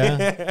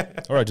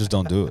 Or I just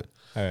don't do it.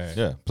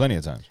 Yeah, plenty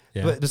of times.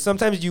 But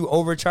sometimes you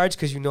overcharge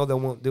because you know they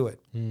won't do it.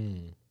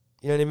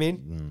 You know what I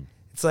mean?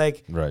 It's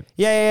like,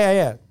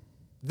 yeah.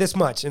 This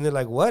much, and they're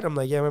like, "What?" I'm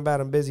like, "Yeah, my bad.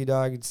 I'm busy,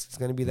 dog. It's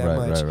gonna be that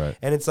much." Right.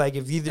 And it's like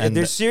if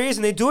they're serious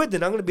and they do it,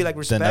 then I'm gonna be like,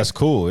 "Respect." Then that's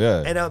cool,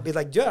 yeah. And I'll be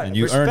like, "Yeah, and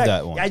you respect. earned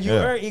that one. Yeah, you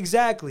earned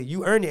exactly.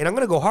 You earned it, and I'm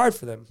gonna go hard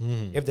for them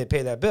if they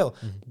pay that bill."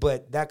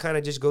 But that kind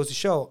of just goes to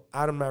show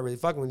I'm not really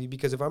fucking with you,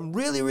 because if I'm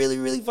really, really,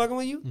 really fucking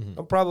with you,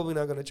 I'm probably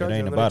not gonna charge. It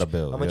ain't about a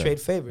bill. I'm gonna trade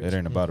favors. It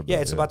ain't about a bill.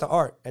 Yeah, it's about the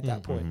art at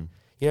that point. You know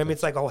what I mean?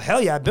 It's like, oh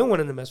hell yeah, I've been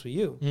wanting to mess with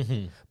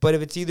you. But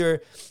if it's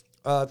either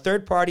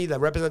third party that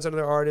represents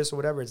another artist or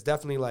whatever, it's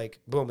definitely like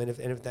boom. And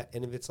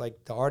if it's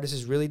like the artist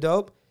is really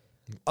dope,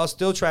 I'll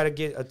still try to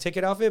get a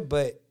ticket off it,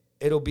 but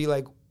it'll be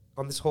like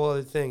on this whole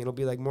other thing. It'll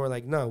be like more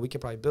like, no, we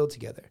can probably build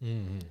together.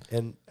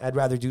 And I'd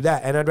rather do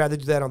that. And I'd rather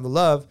do that on the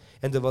love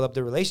and develop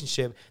the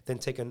relationship than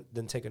take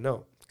a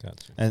no.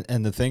 Gotcha.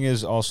 And the thing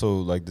is also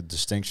like the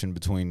distinction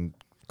between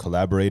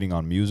collaborating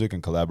on music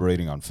and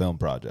collaborating on film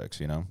projects.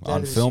 You know,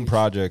 on film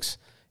projects,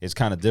 it's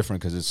kind of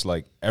different because it's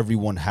like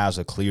everyone has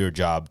a clear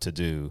job to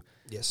do.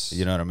 Yes.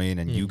 You know what I mean?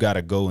 And you got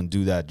to go and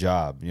do that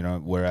job, you know?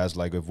 Whereas,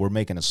 like, if we're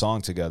making a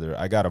song together,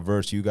 I got a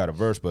verse, you got a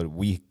verse, but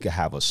we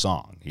have a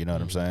song, you know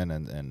what I'm saying?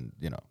 And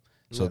you know,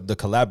 so the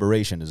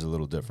collaboration is a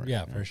little different.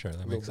 Yeah, for sure.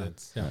 That makes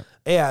sense.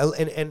 Yeah,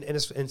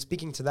 and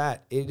speaking to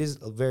that, it is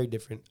very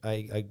different.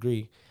 I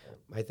agree,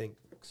 I think,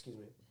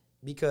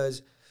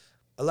 because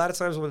a lot of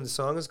times when the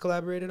song is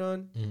collaborated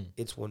on,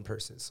 it's one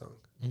person's song.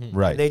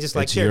 Right. They just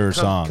like, it's your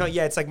song. Come,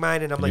 it's like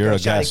mine, and I'm like, you're a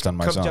guest on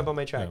my song. Come jump on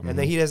my track. And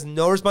then he has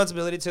no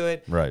responsibility to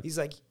it. Right. He's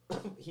like,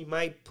 he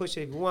might push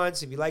it if he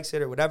wants, if he likes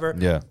it or whatever.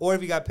 Yeah. Or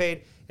if he got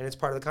paid and it's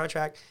part of the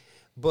contract.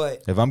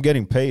 But if I'm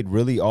getting paid,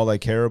 really all I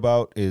care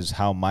about is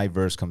how my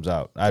verse comes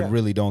out. I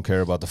really don't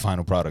care about the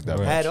final product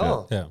at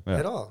all. Yeah.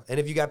 At all. And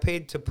if you got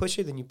paid to push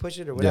it, then you push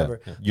it or whatever.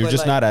 Yeah. You're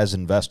just not as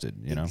invested,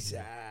 you know?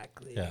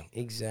 Exactly. Yeah.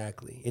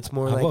 Exactly. It's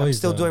more like I'm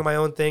still doing my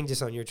own thing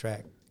just on your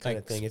track. Kind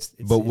of thing.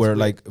 But we're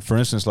like, for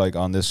instance, like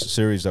on this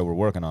series that we're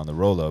working on, the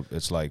Roll Up,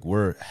 it's like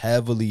we're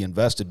heavily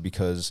invested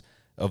because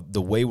of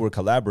the way we're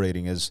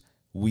collaborating is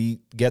we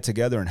get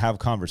together and have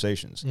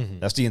conversations.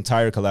 That's the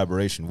entire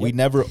collaboration. We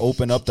never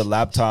open up the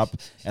laptop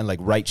and like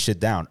write shit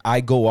down. I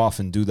go off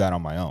and do that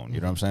on my own.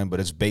 You know what I'm saying? But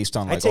it's based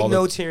on like I take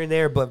notes here and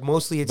there, but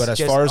mostly it's But as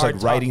just far as like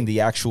talking. writing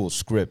the actual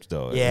script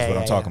though, is what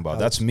I'm talking about.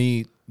 That's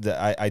me.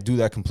 I do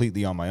that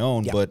completely on my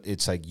own, but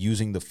it's like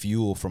using the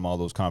fuel from all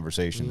those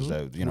conversations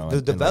that, you know,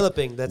 the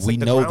developing. That's we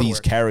like the know groundwork. these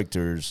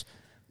characters.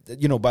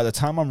 You know, by the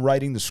time I'm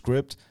writing the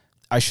script,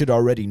 I should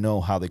already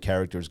know how the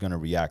character is going to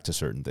react to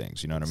certain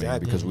things. You know what I mean?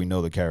 Because we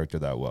know the character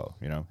that well.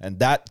 You know, and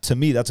that to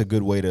me, that's a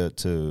good way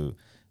to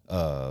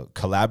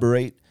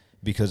collaborate,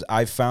 because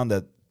I found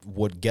that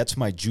what gets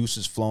my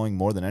juices flowing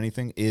more than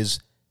anything is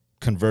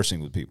conversing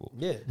with people.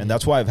 Yeah. And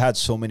that's why I've had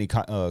so many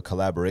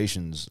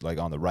collaborations like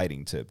on the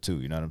writing tip too.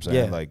 You know what I'm saying?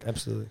 Yeah, like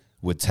absolutely.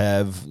 With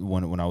Tev,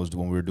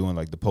 when we were doing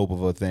like the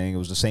Popova thing, it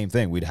was the same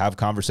thing. We'd have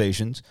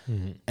conversations,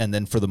 and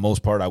then for the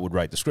most part, I would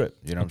write the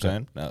script. You know what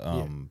I'm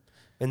saying?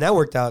 And that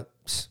worked out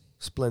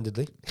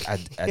splendidly.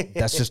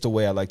 That's just the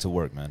way I like to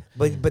work, man.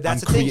 But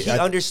that's the thing. He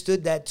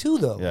understood that too,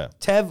 though. Yeah.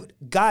 Tev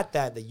got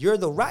that you're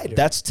the writer.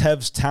 That's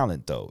Tev's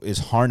talent, though, is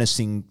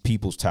harnessing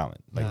people's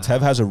talent. Like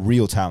Tev has a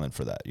real talent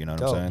for that. You know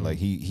what I'm saying? Like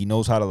he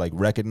knows how to like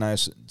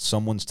recognize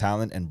someone's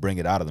talent and bring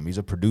it out of them. He's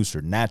a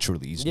producer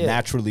naturally. He's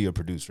naturally a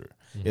producer.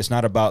 It's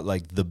not about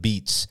like the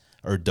beats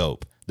are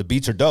dope. The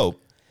beats are dope,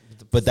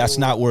 but that's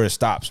not where it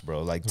stops,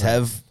 bro. Like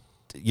Tev,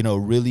 you know,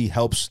 really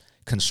helps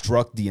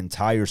construct the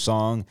entire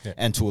song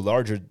and to a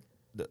larger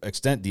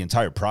extent the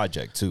entire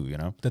project too. You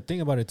know, the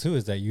thing about it too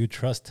is that you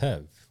trust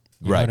Tev.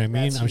 You Right. know what I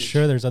mean? That's I'm huge.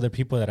 sure there's other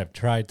people that have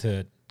tried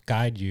to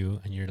guide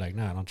you, and you're like,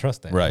 nah, I don't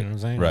trust that. right, You know what I'm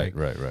saying? right,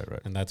 Like, right.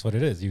 and that's what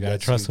it is. You gotta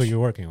That's trust who huge. you're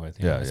working with.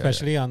 You Yeah, know? yeah,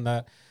 Especially on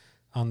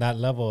that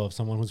level of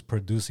someone who's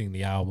producing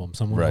the album,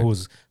 someone Right.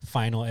 who's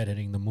final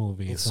editing the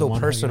movie. It's so someone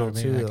who, personal you know what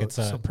I mean? too. Like though. it's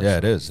It's a, so personal. Yeah,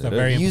 it is. it's a It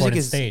very is. Music important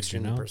is stage, you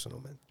extremely know. personal,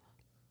 man.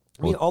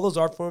 I mean, all those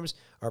art forms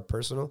are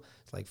personal,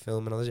 like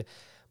film and all that shit.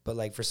 But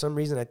like for some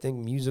reason, I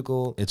think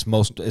musical. It's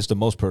the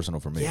most personal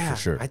for me, Yeah,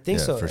 for sure. I think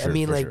Yeah, so. for sure, I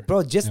mean, for like, sure.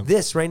 bro, just Yeah.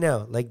 this right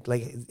now, like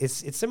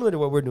it's similar to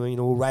what we're doing. You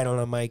know, we're right on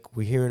our mic,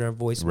 we're hearing our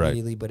voice Right.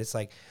 immediately, but it's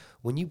like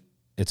when you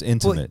It's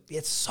intimate.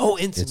 it's so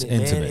intimate, It's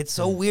man. intimate. It's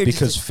so weird just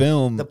Because to-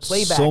 film, the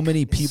playback so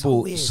many is so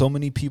people, weird. so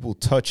many people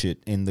touch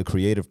it in the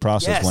creative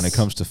process when it Yes.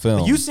 comes to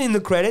film. But you seen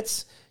the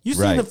credits? You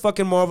seen Right. the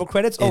fucking Marvel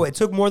credits? It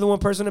took more than one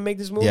person to make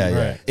this movie. Yeah, yeah.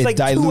 Right. It's It like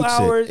 2 dilutes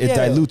hours. it. It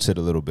yeah. dilutes it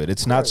a little bit.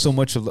 It's not so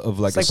much of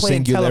like It's a like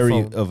playing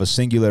telephone.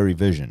 singularity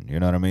vision. You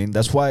know what I mean?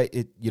 That's why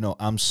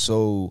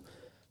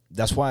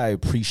that's why I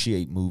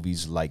appreciate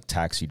movies like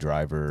Taxi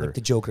Driver, Like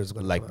the Joker's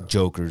gonna like come out.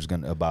 Joker's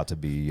about to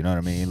be. You know what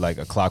I mean? Like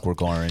A Clockwork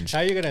Orange. How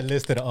are you gonna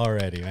list it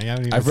already? Man? You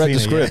haven't even I've read the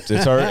seen it yet. script.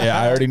 It's already.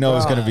 I already know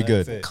it's gonna be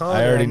good. That's it. Come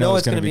I on, already know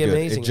it's gonna gonna be good.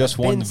 amazing. It just I've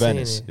won been the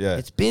Venice. saying it. Yeah,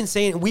 It's been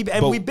saying we've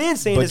been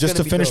saying. But it's just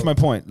to gonna be finish dope. my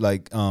point,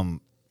 like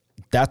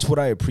that's what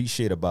I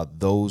appreciate about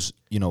those,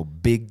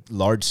 big,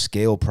 large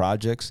scale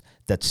projects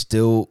that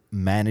still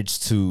manage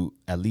to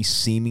at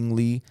least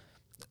seemingly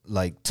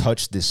like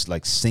touch this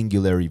like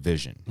singularity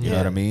vision. You know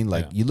what I mean?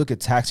 Like you look at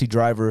Taxi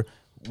Driver,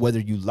 whether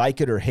you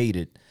like it or hate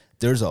it,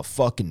 there's a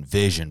fucking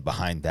vision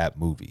behind that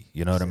movie.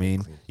 You know what I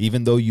mean?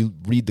 Even though you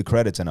read the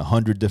credits and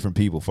 100 different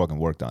people fucking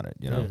worked on it.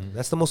 You know?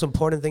 That's the most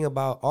important thing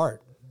about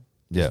art.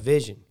 Yeah.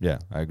 Vision, Yeah,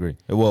 I agree.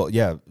 Well,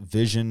 yeah,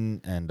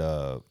 vision and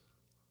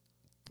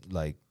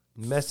like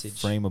message.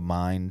 frame of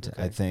mind.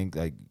 I think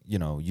like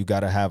you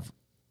got to have.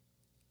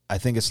 I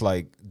think it's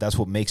like that's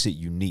what makes it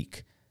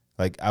unique.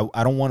 Like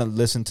I don't want to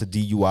listen to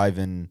D.U.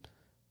 Ivan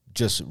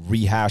just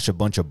rehash a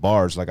bunch of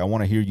bars. Like I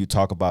want to hear you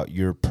talk about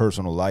your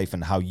personal life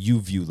and how you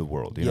view the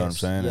world. You know what I'm Yes,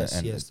 saying? yes,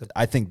 And yes.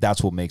 I think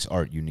that's what makes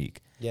art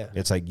unique. Yeah.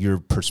 It's like your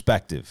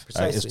perspective. It's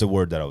Precisely. the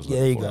word that I was Yeah,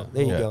 looking there you for. go.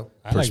 There you Yeah. go.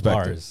 I like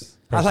Perspective. bars.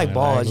 I like personally.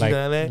 bars, you Like,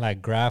 know what I mean?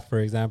 Like Graph, for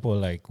example,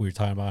 like we were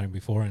talking about him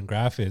before, and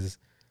Graph is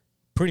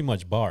pretty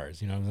much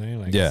bars. You know what I'm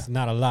saying? Like Yeah. it's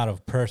not a lot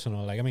of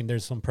personal. Like I mean,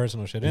 there's some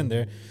personal shit in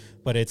there,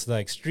 but it's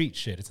like street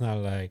shit. It's not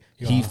like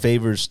He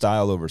favors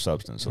style over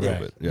substance a little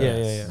Right. bit.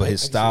 Yeah. But I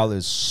his can see style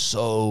is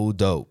so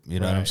dope. You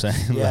know what I'm Right.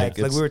 saying? Yeah, like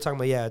it's- we were talking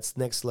about. Yeah, it's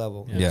next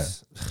level. Yeah.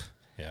 It's-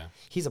 yeah.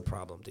 he's a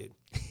problem, dude.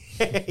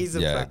 He's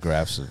a yeah, problem.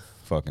 Graph's a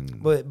fucking.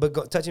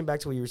 But touching back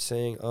to what you were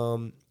saying,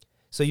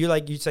 so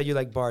you said you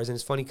like bars, and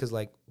it's funny because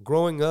like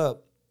growing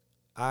up,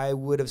 I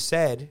would have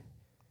said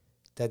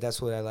that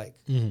that's what I like.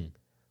 Mm-hmm.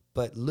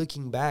 But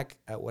looking back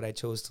at what I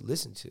chose to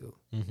listen to,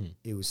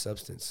 it was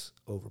substance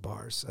over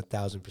bars,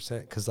 1,000%.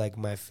 Because like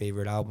my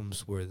favorite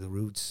albums were The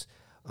Roots,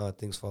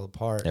 Things Fall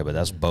Apart. Yeah, but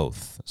that's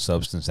both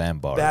substance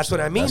and bars. That's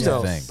what I mean, That's the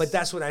though. thing. But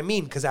that's what I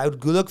mean, because I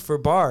would look for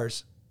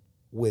bars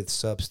with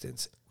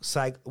substance.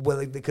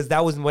 Because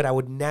that was what I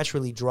would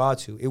naturally draw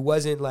to. It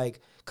wasn't like,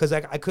 because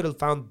I could have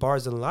found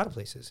bars in a lot of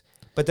places.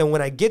 But then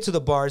when I get to the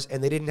bars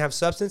and they didn't have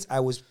substance, I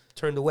was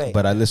turned away.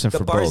 But I listen the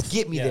for bars both.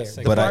 get me Yes,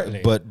 there.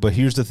 exactly. but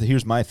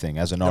here's my thing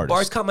as an The artist.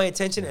 bars caught my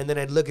attention, and then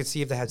I'd look and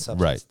see if they had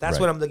substance. Right, That's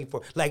right. what I'm looking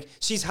for. Like,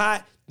 she's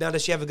hot. Now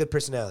does she have a good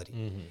personality?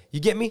 You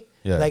get me?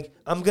 Yeah. Like,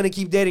 I'm going to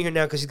keep dating her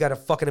now because she's got a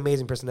fucking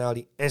amazing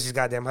personality, and she's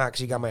goddamn hot because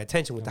she got my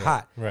attention with the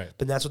hot. Right.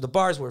 But that's what the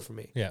bars were for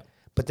me. Yeah.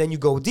 But then you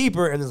go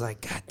deeper, and it's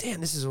like, God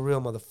damn, this is a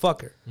real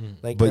motherfucker.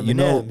 Like, But you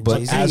know, Eminem, but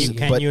Jay-Z. as-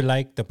 Can you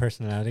like the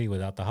personality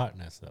without the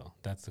hotness though?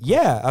 That's the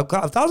Yeah,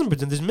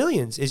 1,000%. There's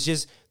millions. It's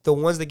just the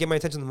ones that get my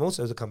attention the most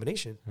is a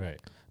combination. right.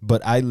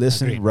 But I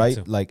listen, Agreed, me right?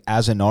 too. Like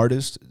as an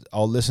artist,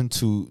 I'll listen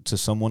to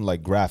someone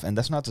like Graph, and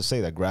that's not to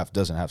say that Graph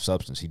doesn't have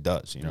substance. He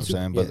does, you know what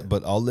I'm saying? Yeah.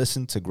 But I'll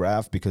listen to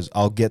Graph because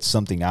I'll get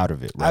something out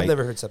of it, right? I've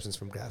never heard substance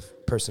from Graph,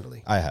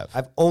 personally. I have.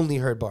 I've only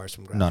heard bars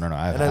from Graph. No. And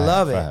I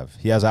love it. I have.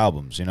 He has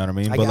albums, you know what I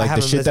mean? I But like the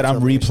haven't shit that listened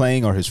I'm to him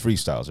replaying are his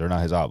freestyles. They're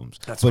not his albums.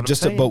 That's but what I'm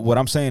saying. but what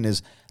I'm saying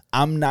is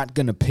I'm not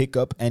gonna pick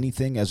up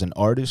anything as an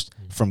artist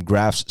from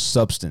Graph's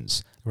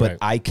substance, but Right.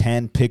 I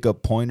can pick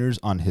up pointers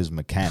on his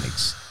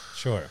mechanics.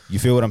 Sure. You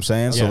feel what I'm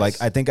saying? So Yes.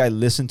 like I think I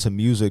listen to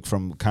music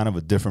from kind of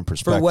a different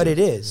perspective. For what it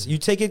is. You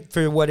take it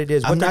for what it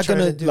is. What I'm they're not trying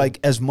gonna to do. like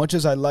as much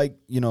as I like,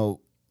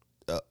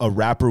 a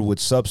rapper with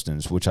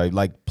substance, which I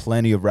like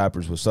plenty of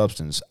rappers with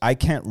substance. I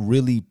can't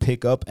really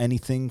pick up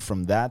anything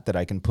from that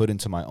I can put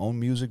into my own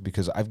music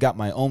because I've got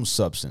my own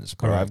substance,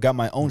 bro. Correct. I've got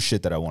my own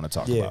shit that I want to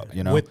talk Yeah. about,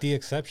 you know? With the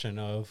exception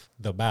of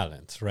the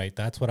balance, right?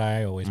 That's what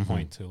I always Mm-hmm.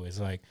 point to is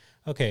like,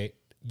 okay,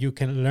 you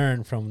can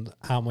learn from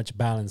how much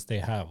balance they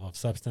have of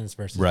substance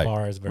versus Right,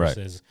 bars right.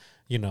 versus,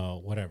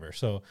 whatever.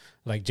 So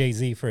like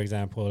Jay-Z, for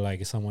example,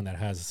 like is someone that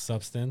has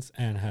substance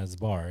and has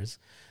bars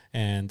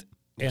and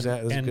That's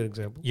a good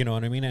example. You know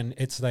what I mean? And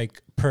it's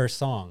like per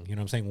song, you know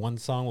what I'm saying? One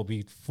song will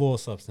be full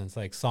substance,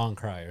 like Song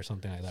Cry or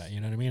something like that. You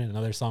know what I mean? And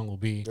another song will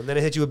be And then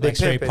it hit you with Big like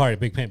straight Pimpin'. party,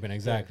 Big Pimpin',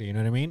 exactly. You know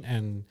what I mean?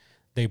 And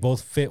they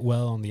both fit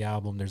well on the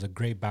album. There's a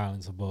great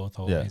balance of both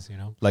always, you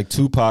know? Like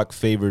Tupac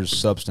favors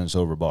substance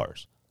over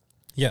bars.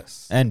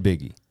 Yes. And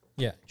Biggie.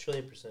 Yeah.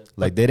 $1,000,000,000.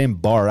 Like they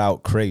didn't bar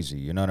out crazy,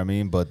 you know what I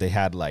mean? But they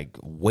had like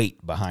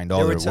weight behind all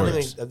their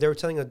words. They were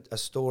telling a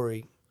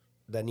story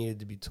that needed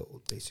to be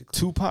told, basically.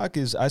 Tupac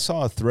is, I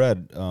saw a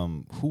thread,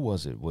 who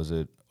was it? Was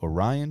it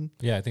Orion?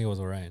 Yeah, I think it was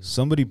Orion.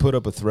 Somebody put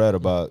up a thread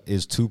about,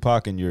 is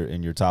Tupac in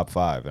your top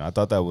 5? And I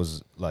thought that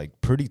was like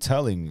pretty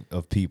telling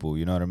of people,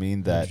 you know what I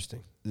mean? That,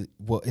 Interesting.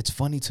 Well, it's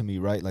funny to me,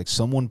 right? Like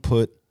someone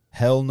put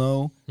Hell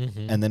No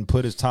and then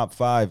put his top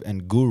 5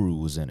 and Guru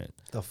was in it.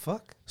 The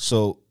fuck?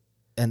 So,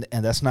 and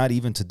that's not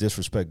even to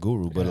disrespect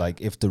Guru, but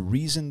like if the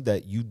reason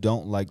that you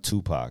don't like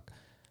Tupac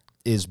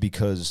is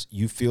because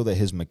you feel that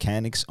his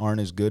mechanics aren't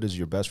as good as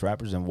your best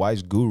rappers, then why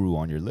is Guru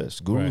on your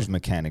list? Guru's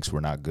mechanics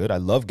were not good. I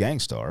love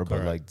Gangstar,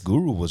 but like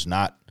Guru was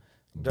not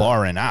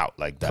barring out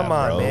like that. Come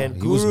on, bro. man. He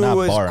Guru was not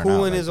was barring cool out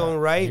in like his that. own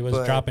right. He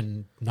was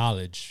dropping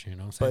knowledge, you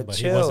know what I'm saying? But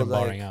He chill, wasn't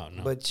like, barring out,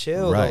 no. But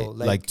chill, Right. though.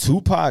 Like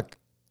Tupac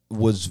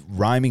was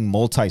rhyming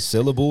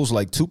multi-syllables.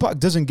 Like Tupac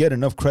doesn't get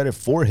enough credit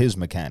for his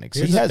mechanics.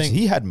 Here's the thing.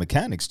 He had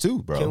mechanics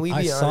too, bro. Can we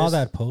I be saw honest?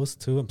 that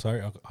post too. I'm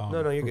sorry.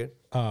 No, you're good.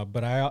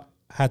 But I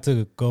had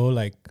to go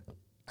like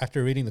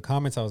after reading the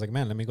comments, I was like,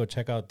 man, let me go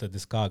check out the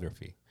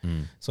discography.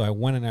 So I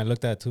went and I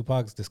looked at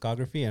Tupac's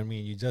discography. I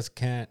mean, you just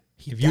can't.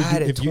 He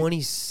died at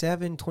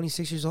 27,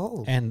 26 years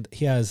old. And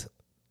he has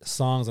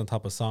songs on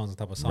top of songs on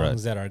top of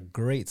songs that are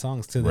great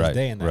songs to this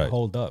day and that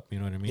hold up. You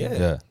know what I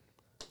mean?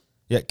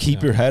 Yeah.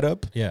 Keep Your Head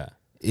Up. Yeah.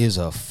 Is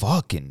a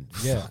fucking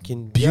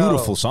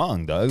beautiful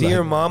song, dog.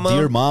 Dear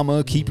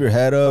Mama, Keep Your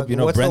Head Up. You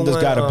know, Brenda's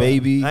Got a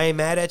Baby. I Ain't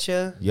Mad at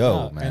You.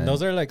 Yo, man. And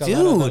those are like a Dude,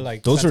 lot of the,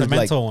 like those are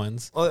sentimental like,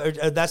 ones. Oh,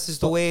 that's just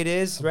the way it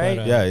is, right?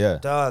 But,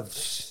 yeah.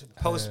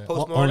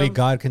 Postmortem. Only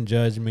God Can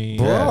Judge Me.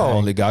 Bro. Yeah,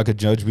 Only God Could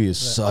Judge Me is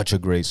such a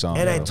great song.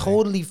 And bro. I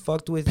totally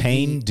fucked with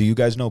Pain. Do you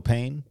guys know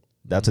Pain?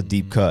 That's a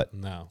deep cut.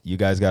 No. You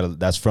guys got to.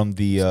 That's from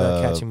the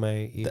not catching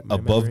my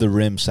Above the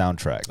Rim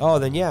soundtrack. Oh,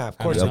 then yeah, of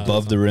course.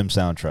 Above the Rim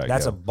soundtrack.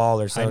 That's a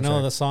baller soundtrack. I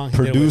know the song.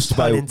 Produced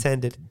by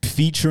unintended.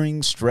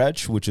 Featuring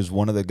Stretch, which is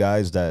one of the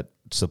guys that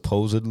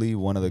supposedly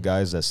one of the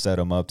guys that set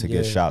him up to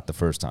get shot the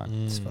first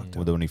time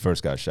when he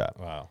first got shot.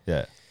 Wow.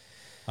 Yeah.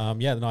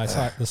 I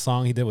saw the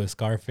song he did with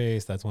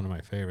Scarface. That's one of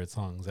my favorite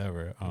songs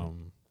ever.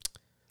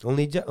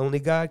 Only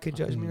God Could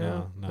Judge Me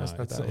now. No, That's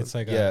not that it's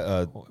one.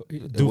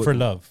 like Do for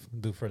Love.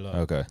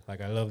 Okay. Like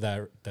I love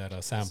that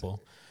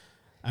sample.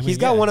 I mean, He's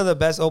got one of the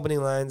best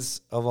opening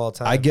lines of all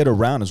time. I Get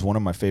Around is one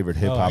of my favorite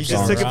hip hop You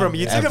songs. just took it from me.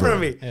 You took it from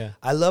me. Yeah.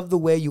 I love the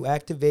way you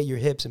activate your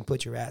hips and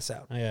put your ass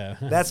out. Yeah.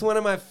 That's one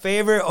of my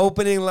favorite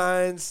opening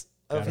lines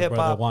of Got a hip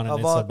brother hop. wanting Of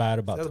it all, so bad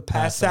about to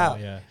pass out.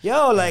 Yeah.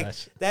 Yo, like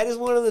that's- that is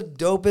one of the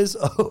dopest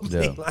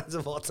opening lines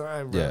of all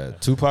time, bro. Yeah,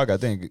 Tupac, I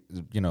think,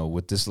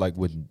 with this, like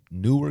with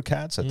newer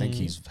cats, I think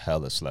he's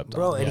hella slept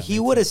Bro, on. and he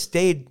would have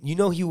stayed. You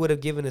know, he would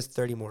have given us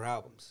 30 more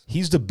albums.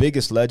 He's the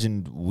biggest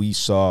legend we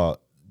saw,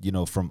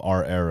 from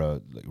our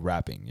era, like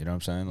rapping. You know what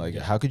I'm saying? Like,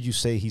 how could you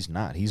say he's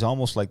not? He's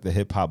almost like the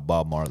hip hop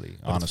Bob Marley.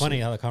 But honestly, it's funny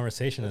how the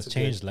conversation has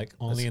changed, like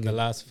only in the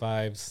last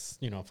 5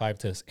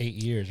 to 8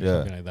 years or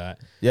something like that.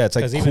 Yeah, it's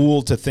like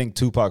cool to think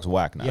Tupac's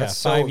whack now. Yeah,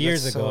 That's 5 so-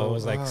 years that's ago, so- it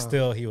was like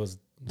still he was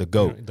The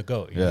GOAT. The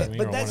GOAT. You Yeah. know what I mean?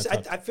 But Or that's one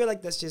of the I feel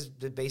like that's just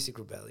the basic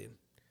rebellion.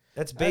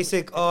 That's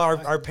basic. Oh,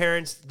 our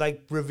parents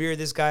like revere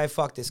this guy.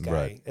 Fuck this guy.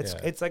 Right.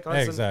 It's like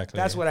Exactly.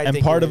 That's what I And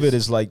think. part of it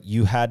is like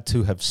you had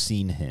to have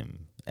seen him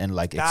and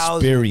like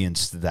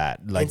experienced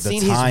that, like And the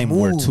seen his time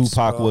where moves,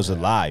 Tupac bro. was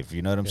alive.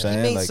 You know what I'm he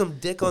saying? made Like, some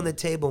dick on the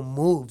table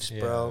moves,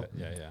 bro.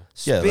 Yeah.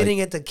 Yeah,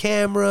 Spitting at the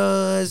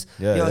cameras.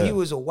 Yeah, Yo, yeah. he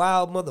was a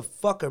wild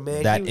motherfucker,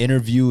 man. that He was-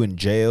 interview in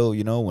jail,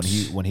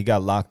 when he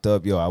got locked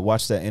up. Yo, I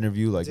watched that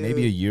interview like Dude,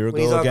 maybe a year ago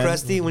when he's all again.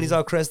 crusty, when he's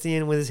all crusty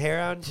and with his hair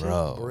out and shit.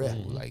 Bro,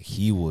 like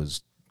he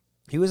was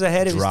He was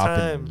ahead of his dropping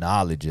time.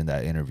 knowledge in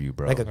that interview,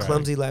 bro. Like a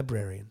clumsy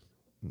librarian.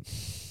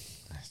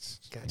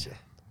 Gotcha.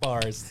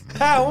 Bars.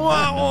 Wah,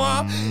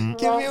 wah.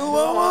 Give me a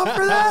wah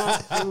for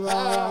that.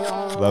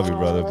 Love you,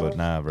 brother, but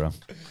nah, bro.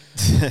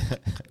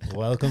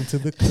 Welcome to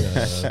the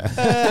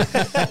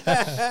club.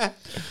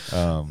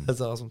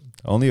 That's awesome.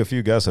 Only a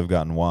few guests have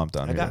gotten whomped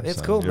on here.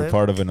 It's cool, You're man.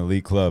 part of an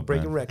elite club,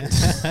 Breaking man.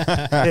 records.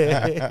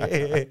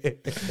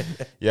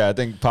 Yeah, I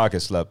think Pac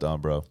is slept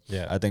on, bro.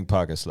 Yeah. I think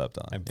Pac is slept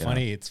on. I'm you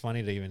funny. know? It's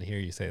funny to even hear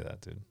you say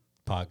that, dude.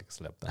 Pac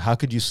slept on. How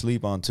could you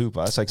sleep on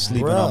Tupac? It's like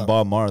sleeping Bruh, on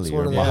Bob Marley it's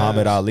one or of the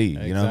Muhammad best. Ali. You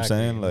know what I'm Exactly.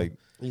 saying? Like,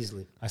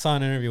 Easily. I saw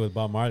an interview with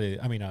Bob Marley.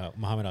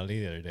 Muhammad Ali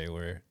the other day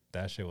where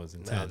that shit was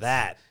intense. Now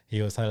that.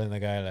 He was telling the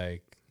guy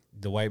like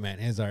the white man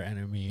is our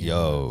enemy.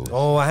 yo.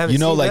 Oh, I haven't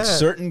seen like that.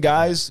 certain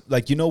guys,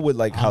 like with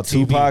like how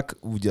TV. Tupac,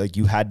 like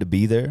you had to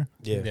be there.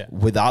 Yeah.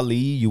 With Ali,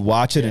 you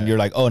watch it and Yeah. you're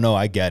like, oh no,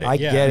 I get it. I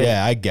get it.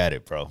 Yeah, I get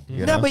it, bro.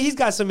 You No, know? but he's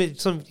got some.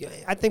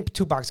 I think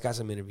Tupac's got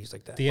some interviews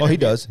like that. The Oh, he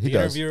does. He the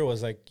does. interviewer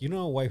was like,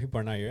 white people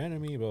are not your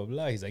enemy, blah, blah,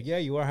 blah. He's like, yeah,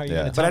 you are. How you Yeah.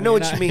 gonna But tell I me know you're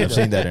what you not?" mean. I've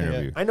seen that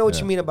interview. I know what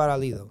Yeah. you mean about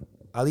Ali though.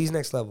 Ali's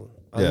next level.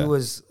 Ali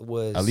was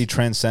Ali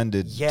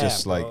transcended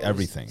just bro. like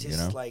everything, just you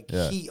know? Like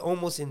he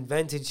almost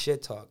invented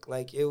shit talk.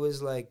 Like it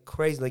was like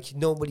crazy. Like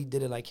nobody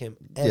did it like him.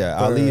 Ever.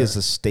 Yeah, Ali is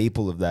a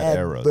staple of that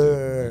era.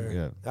 Dude.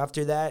 Yeah.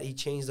 After that, he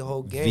changed the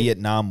whole game.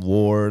 Vietnam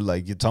War,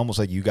 like it's almost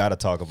like you got to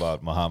talk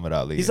about Muhammad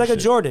Ali. He's like a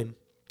Jordan.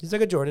 He's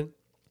like a Jordan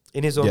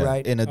in his own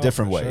right. In a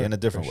different way. Sure, in a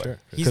different way. Sure.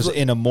 Because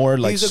in a more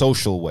like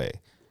social way.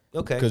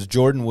 Okay. Because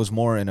Jordan was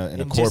more in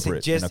a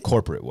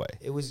corporate way.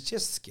 It was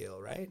just skill,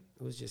 right?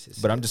 It was just his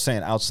skill. But I'm just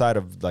saying, outside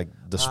of like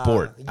the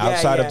sport,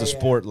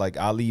 sport, like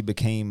Ali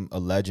became a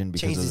legend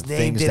because of the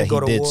things that he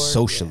did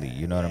socially.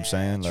 You know what I'm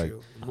saying? Like,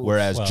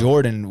 whereas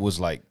Jordan was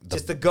like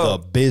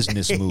the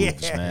business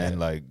moves, man.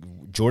 Like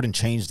Jordan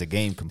changed the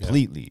game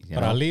completely.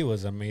 But Ali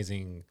was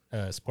amazing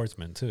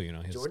sportsman too. You know,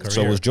 his career.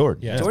 So was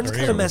Jordan. Yeah, Jordan's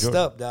kind of messed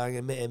up, dog.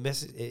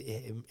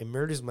 It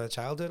murders my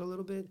childhood a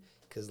little bit.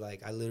 Cause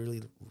like I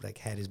literally like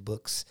had his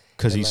books.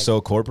 Cause he's so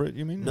corporate,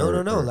 you mean? No.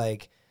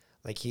 Like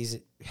he's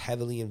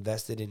heavily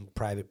invested in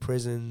private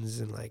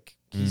prisons and like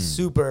he's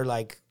super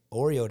like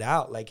Oreo'd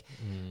out, like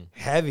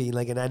heavy.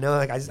 Like, and I know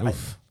like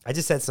I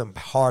just said some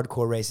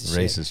hardcore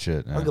racist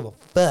shit. Yeah. I don't give a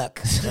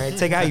fuck. All right,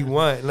 take how you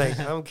want. Like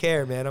I don't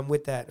care, man. I'm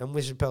with that. I'm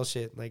with Chappelle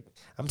shit. Like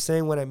I'm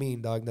saying what I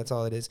mean, dog. That's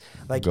all it is.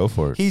 Like go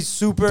for it. He's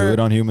super. Do it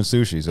on Human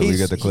Sushi so we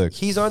get the clicks.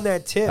 He's on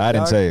that tip. I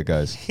didn't say it,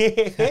 guys.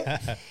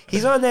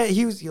 He's on that.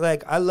 He was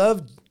like, I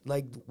loved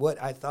like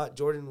what I thought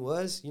Jordan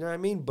was. You know what I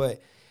mean?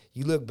 But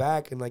you look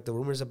back and like the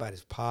rumors about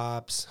his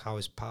pops, how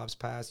his pops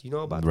passed. You know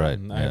about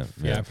that?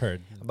 Yeah, I've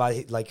heard about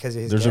it, like because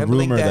his. There's a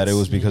rumor that it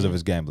was because of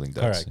his gambling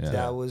debts. Correct. Yeah.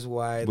 That was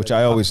why. Which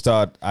I always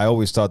thought. I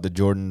always thought that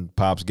Jordan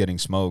pops getting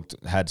smoked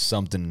had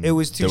something. It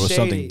was too there was shady.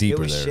 something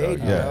deeper it was there.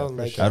 Shady, yeah,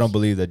 like, I don't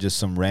believe that just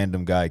some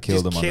random guy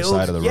killed him on the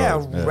side of the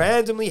road. Yeah,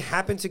 randomly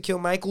happened to kill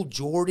Michael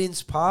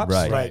Jordan's pops.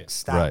 Right. Like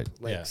stop. Right.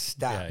 Like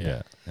stop.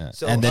 Yeah.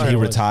 So, and then he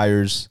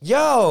retires.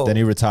 Then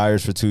he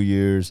retires for 2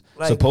 years.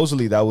 Like,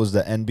 supposedly that was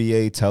the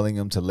NBA telling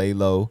him to lay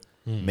low,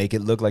 make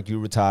it look like you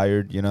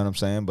retired. You know what I'm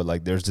saying? But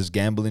like, there's this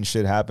gambling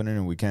shit happening,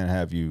 and we can't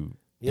have you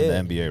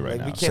in the NBA right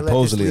now.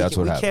 Supposedly that's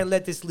what happened. We can't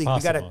let this leak.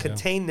 We gotta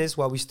contain this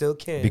while we still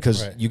can.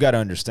 Because you got to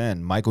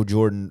understand, Michael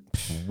Jordan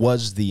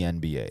was the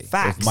NBA.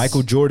 Facts. If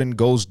Michael Jordan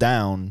goes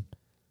down,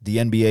 the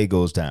NBA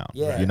goes down.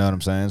 Yeah. You know what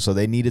I'm saying? So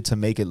they needed to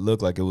make it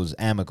look like it was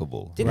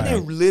amicable. Didn't they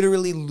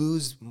literally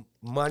lose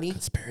money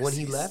when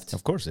he left?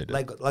 Of course they did.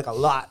 Like a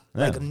lot.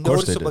 Yeah, like a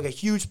noticeable, like a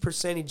huge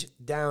percentage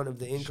down of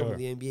the income of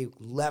the NBA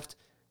left.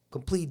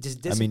 Completely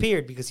just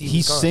disappeared because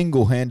he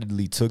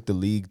single-handedly took the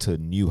league to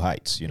new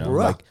heights. You know,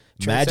 like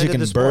Magic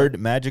and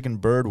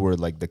Bird were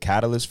like the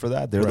catalyst for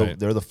that.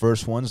 They're the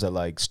first ones that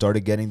like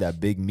started getting that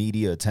big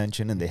media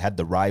attention, and they had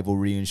the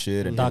rivalry and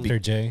shit. And Dr.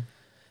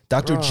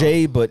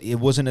 J, but it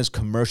wasn't as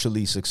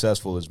commercially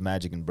successful as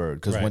Magic and Bird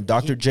because when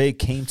Dr. J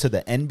came to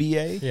the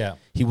NBA,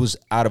 he was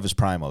out of his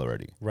prime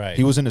already. Right,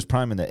 he was in his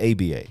prime in the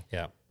ABA.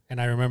 Yeah. And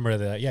I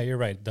remember you're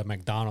right, the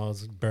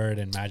McDonald's Bird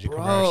and Magic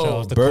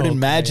commercials. Bird and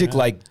Magic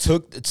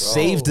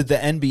saved the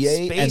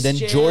NBA, Space and then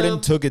Jam.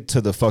 Jordan took it to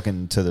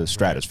the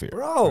stratosphere.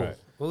 Bro, it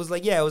was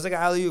like it was like an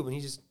alley-oop, and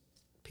he just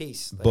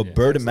peace. Like, but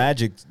Bird and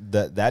Magic,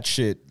 that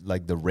shit,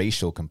 like the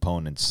racial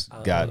components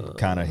got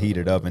kind of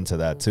heated up into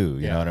that too.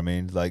 You know what I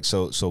mean? Like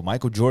so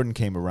Michael Jordan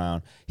came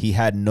around. He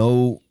had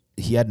no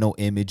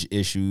image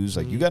issues.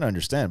 Like you got to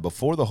understand,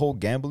 before the whole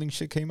gambling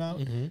shit came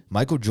out,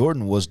 Michael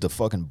Jordan was the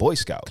fucking Boy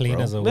Scout, clean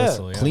as a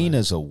whistle. Clean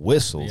as a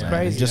whistle, man.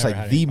 Crazy. Just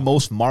like the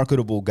most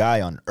marketable guy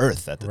on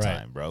earth at the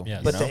time, bro.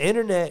 Yeah. But the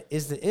internet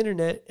is the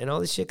internet, and all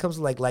this shit comes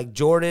like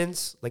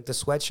Jordans, like the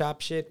sweatshop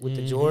shit with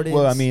the Jordans.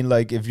 Well, I mean,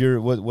 like if you're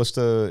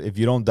if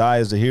you don't die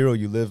as the hero,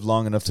 you live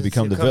long enough to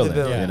become the villain.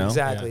 Yeah, you know?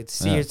 Exactly.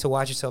 It's to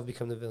watch yourself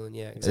become the villain.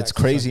 Yeah, exactly. It's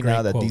crazy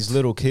now that these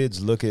little kids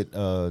look at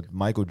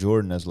Michael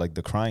Jordan as like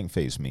the crying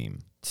face meme.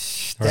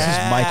 This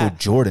is Michael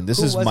Jordan. This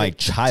is my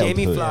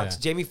childhood.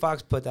 Jamie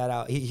Foxx put that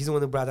out. He's the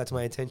one who brought that to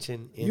my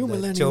attention in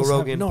the Joe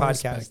Rogan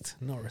podcast.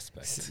 No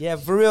respect. Yeah,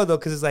 for real though,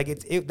 because it's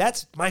like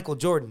that's Michael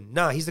Jordan.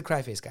 Nah, he's the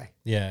cry face guy.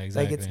 Yeah,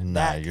 exactly.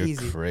 Like you're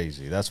easy.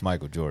 Crazy. That's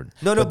Michael Jordan.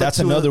 No, but that's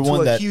another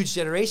one that huge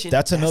generation.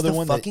 That's another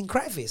one fucking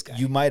cry face guy.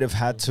 You might have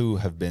had to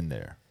have been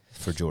there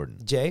for Jordan.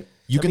 Jay.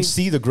 You can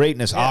see the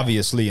greatness,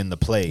 obviously, in the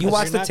plays. You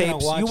watch the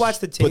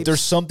tapes. But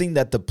there's something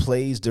that the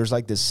plays, there's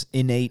like this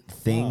innate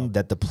thing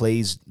that the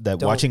plays,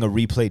 that watching a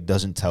replay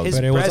doesn't tell you.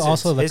 But it was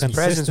also the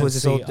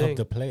consistency of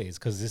the plays.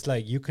 Because it's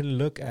like you can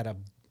look at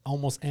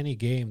almost any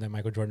game that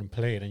Michael Jordan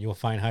played and you'll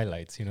find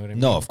highlights. You know what I mean?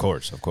 No, of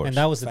course. And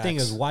that was the thing,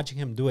 is watching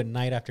him do it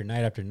night after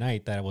night after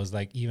night, that was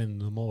like even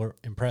the more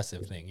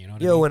impressive thing. You know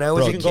what I mean? When I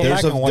was a kid,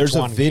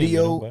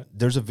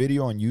 there's a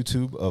video on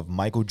YouTube of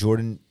Michael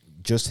Jordan,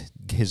 just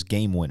his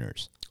game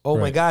winners. Oh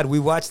my God, we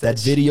watched that.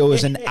 That video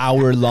is an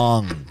hour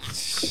long.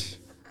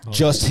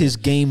 Just his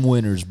game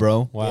winners,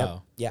 bro.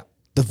 Wow. Yeah.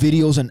 the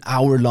video's an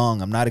hour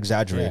long. I'm not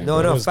exaggerating.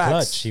 No, He was facts.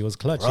 clutch. He was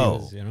clutch.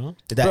 Bro. He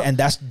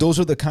was, Those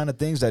are the kind of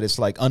things that it's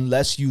like,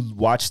 unless you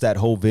watch that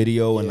whole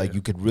video and like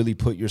you could really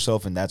put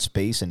yourself in that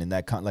space and in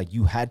that like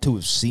you had to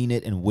have seen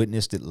it and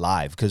witnessed it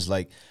live, because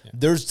like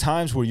there's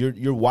times where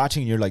you're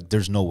watching and you're like,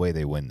 there's no way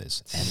they win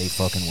this, and they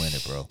fucking win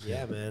it, bro.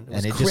 Yeah, man.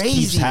 And it crazy.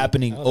 just keeps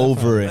happening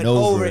over and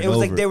over. It was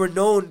like they were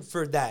known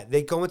for that.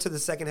 They go into the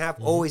second half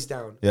always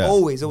down. Yeah.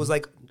 Always. It was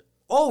like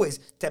always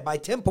by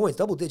 10 points,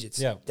 double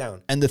digits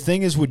down. And the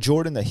thing is with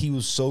Jordan, that he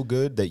was so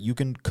good that you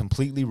can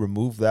completely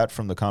remove that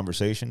from the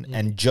conversation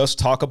and just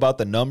talk about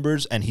the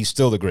numbers, and he's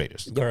still the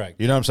greatest.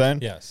 Correct. You know what I'm saying?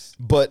 Yes.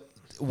 But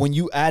when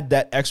you add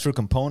that extra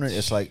component,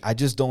 it's like, I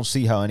just don't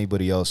see how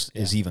anybody else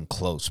is even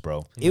close,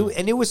 bro.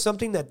 It was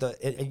something that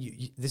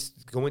this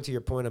going to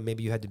your point on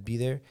maybe you had to be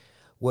there,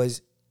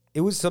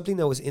 it was something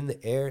that was in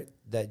the air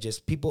that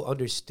just people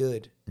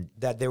understood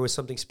that there was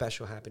something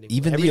special happening.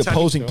 Even the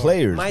opposing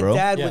players, my bro.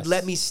 dad would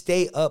let me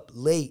stay up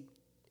late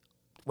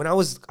when I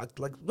was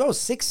like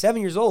 6,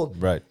 7 years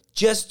old. Right.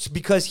 Just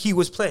because he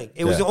was playing.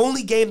 It was the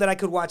only game that I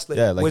could watch late.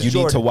 Yeah, like was you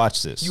Jordan. need to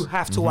watch this. You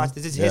have to watch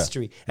this. This is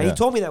history. And he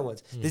told me that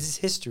once. This is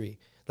history.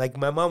 Like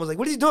my mom was like,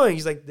 "What is he doing?"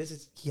 He's like,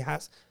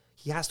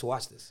 he has to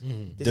watch this.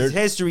 This is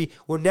history.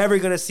 We're never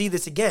gonna see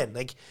this again.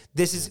 Like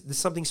this is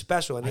something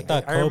special. And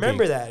I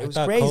remember that. It was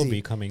crazy.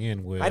 Kobe coming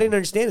in with. I didn't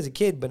understand as a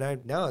kid, but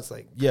now it's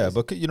like Yeah,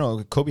 but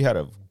Kobe had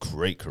a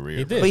great career.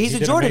 He did. But he's He a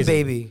did Jordan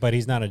amazing. baby. But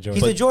he's not a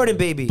Jordan. he's a Jordan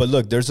baby. But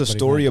look, there's a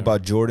story not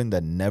about Jordan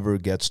that never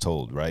gets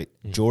told, right?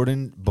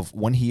 Jordan,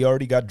 when he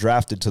already got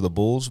drafted to the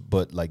Bulls,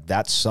 but like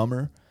that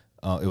summer,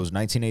 it was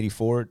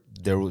 1984.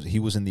 He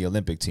was in the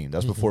Olympic team.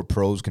 That's before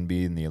pros can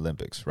be in the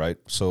Olympics, right?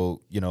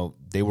 So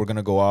they were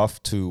gonna go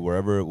off to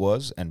wherever it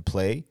was and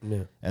play,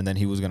 and then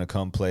he was gonna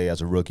come play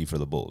as a rookie for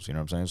the Bulls. You know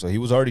what I'm saying? So he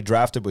was already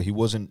drafted, but he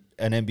wasn't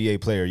an NBA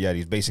player yet.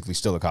 He's basically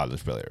still a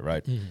college player,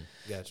 right?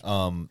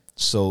 Gotcha.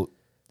 So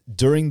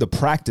during the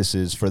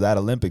practices for that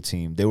Olympic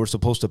team, they were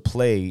supposed to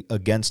play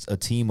against a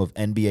team of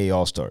NBA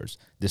All-Stars.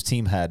 This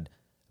team had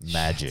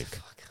Magic,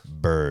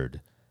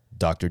 Bird,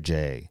 Dr.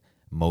 J,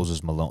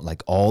 Moses Malone,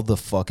 like all the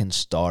fucking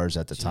stars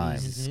at the time.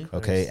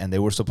 Okay. And they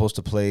were supposed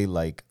to play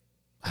like,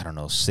 I don't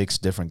know, 6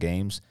 different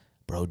games.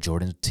 Bro,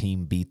 Jordan's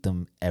team beat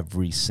them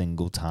every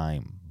single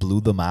time, blew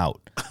them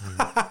out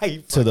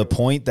to the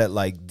point that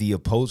like the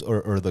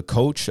or the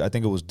coach, I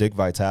think it was Dick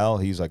Vitale.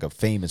 He's like a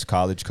famous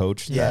college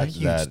coach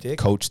that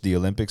coached the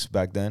Olympics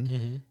back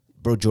then.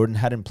 Bro, Jordan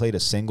hadn't played a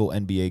single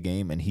NBA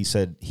game, and he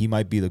said he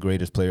might be the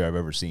greatest player I've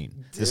ever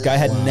seen. This guy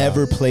had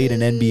never played an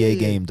NBA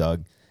game,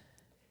 dog.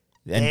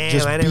 And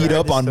just beat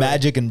up on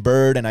Magic and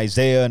Bird and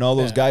Isaiah and all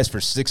those guys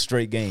for 6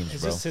 straight games,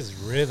 It's bro. just his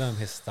rhythm,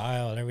 his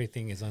style, and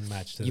everything is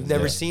unmatched. You've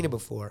never seen it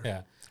before.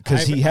 Yeah.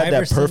 Because he had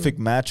that perfect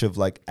match of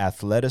like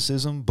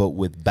athleticism, but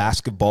with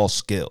basketball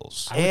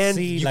skills. I would And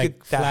see, you like,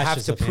 could have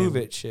flashes to of prove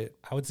him. it. Shit.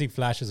 I would see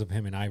flashes of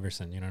him and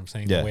Iverson. You know what I'm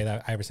saying? Yeah. The way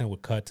that Iverson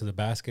would cut to the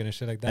basket and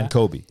shit like that. And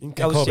Kobe. And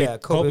Kobe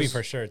Kobe was-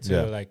 for sure too.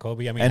 Yeah. Like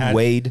Kobe, I mean, And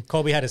Wade.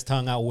 Kobe had his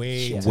tongue out.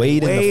 Wade.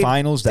 Wade in the Wade,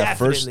 finals, that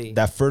definitely.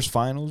 first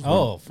finals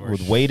for with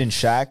sure. Wade and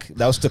Shaq,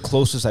 that was the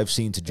closest I've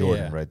seen to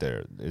Jordan Yeah. right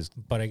there.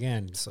 But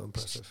again, So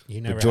impressive.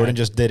 he never. Jordan had-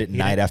 just did it he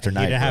night didn't- after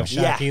night, He didn't bro. have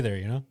Shaq Yeah. either.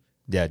 You know.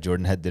 Yeah,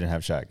 Jordan didn't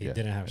have Shaq. He yeah.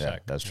 didn't have Yeah, Shaq.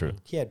 that's true.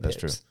 He had That's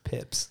pips. true.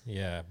 Pips.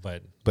 Yeah,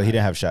 but But he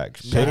didn't have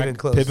Shaq. Not even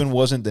close. Pippen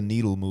wasn't the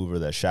needle mover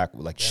that Shaq.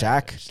 Like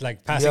Shaq, it's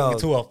like passing Yo,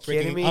 to a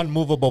kidding freaking me?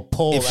 unmovable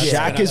pole. if that's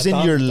Shaq gonna is in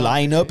dunk, your dunk,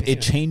 lineup, yeah.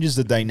 it changes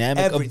the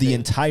dynamic of the Everything.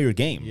 entire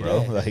game,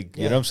 bro. Yeah. Like,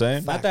 you know what I'm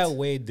saying? Not that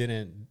Wade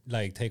didn't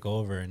like take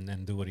over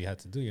and do what he had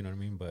to do. You know what I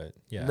mean? But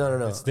yeah,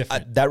 No. it's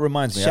different. That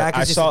reminds me. Shaq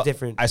I is just saw a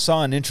different- I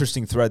saw an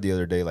interesting thread the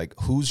other day. Like,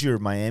 who's your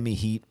Miami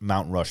Heat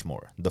Mount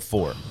Rushmore? The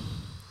 4.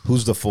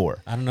 Who's the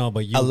 4? I don't know,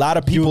 but A lot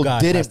of people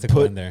has didn't to go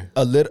put in there.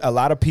 a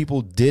lot of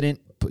people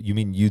didn't put. You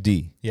mean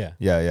UD? Yeah,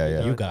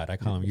 Yeah. You got. I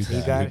call him. You You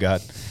got. got- You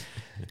got.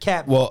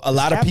 Cap. Well, a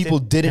lot of Captain. people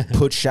didn't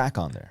put Shaq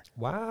on there.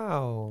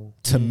 Wow.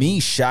 To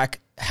me, Shaq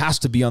has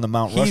to be on the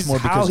Mount He's Rushmore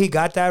how because he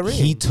got that ring.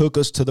 he took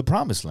us to the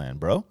promised land,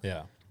 bro.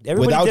 Yeah.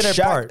 Everybody Without did their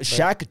Shaq, part. but-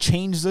 Shaq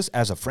changed us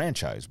as a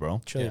franchise,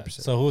 bro. Yeah.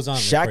 100%. So who's on?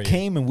 there for Shaq you?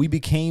 came and we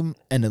became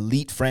an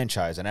elite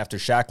franchise. And after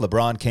Shaq,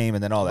 LeBron came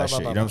and then all that shit.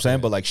 You know what I'm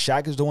saying? But like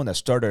Shaq is the one that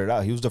started it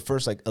out. He was the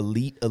first like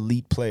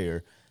elite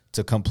player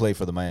to come play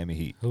for the Miami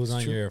Heat. Who's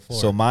on your 4?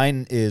 So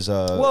mine is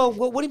Well,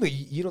 what do you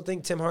mean? You don't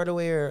think Tim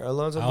Hardaway or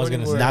Alonzo I was Mourning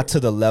gonna were... say- not to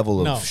the level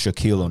of No.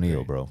 Shaquille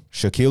O'Neal, bro.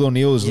 Shaquille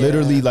O'Neal is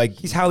literally like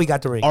He's how he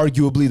got the ring.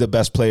 arguably the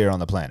best player on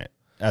the planet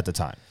at the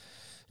time.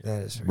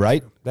 That is very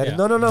Right? true. That is- Yeah.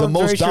 No. The it's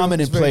most very true.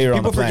 dominant It's very player true.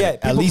 on the People planet. forget.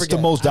 At People least the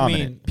forget. most I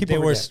dominant. mean, People there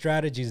were forget.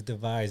 strategies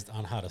devised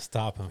on how to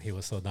stop him. He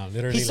was so down.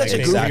 Literally, He's such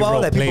like, a they goofball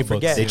wrote that people playbooks.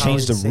 forget. They how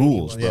changed the insane he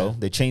rules, was. bro. Yeah.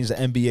 They changed the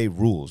NBA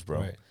rules, bro.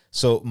 Right.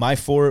 So my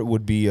 4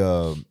 would be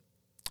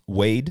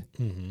Wade,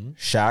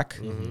 Shaq,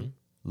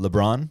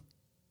 LeBron,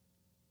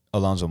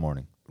 Alonzo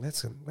Mourning.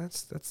 That's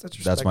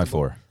respectable. That's my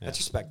 4. That's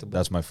respectable.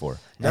 That's my 4.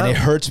 No. And it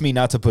hurts me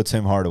not to put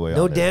Tim Hardaway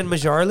no on there. Dan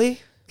Majarli?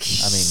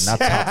 I mean,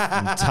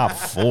 not top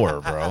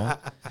 4, bro.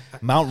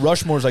 Mount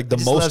Rushmore is like the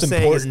just most love saying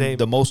his important, name.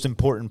 the most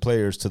important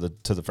players to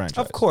the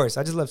franchise. Of course.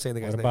 I just love saying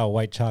the guy's What name. about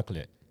white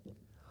chocolate?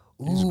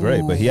 He's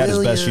great, but he had his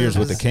best years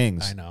with the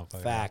Kings. I know.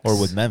 Facts. Or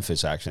with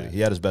Memphis, actually. He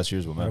had his best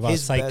years with What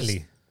Memphis. about His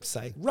Cycli?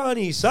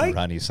 Ronnie Cycli.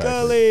 Ronnie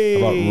Cycli.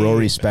 How about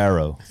Rory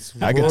Sparrow?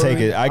 I could take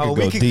it. I could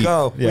go deep.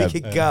 We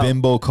could go.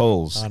 Bimbo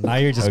Coles. Now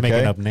you're just Okay.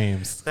 making up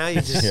names. Now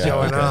you're just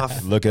showing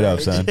off. Look it up,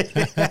 son.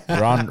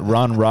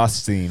 Ron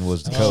Rothstein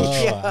was the coach.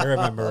 Oh, I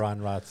remember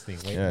Ron Rothstein.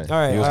 Wait, Yeah, All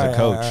right, he was all the right,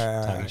 coach. all right, all right,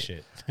 all talking right.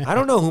 shit. I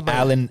don't know who my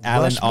Alan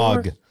Rushmore?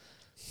 Ogg.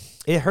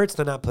 It hurts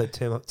to not put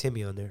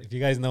Timmy on there. If you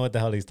guys know what the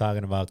hell he's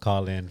talking about,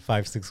 call in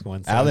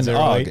 561 Alan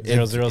Ogg.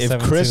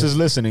 If Chris is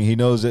listening, he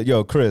knows that.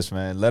 Yo, Chris,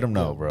 man, let him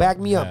know, bro. Back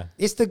me up. Yeah.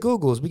 It's the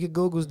Googles. We could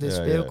Googles this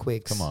real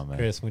quick. Come on, man.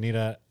 Chris, we need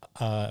a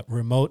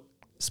remote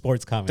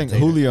sports I commentator.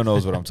 think Julio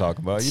knows what I'm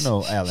talking about. You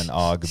know Alan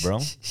Ogg, bro.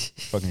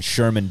 Fucking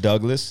Sherman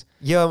Douglas.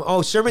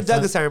 Yo, Sherman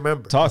Douglas, I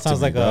remember. Talk Sounds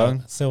to me, like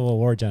dog. a Civil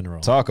War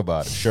general. Talk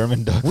about it.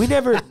 Sherman Douglas. We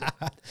never.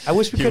 I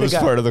wish we He could have was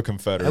got. part of the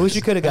Confederates. I wish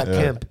we could have got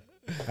Yeah. Kemp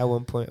at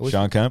one point. I wish,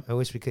 Sean Kemp? I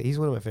wish we could. He's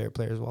one of my favorite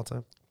players of all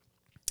time.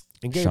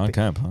 And Gary Sean Pay-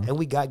 Kemp, huh? And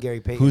we got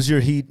Gary Payton. Who's your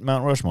Heat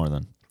Mount Rushmore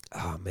then?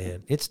 Oh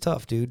man, it's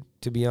tough, dude.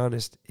 To be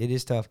honest, it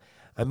is tough.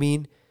 I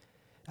mean,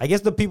 I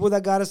guess the people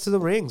that got us to the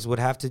rings would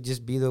have to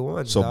just be the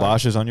ones. So dog.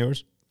 Bosch is on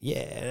yours?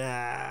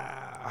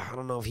 Yeah, I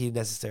don't know if he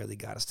necessarily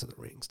got us to the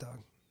rings, dog.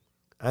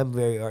 I'm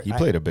very. He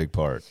played a big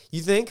part.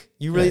 You think?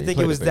 You really he think it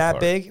played a was big that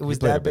part. big? It He was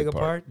played a that big big a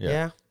part. part?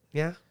 Yeah.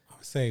 Yeah. I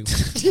would say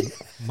He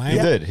mine,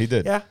 did. He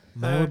did. Yeah.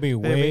 mine would be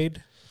Maybe.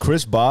 Wade.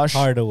 Chris Bosch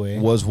Hardaway.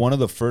 was one of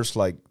the first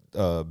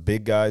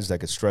big guys that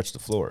could stretch the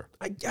floor.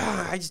 I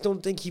just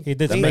don't think he. He did,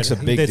 That spread, makes a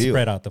he big did deal.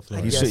 spread out the floor.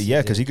 I He guess should, he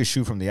yeah, because did. he could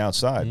shoot from the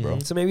outside, bro.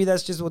 So maybe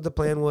that's just what the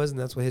plan was, and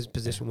that's what his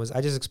position was.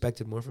 I just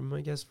expected more from him,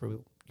 I guess, for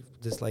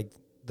just like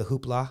the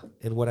hoopla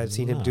and what I've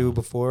seen him do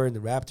before in the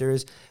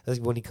Raptors. Like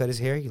when he cut his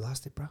hair, he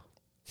lost it, bro.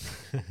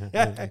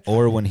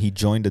 Or when he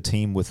joined a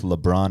team with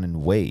LeBron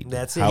and Wade.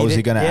 That's it. How He is he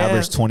did- going to yeah.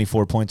 average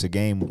 24 points a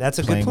game That's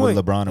a playing good point.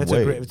 with LeBron and That's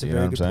Wade? it's a You know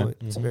very what good I'm point.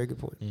 It's a very good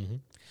point.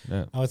 saying?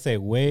 Yeah. I would say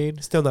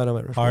Wade, Still not on my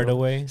Rushmore.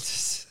 Hardaway,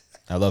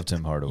 I love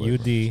Tim Hardaway.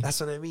 UD. That's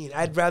what I mean.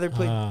 I'd rather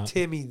put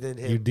Timmy than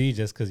him. UD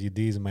just because UD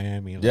is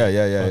Miami. Like,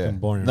 Yeah. fucking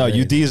Born and No, raised.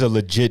 UD is a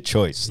legit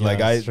choice.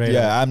 Yeah, straight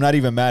up. I'm not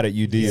even mad at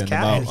UD. He's in the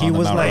captain. Mount, He on the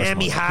was Mount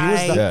Miami Rushmore.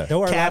 High Yeah. There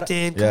were a lot of-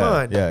 captain. Yeah, Come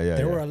on. Yeah.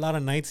 There were a lot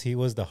of nights he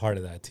was the heart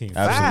of that team.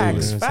 Absolutely. Facts. You know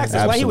what I'm Facts. saying?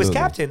 That's why he was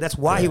Absolutely. captain. That's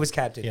why he was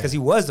captain. Because he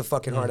was the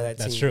fucking heart of that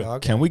That's team. true.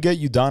 Dog. Can we get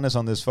Udonis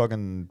on this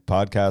fucking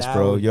podcast, That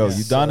bro? would Yo, be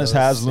Udonis so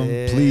Haslam,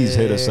 please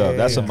hit us up.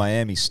 That's a sick.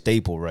 Miami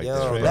staple right Yo,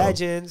 there. bro.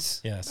 legends.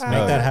 Yes, Ah.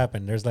 make that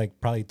happen. There's like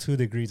probably 2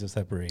 degrees of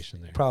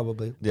separation there.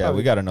 Probably. Yeah, Probably.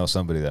 we got to know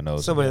somebody that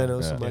knows. somebody him. that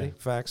knows Yeah. somebody. Yeah.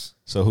 Facts.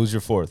 So who's your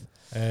fourth?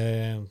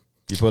 Um,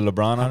 You put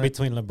LeBron I'm on it?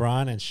 between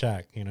LeBron and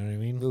Shaq. You know what I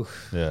mean?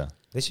 Oof. Yeah.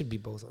 They should be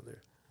both on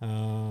there.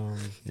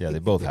 Yeah, they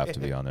both have to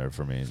be on there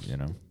for me, you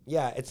know.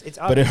 Yeah, it's But it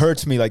obvious.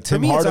 hurts me. Like For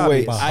Tim me, it's Hardaway.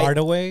 obvious. But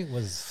Hardaway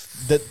was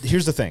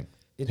Here's the thing.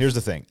 Here's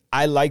the thing.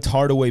 I liked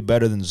Hardaway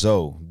better than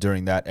Zoe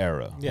during that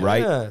era, Yeah.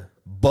 right? Yeah.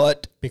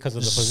 But because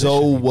of the Zoe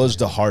position. was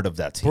the heart of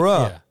that team.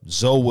 Bruh. Yeah.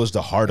 Zoe was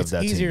the heart It's of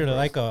that easier team. to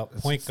like a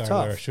point guard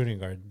tough. or a shooting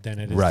guard than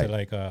it is Right. to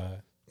like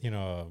a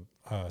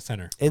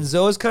center. And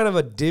Zoe's kind of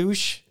a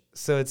douche,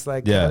 so it's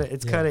like Yeah.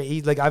 it's kind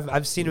of like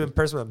I've seen him in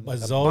person a But bunch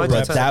Zoe of But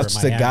reps times. that's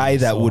for the Miami guy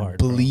that so would hard,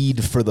 bro.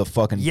 bleed for the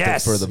fucking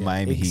Yes, for the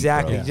Miami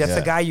exactly. Heat. Bro. That's Yeah.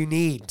 the guy you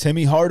need.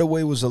 Timmy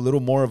Hardaway was a little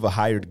more of a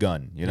hired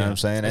gun. You know Yeah. what I'm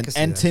saying? I And can see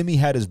and that. Timmy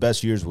had his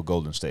best years with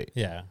Golden State.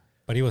 Yeah,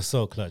 but he was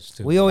so clutch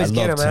too. We always I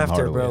get love him Tim after,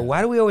 Hardaway. bro.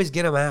 Why do we always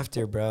get him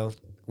after, bro?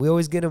 We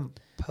always get him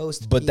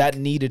post. But that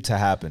needed to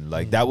happen.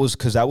 Like that was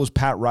because that was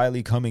Pat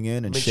Riley coming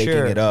in and shaking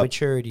it up.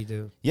 maturity,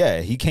 dude.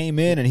 Yeah, he came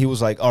in and he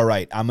was like, "All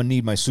right, I'm gonna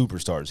need my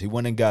superstars." He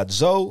went and got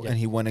Zoe and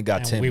he went and got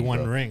and Timmy. we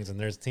won bro. rings, and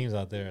there's teams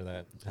out there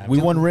that have We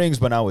them. won rings,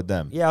 but not with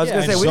them. Yeah, I was Yeah,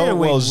 gonna say and we Zoe, didn't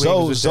win well, rings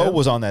Zoe, with Zoe them.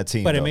 was on that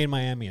team, But it though. made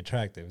Miami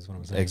attractive. Is what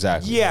I'm saying.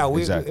 Exactly. Yeah,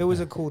 exactly. it was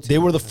a cool team. They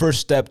were the first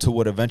step to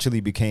what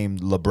eventually became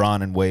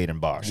LeBron and Wade and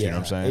Bosh. You know what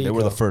I'm There saying? you They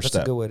were the go. first That's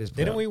step. a good way to put it.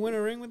 Didn't we win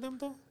a ring with them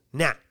though?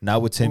 Nah.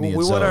 Not with Timmy We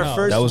and Zoe. won our No,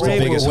 first that was the ring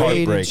biggest with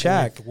Wade heartbreak.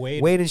 and Shaq.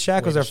 Wade and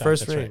Shaq was our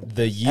first that's ring. right.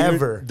 The year,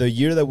 Ever. the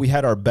year that we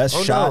had our best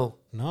Oh shot.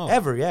 No.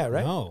 Ever, yeah,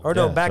 right? No. Or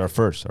no, Yeah, back our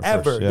first.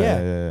 ever, Yeah, yeah.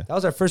 yeah. That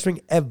was our first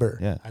ring ever.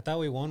 Yeah. I thought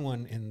we won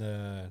one in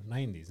the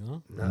 90s.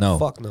 No. No.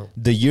 Fuck no.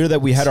 The year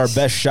that we had our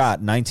best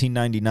shot,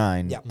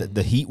 1999, Yeah.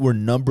 the Heat were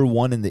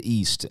 #1 in the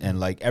East, and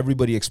like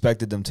everybody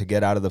expected them to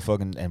get out of the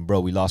fucking. And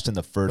bro, we lost in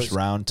the first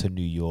round to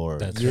New York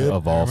That's right.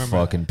 of I all remember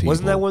fucking that. people.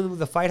 Wasn't that when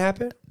the fight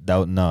happened? That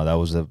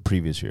was the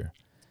previous year.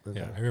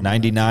 Yeah, I remember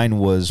 99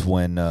 was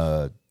when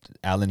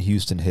Allen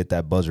Houston hit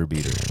that buzzer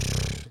beater.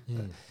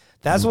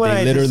 That's when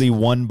They I literally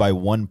won by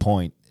 1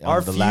 point Our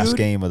on the last feud-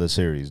 game of the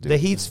series, dude. the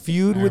Heat's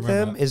feud I with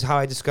remember them that. is how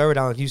I discovered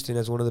Allen Houston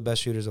as one of the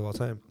best shooters of all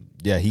time.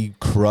 Yeah, he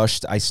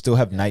crushed. I still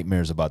have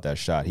nightmares about that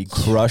shot. He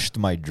crushed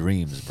my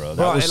dreams, bro. That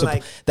Bro, was and,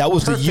 like, that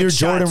was the perfect year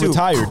shot, Jordan too.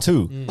 retired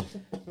too.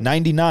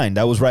 99.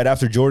 That was right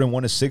after Jordan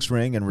won his 6th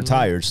ring and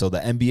retired. So the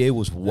NBA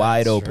was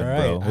wide open,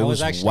 bro. It I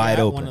was actually wide at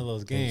open. one of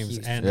those games,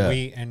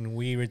 and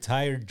we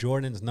retired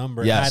Jordan's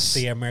number at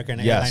the American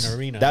Yes. Airline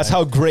Arena. That's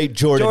how great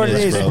Jordan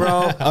is,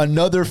 bro.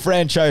 Another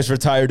franchise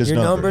retired his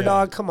Your number.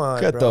 dog? Come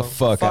on, Get bro. the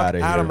fuck out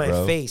of here, out of my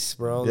bro. face,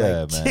 bro.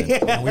 Yeah,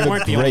 man. And we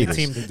weren't the only greatest.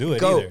 team to do it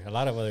Go. either. A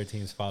lot of other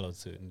teams followed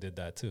suit and did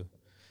that too.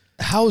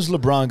 How is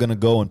LeBron gonna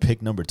go and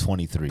pick number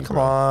 23? Come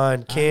bro?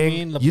 on, King.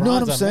 I mean, You know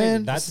what I'm LeBron's saying?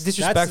 amazing. That's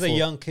disrespectful. a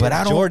young kid. But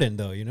I don't- Jordan,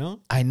 though, you know,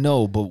 I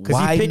know, but 'Cause he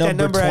why picked that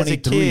number number as a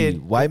 23?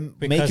 kid. Why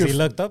because make your he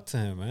looked up to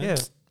him, man. Yeah,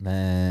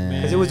 man?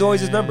 because it was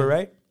always his number,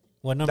 right?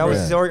 What number? That was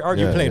his argument.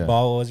 You Yeah, played yeah.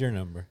 ball. What was your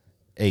number?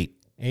 8.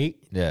 8.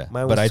 Yeah,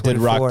 Mine but was I did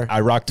 24.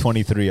 I rocked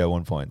 23 at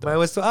one point. Though. Mine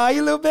was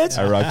you little bitch.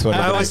 I rocked 23.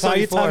 Mine I was saw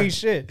you 24. talking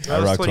shit.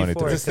 Mine was rocked 24. 23.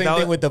 The 'Cause same that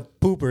thing was- with the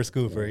pooper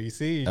scooper. You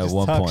see, you At just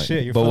one talk point.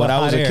 shit. You're But full when of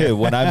I was hot a air. kid,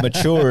 when I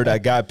matured, I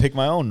got pick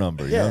my own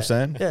number. You know what I'm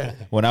saying? Yeah.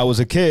 When I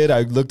was a kid,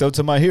 I looked up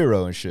to my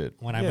hero and shit.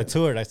 When I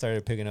matured, I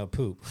started picking up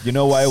poop. You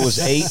know why it was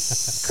 8?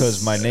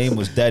 Because my name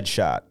was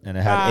Deadshot and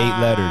it had 8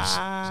 letters.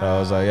 So I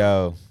was like,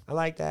 yo, I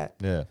like that.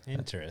 yeah,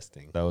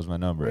 Interesting. that was my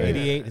number. 8.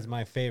 88 is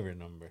my favorite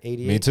number.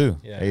 88. Me too.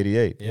 Yeah.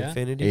 88. Yeah.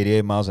 Infinity.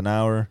 88 miles an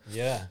hour.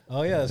 Yeah.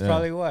 Oh yeah, that's Yeah.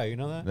 probably why. You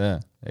know that? Yeah.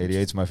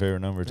 88's my favorite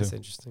number too. That's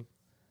interesting.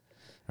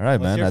 All right,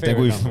 What's man. your I think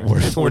favorite number? we're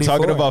talking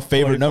 24. about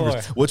favorite 44.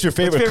 numbers. What's your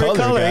favorite,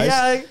 color, guys?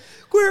 Yeah,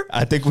 queer.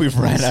 I think we've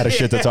ran out of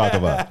shit to talk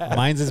about.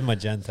 Mine's is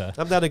magenta.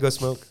 I'm down to go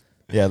smoke.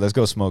 Yeah, let's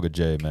go smoke a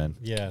J, man.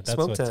 Yeah, that's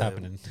Smoke what's time.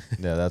 happening.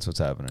 Yeah, that's what's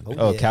happening. Oh,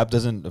 Oh, yeah. Cap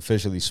doesn't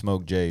officially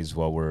smoke J's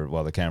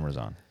while the camera's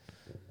on.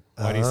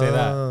 Why do you say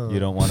that? You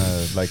don't want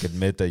to like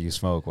admit that you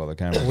smoke while the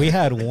camera's on. We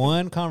had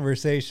one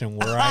conversation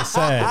where I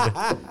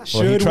said,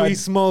 "Should we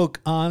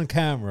smoke on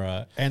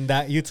camera?" And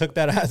that you took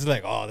that as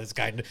like, "Oh, this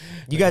guy."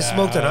 You guys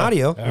smoked on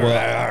audio.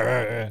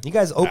 Well, You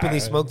guys openly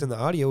smoked in the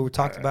audio. We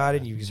talked about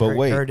it. You just But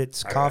wait. heard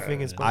it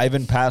coughing and smoking.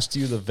 Ivan passed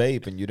you the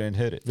vape and you didn't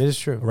hit it. It is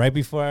true. right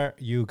before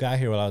you got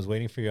here, while I was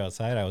waiting for you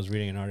outside, I was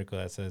reading an article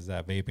that says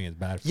that vaping is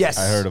bad for you. Yes,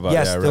 I heard about-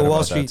 Yes, yeah, I read the about Wall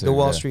that Street, too, the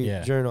Wall yeah. Street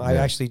Yeah. Journal. I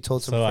Yeah. actually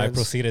told some So I friends.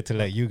 proceeded to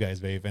let you guys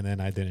vape, and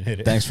then I didn't hit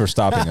it. Thanks for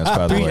stopping us,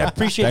 by the way. I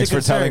appreciate Thanks the for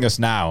concern. telling us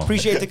now.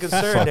 Appreciate the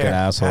concern Fucking there.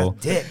 asshole.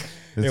 Ah, dick.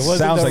 It wasn't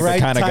sounds the like right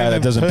the kind of guy time that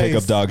and doesn't pick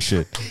up place. dog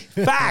shit.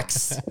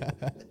 Facts.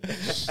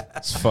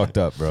 It's fucked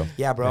up, bro.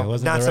 Yeah, bro. It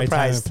wasn't Not the right time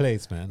and surprised.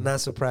 place, man.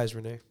 Not surprised,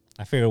 Renee.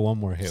 I figured one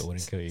more hit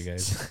wouldn't kill you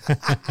guys.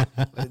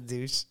 What a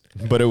douche.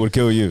 But it would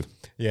kill you.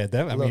 Yeah,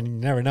 I mean, you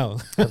never know.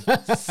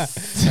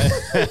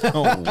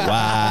 Oh,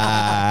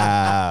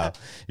 wow.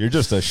 You're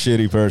just a shitty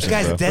You person,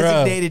 guys bro.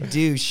 designated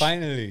douche.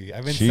 Finally,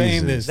 I've been Jesus.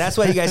 saying this. That's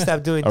why you guys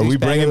stopped doing. Are we douchebag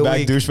bringing of the back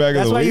week. douchebag of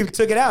That's the why you week?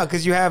 took it out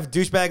because you have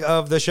douchebag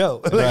of the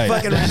show. Like Right.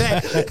 fucking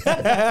Renee.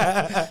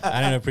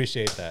 I didn't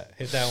appreciate that.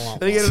 Hit that one.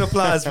 Let me get an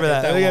applause for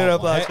that. Let me get an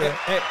applause for that.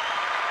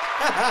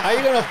 How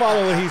you gonna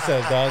follow what he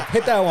says, dog?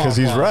 Hit that one. Because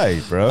he's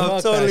right, bro.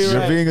 I'm totally You're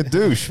right. being a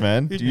douche,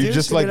 man. You're You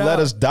just douching like it let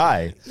out. us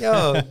die.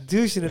 Yo,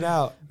 douching it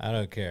out. I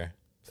don't care.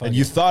 Fuck And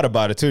you it. thought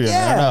about it too. You're like,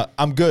 Yeah. no,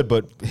 I'm good,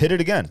 but hit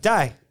it again.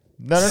 Die.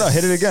 No,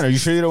 hit it again. Are you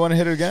sure you don't want to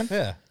hit it again?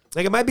 Yeah.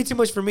 Like it might be too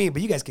much for me,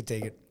 but you guys can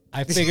take it.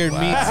 I figured me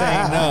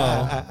saying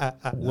no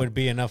would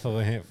be enough of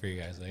a hint for you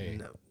guys. Like, hey,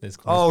 this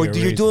must Oh, be a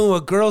you're reason. doing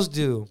what girls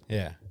do.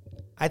 Yeah.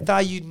 I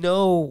thought you'd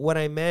know what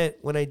I meant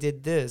when I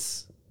did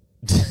this.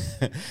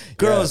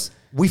 Girls,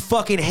 we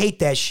fucking hate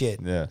that shit.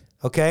 Yeah.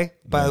 Okay?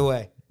 By the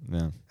way.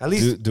 Yeah. At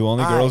least do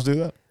only I- girls do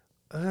that?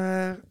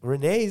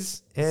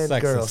 Renee's and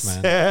Sexist, girls.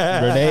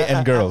 man. Renee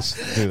and girls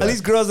do that. At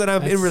least girls that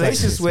I'm That's in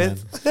relations sexist,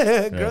 with.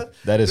 Yeah, Girl-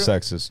 that is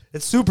sexist.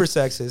 It's super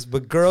sexist,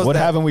 but girls. What that-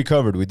 haven't we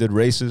covered? We did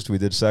racist. We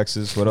did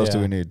sexist. What else do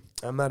Yeah. we need?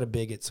 I'm not a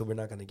bigot, so we're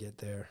not gonna get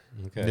there.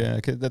 Okay. Yeah,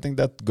 I think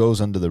that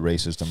goes under the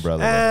racist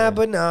umbrella.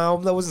 But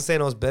no, I wasn't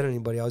saying I was better than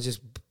anybody. I was just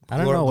I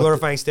don't know what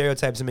glorifying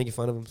stereotypes and making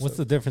fun of them. What's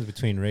so. the difference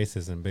between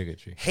racism and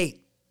bigotry?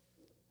 hate?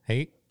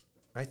 Hate?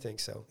 I think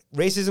so.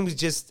 Racism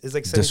is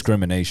like saying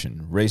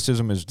Discrimination.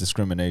 Racism is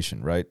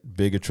discrimination, right?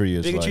 Bigotry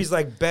is bigotry is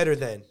like better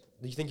than.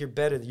 You think you're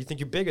better. You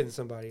think you're bigger than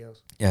somebody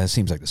else. yeah, it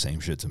seems like the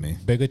same shit to me.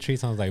 Bigotry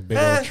sounds like big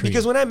old tree.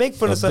 Because when I make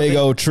fun A of something, big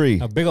old tree.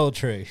 a big old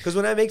tree. because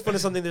when I make fun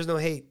of something, there's no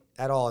hate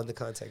at all in the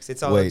context.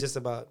 It's all Wait. just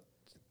about,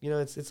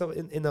 it's all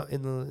in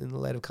the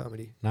light of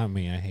comedy. Not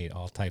me. I hate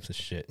all types of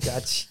shit.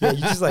 Gotcha.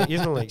 Yeah, you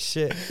don't like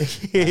shit.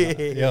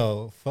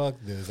 Yo, fuck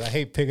this. I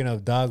hate picking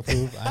up dog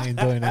poop. I ain't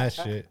doing that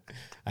shit.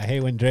 I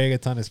hate when Dre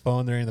gets on his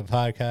phone during the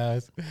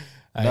podcast.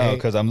 I No, hate-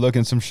 because I'm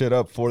looking some shit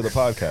up for the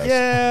podcast.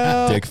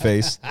 Yeah, Dick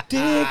face.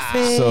 dick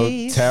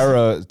face.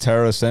 So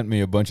Tara sent me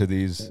a bunch of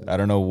these. I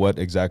don't know what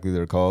exactly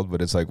they're called,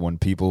 but it's like when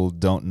people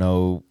don't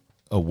know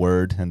a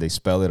word and they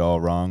spell it all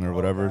wrong or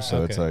whatever.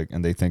 So it's Okay. like,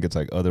 and they think it's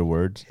like other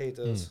words. Hate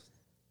those.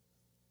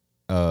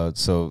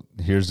 So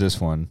here's this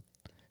one.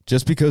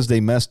 Just because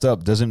they messed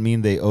up doesn't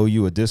mean they owe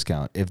you a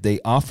discount. If they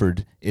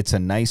offered, it's a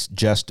nice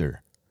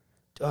gesture.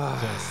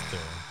 Just,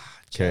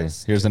 Okay,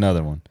 here's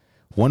another one.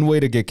 One way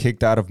to get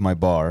kicked out of my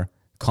bar: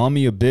 call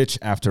me a bitch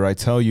after I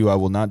tell you I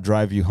will not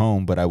drive you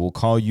home, but I will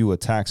call you a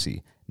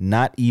taxi.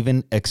 Not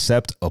even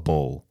accept a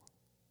bowl.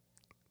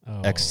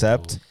 oh,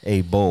 Accept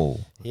a bowl.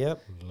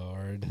 Yep.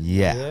 Lord.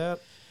 Yeah.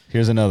 Yep.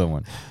 Here's another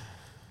one.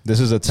 This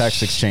is a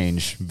text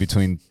exchange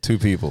between two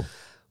people.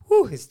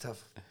 Woo, it's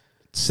tough.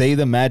 Say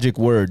the magic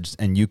words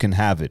and you can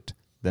have it.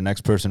 The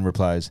next person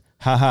replies,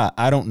 haha,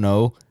 I don't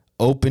know.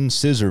 Open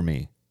scissor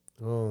me.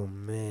 Oh,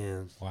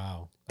 man.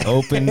 Wow.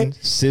 Open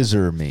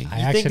scissor me. I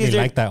actually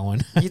like that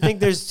one. You think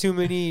there's too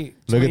many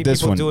Look at this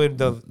people one. doing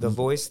the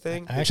voice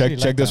thing?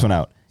 Check this one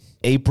out.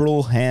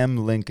 April Ham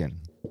Lincoln.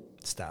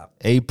 Stop.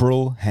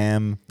 April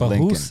Ham But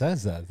Lincoln. who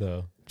says that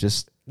though?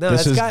 Just No,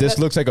 this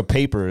looks like a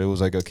paper. It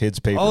was like a kid's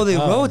paper. Oh, they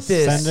wrote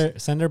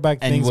this. Send her back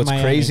And things what's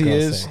Miami crazy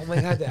girls is- say. Oh,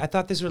 my God. I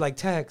thought these were like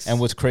text. And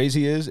what's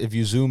crazy is if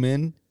you zoom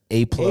in,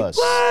 A+. plus.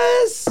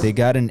 They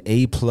got an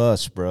A+,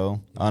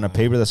 bro, on a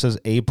paper that says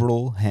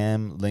April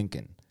Ham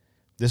Lincoln.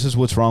 This is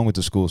what's wrong with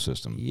the school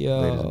system, ladies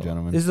and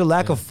gentlemen. This is the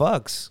lack of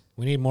fucks.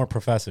 We need more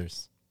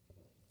professors.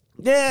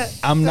 Yeah.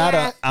 I'm not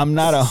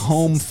a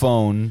home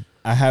phone.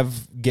 I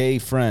have gay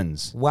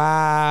friends.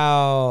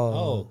 Wow.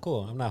 Oh,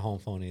 cool. I'm not home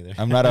phone either.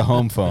 I'm not a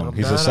home phone.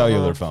 He's Not a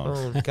cellular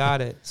home phone.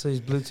 Got it. So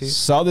he's Bluetooth.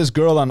 Saw this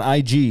girl on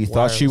IG,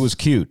 thought she Wireless. was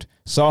cute.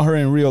 Saw her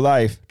in real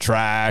life,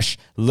 trash.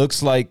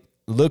 Looks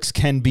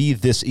can be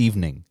this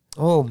evening.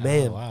 Oh,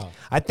 man. Oh, wow.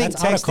 I think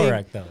That's texting.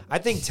 autocorrect, though. I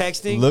think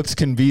texting. Looks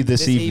can be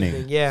this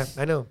evening. Yeah,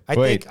 I know.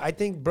 Wait. I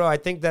think, bro, I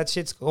think that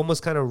shit's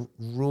almost kind of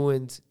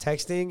ruined.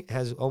 Texting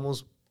has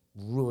almost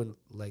ruined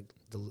like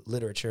the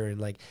literature and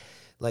like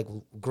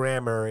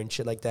grammar and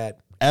shit like that.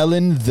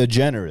 Ellen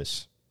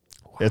DeGeneres.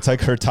 It's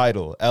like her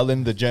title,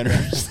 Ellen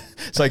DeGeneres.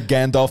 It's like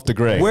Gandalf the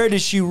Grey. Where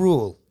does she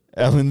rule?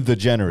 Ellen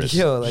DeGeneres.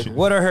 Yo, like,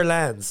 what are her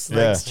lands? Like,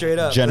 Yeah. straight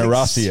up.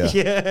 Generacia. Like,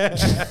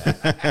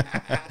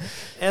 yeah.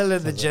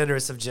 Ellen the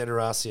Generous of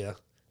Generacia.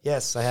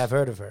 Yes, I have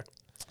heard of her.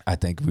 I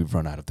think we've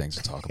run out of things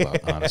to talk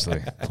about,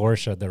 honestly.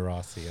 Portia de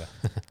Rossi.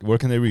 Where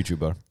can they reach you,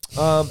 bud?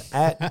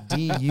 At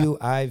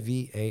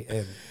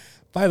DUIVAN.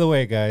 By the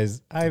way,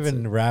 guys,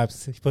 Ivan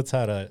raps. He puts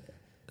out a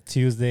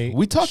Tuesday.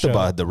 We talked show.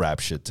 about the rap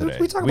shit today.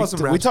 We talked about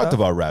some rap We talked stuff.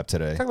 about rap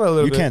today. Talked about a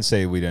little You bit. can't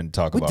say we didn't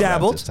talk We about rap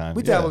dabbled. this time.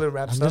 We Yeah. dabbled in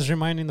rap I'm stuff. just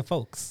reminding the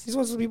folks. He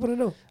wants the people to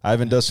know.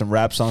 Ivan does some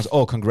rap songs.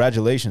 Oh,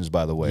 congratulations,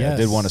 by the way. I did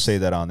Yes. want to say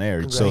that on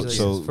air. So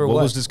Congratulations. For what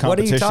what? was this What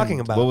are you competition? talking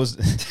about? What was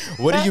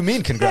what do you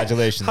mean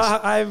congratulations?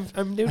 I'm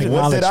new to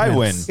What this. did I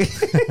win?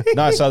 Acknowledgements.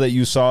 No, I saw that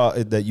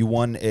you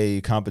won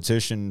a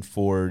competition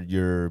for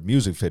your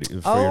music video,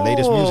 for your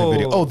latest music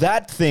video. Oh. Oh,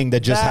 that thing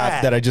that just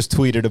happened that I just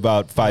tweeted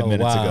about 5 Oh,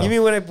 minutes wow. ago. You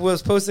mean when I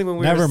was posting when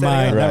we Never were setting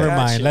mind. up Never that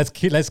mind.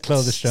 shit? Let's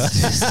close the show.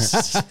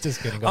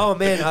 Just kidding. Go Oh on.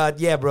 man,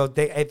 yeah, bro.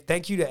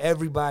 Thank you to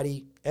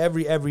everybody,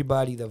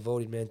 everybody that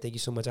voted, man. Thank you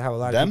so much. I have a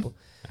lot Them? of people.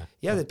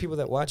 Yeah, the people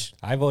that watch.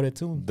 I voted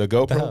too. the What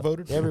the GoPro hell?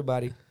 voted?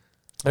 Everybody.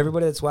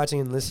 Everybody that's watching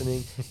and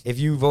listening, if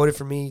you voted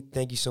for me,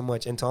 thank you so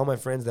much. And to all my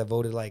friends that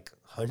voted like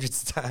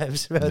hundreds of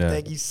times, bro, Yeah.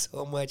 thank you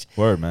so much.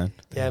 Word, man.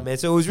 Yeah, man.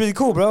 So it was really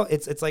cool, bro.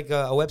 It's like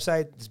a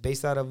website. It's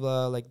based out of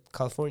like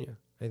California,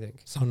 I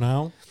think. So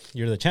now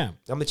you're the champ.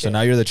 I'm the So champ.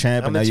 now you're the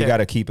champ, I'm and the now you champ. got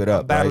to keep it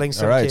I'm up, battling right?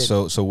 some All right.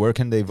 kid. So where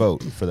can they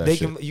vote for that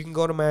shit? You can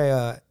go to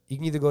my you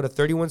can either go to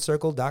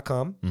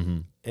 31circle.com Mm-hmm.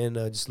 and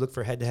just look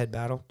for head-to-head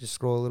battle. Just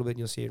scroll a little bit and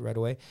you'll see it right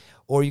away.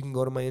 Or you can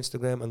go to my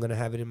Instagram. I'm gonna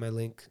have it in my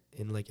link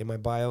in my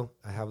bio.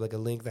 I have like a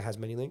link that has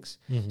many links.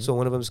 So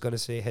one of them is gonna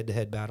say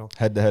head-to-head battle.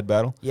 Head-to-head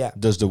battle. Yeah.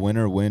 Does the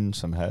winner win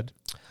some head?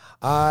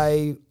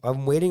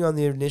 I'm waiting on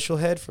the initial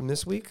head from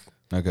this week.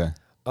 Okay.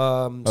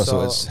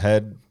 So it's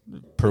head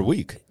per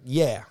week.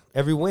 yeah,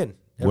 every win.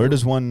 Where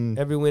does one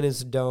Every win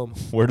is a dome.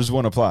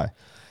 apply?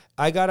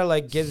 I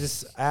gotta get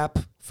this app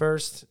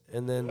first,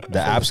 and then The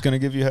app's gonna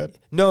give you head.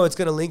 No, it's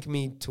gonna link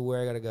me to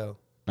where I gotta go.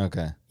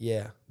 Okay,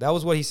 Yeah, that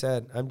was what he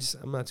said. I'm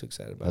not too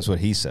excited about that's it. what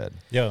he said.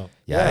 Yo,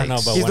 Yeah, I don't know,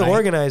 but he's when the I-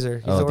 organizer.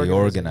 He's Oh, the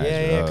organizer.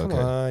 Yeah, Oh, come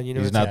okay. on. You know,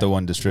 He's it's not the that.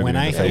 one distributing When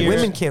I the Yeah, hear-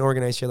 favors. women can't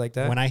organize shit like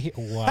that. When I hear,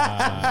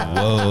 wow.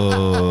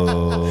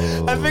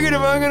 Whoa! I figured if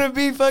I'm gonna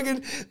be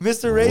fucking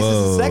Mr.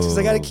 Racist and sexist,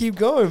 I gotta keep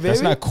going, baby.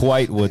 That's not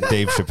quite what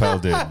Dave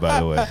Chappelle did, by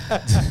the way.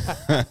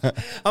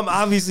 I'm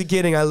obviously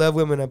kidding. I love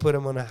women. I put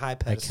them on a high I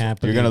pedestal. can't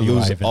You're believe gonna you,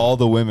 lose Ivan. all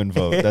the women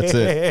vote. That's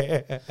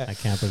it. I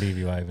can't believe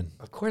you, Ivan.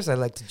 Of course, I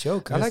like to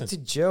joke. I like to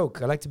Listen.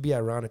 joke. I like to be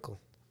ironical.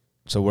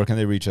 So where can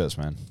they reach us,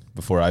 man?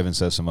 Before Ivan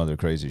says some other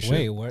crazy shit.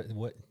 Wait,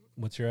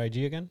 what's your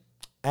IG again?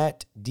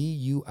 At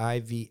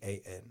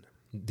DUIVAN.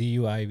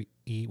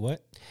 DUIE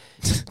what?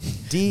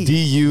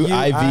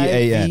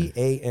 DUIVAN.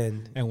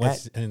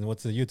 And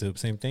what's the YouTube?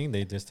 Same thing.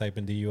 They just type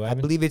in DUI. I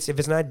believe if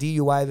it's not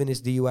DUIVAN,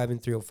 it's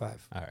DUIVAN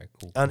 305 All right,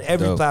 cool. on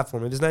every Dope.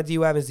 platform. If it's not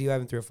DUIVAN, it's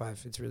DUIVAN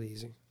 305. It's really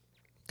easy.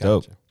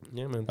 Dope.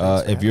 Yeah, man.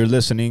 thanks for If you're having me.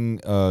 listening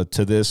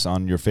to this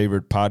on your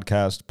favorite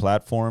podcast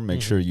platform,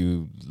 make sure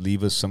you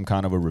leave us some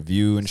kind of a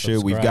review and shit.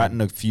 We've Subscribe.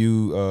 gotten a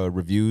few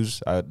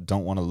reviews. I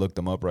don't want to look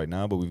them up right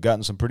now, but we've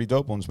gotten some pretty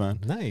dope ones, man.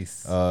 Nice.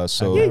 So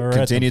I've never read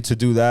continue to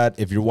do that.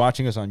 If you're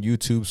watching us on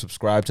YouTube,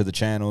 subscribe to the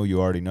channel. You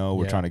already know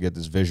we're Yeah. trying to get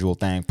this visual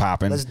thing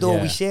popping. Let's do it.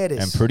 Yeah. We share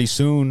this. And pretty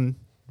soon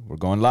we're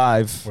going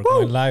live. We're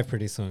going live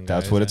pretty soon, guys.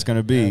 That's what it's going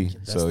to be. Yeah,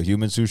 So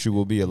Human Sushi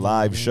will be a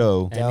live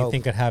show.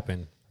 Anything could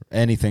happen.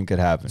 Anything could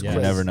happen. Yes.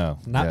 You never know.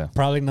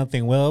 Probably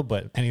nothing will,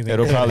 but anything.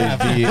 It'll could probably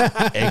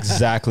happen. be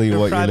exactly what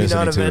you're Probably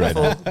listening to right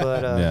now. non-eventful,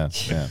 but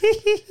Yeah.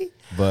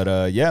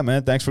 But yeah,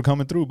 man, thanks for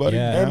coming through, buddy.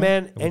 Yeah. Hey,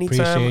 man,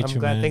 anytime. I'm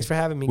glad. Man. Thanks for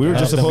having me. We were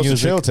just supposed to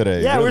chill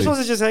today. Yeah, really. we were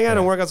supposed to just hang out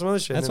and work out some other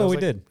shit. That's what we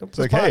did. It's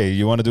like, hey,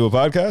 you want to do a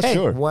podcast? Hey,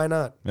 Sure. why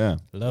not? Yeah.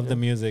 Love the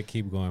music.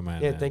 Keep going,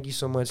 man. Yeah, thank you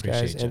so much,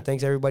 guys. And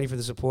thanks everybody for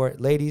the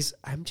support. Ladies,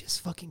 I'm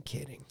just fucking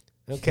kidding.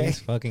 Okay? He's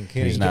fucking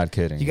kidding. He's not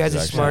kidding. You guys are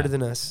Exactly. smarter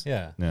than us.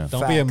 Yeah. Yeah.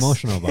 Don't be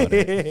emotional about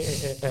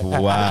it.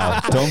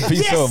 Wow. Don't be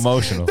so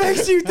emotional.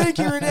 Thank you,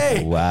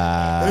 Renee.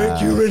 Wow.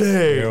 Thank you,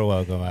 Renee. You're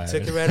welcome, man.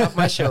 Took it right off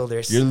my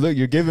shoulders.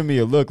 You're giving me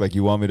a look like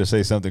you want me to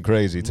say something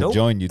crazy to Nope.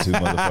 join you two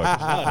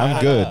motherfuckers.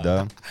 I'm good,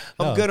 dog.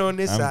 I'm good on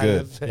this I'm side.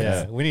 good. Of,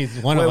 Yeah, we need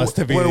one of us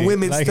to be. where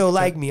women still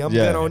like me. I'm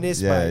good on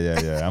this Yeah, part. yeah. I'm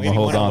We gonna need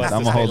hold one of on. us I'm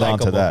to gonna stay hold on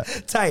to likable.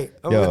 that. Tight.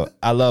 Yo,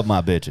 I love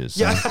my bitches.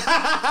 son.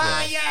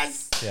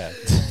 Yes. Yeah.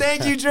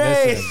 Thank you,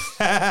 Dre.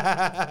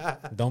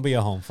 Don't be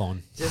a home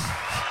phone.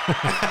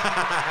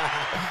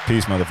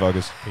 Peace,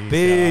 motherfuckers. Peace.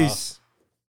 Peace.